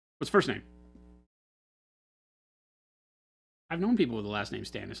 What's first name? I've known people with the last name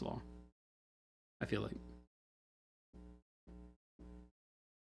Stanislaw. I feel like.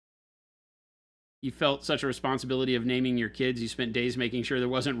 You felt such a responsibility of naming your kids. You spent days making sure there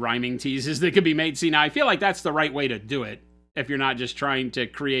wasn't rhyming teases that could be made. See, now I feel like that's the right way to do it. If you're not just trying to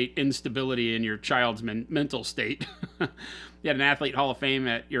create instability in your child's mental state. You had an athlete Hall of Fame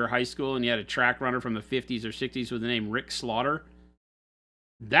at your high school, and you had a track runner from the 50s or 60s with the name Rick Slaughter.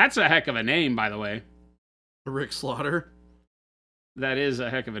 That's a heck of a name, by the way. Rick Slaughter. That is a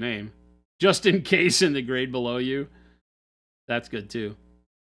heck of a name. Just in case in the grade below you. That's good, too.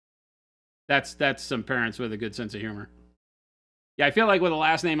 That's some parents with a good sense of humor. Yeah, I feel like with a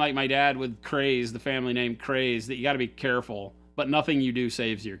last name like my dad with Craze, the family name Craze, that you got to be careful. But nothing you do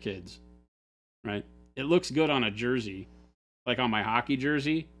saves your kids, right? It looks good on a jersey, like on my hockey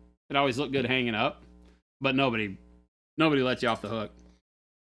jersey. It always looked good hanging up, but nobody lets you off the hook.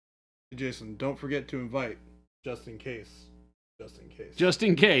 Hey, Jason, don't forget to invite just in case. Just in case. Just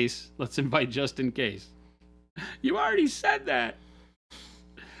in case. Let's invite just in case. You already said that.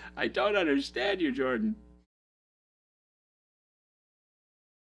 I don't understand you, Jordan.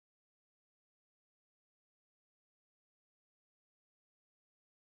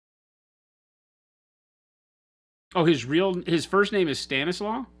 Oh, his first name is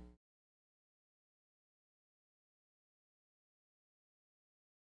Stanislaw?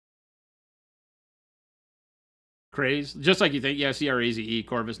 Craze? Just like you think. Yeah, C-R-A-Z-E,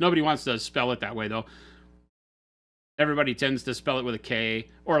 Corvus. Nobody wants to spell it that way, though. Everybody tends to spell it with a K.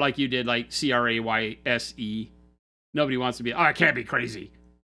 Or like you did, like C-R-A-Y-S-E. Nobody wants to be, oh, it can't be crazy.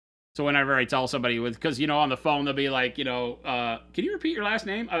 So whenever I tell somebody because, on the phone, they'll be like, can you repeat your last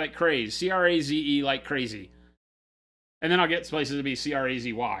name? I like Craze. C-R-A-Z-E, like crazy. And then I'll get places to be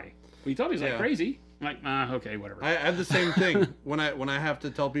Crazy. Well, he told me he's like Yeah. crazy. I'm like, okay, whatever. I have the same thing when I have to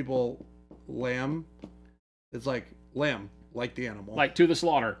tell people lamb. It's like lamb, like the animal. Like to the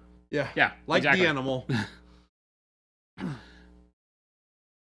slaughter. yeah, Yeah, like exactly. the animal.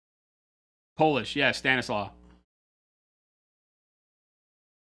 Polish, yeah, Stanislaw.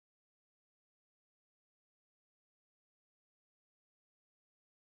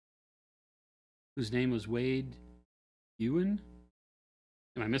 Whose name was Wade Ewan?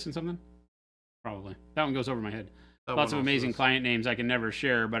 Am I missing something? Probably. That one goes over my head. That Lots one of also amazing is. client names I can never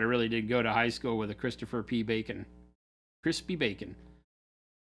share, but I really did go to high school with a Christopher P. Bacon. Crispy Bacon.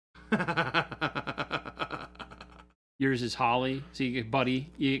 Yours is Holly. So you get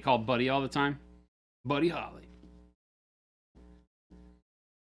Buddy. You get called Buddy all the time. Buddy Holly.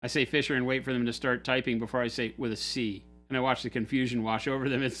 I say Fisher and wait for them to start typing before I say with a C. And I watch the confusion wash over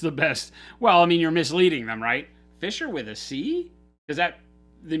them. It's the best. Well, I mean, you're misleading them, right? Fisher with a C? Because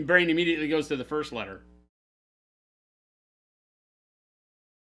the brain immediately goes to the first letter.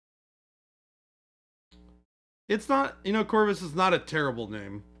 It's not, Corvus is not a terrible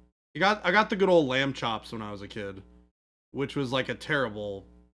name. I got the good old lamb chops when I was a kid, which was like a terrible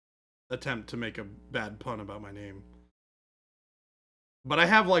attempt to make a bad pun about my name. But I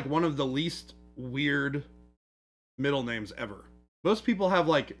have like one of the least weird middle names ever. Most people have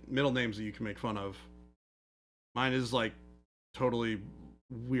like middle names that you can make fun of. Mine is like totally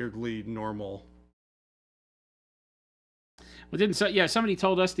weirdly normal. Well, somebody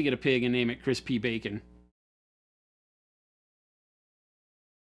told us to get a pig and name it Crispy Bacon.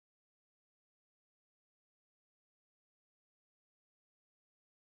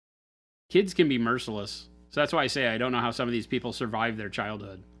 Kids can be merciless. So that's why I say I don't know how some of these people survive their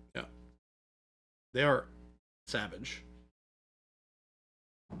childhood. Yeah. They are savage.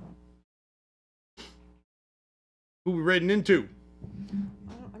 Who we raiding into?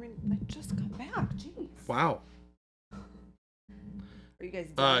 I mean, I just got back. Jeez. Wow. Are you guys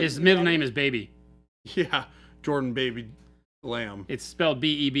done? His middle name is Baby. Yeah. Jordan Baby Lamb. It's spelled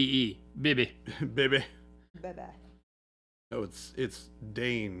B-E-B-E. Bibby. Baby. Bye-bye. No, it's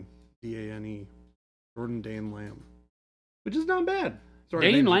Dane. D-A-N-E. Jordan Dane Lamb. Which is not bad. Sorry,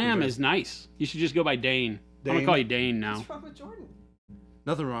 Dane names you Lamb can is nice. You should just go by Dane. I'm going Dane? to call you Dane now. What's wrong with Jordan?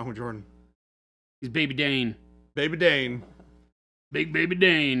 Nothing wrong with Jordan. He's Baby Dane. Baby Dane. Big Baby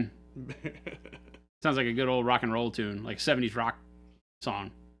Dane. Sounds like a good old rock and roll tune, like 70s rock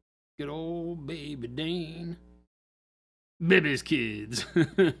song. Good old Baby Dane. Baby's kids.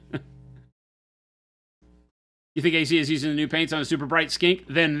 You think AC is using the new paints on a super bright skink?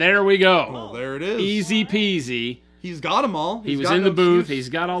 Then there we go. Well, there it is. Easy peasy. He's got them all. He He's was got in no the booth. excuse. He's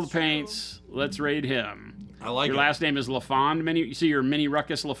got all the That's true. paints. Let's raid him. I like Your it. last name is LaFond. You see your mini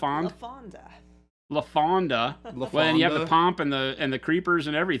Ruckus LaFond? LaFonda. LaFonda. Well, then you have the LaFonda. pomp and the creepers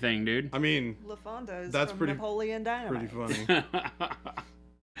and everything, dude. I mean, LaFonda is That's from pretty- Napoleon pretty Dynamite. funny.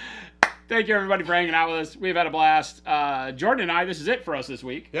 Thank you, everybody, for hanging out with us. We've had a blast. Jordan and I, this is it for us this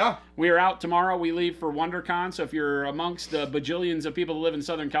week. Yeah. We are out tomorrow. We leave for WonderCon. So if you're amongst the bajillions of people that live in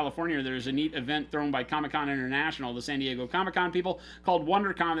Southern California, there's a neat event thrown by Comic-Con International, the San Diego Comic-Con people, called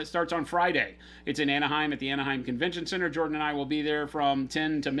WonderCon that starts on Friday. It's in Anaheim at the Anaheim Convention Center. Jordan and I will be there from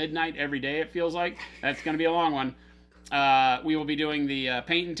 10 to midnight every day, it feels like. That's going to be a long one. We will be doing the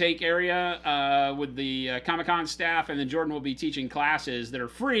paint and take area with the Comic-Con staff, and then Jordan will be teaching classes that are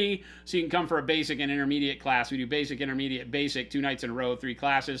free, so you can come for a basic and intermediate class. We do basic, intermediate, basic, 2 nights in a row, 3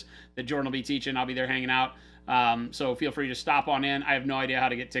 classes that Jordan will be teaching. I'll be there hanging out, so feel free to stop on in. I have no idea how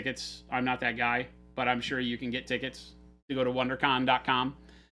to get tickets. I'm not that guy, but I'm sure you can get tickets to go to wondercon.com.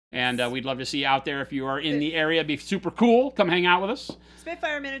 And we'd love to see you out there if you are in the area. It'd be super cool. Come hang out with us.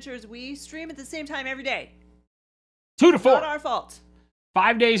 Spitfire Miniatures, we stream at the same time every day. 2 to 4. Not our fault.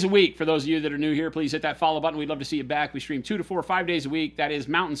 5 days a week. For those of you that are new here, please hit that follow button. We'd love to see you back. We stream 2 to 4, 5 days a week. That is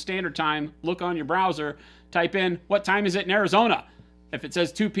Mountain Standard Time. Look on your browser. Type in, what time is it in Arizona? If it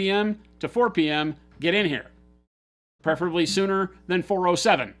says 2 p.m. to 4 p.m., get in here. Preferably sooner than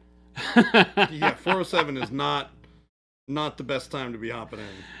 4:07. Yeah, 407 is not the best time to be hopping in.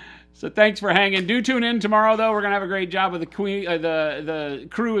 So thanks for hanging. Do tune in tomorrow, though. We're gonna have a great job with the queen. The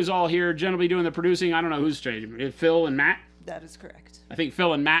crew is all here. Jen will be doing the producing. I don't know who's changing. Phil and Matt. That is correct. I think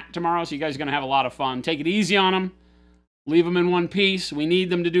Phil and Matt tomorrow. So you guys are gonna have a lot of fun. Take it easy on them. Leave them in one piece. We need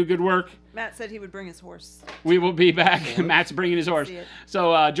them to do good work. Matt said he would bring his horse. We will be back. Matt's bringing his horse. See it.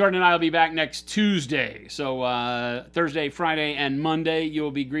 So Jordan and I will be back next Tuesday. So Thursday, Friday, and Monday, you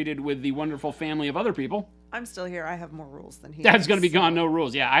will be greeted with the wonderful family of other people. I'm still here. I have more rules than he Dad's does, going to be so- gone, no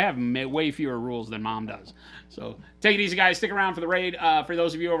rules. Yeah, I have way fewer rules than Mom does. So take it easy, guys. Stick around for the raid. For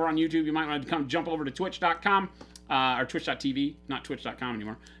those of you over on YouTube, you might want to come jump over to twitch.com or twitch.tv, not twitch.com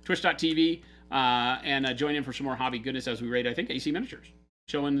anymore, twitch.tv, and join in for some more hobby goodness as we raid, I think, AC Miniatures,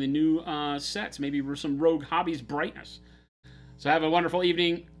 showing the new sets, maybe some Rogue Hobbies brightness. So have a wonderful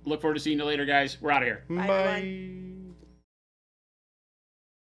evening. Look forward to seeing you later, guys. We're out of here. Bye, everyone.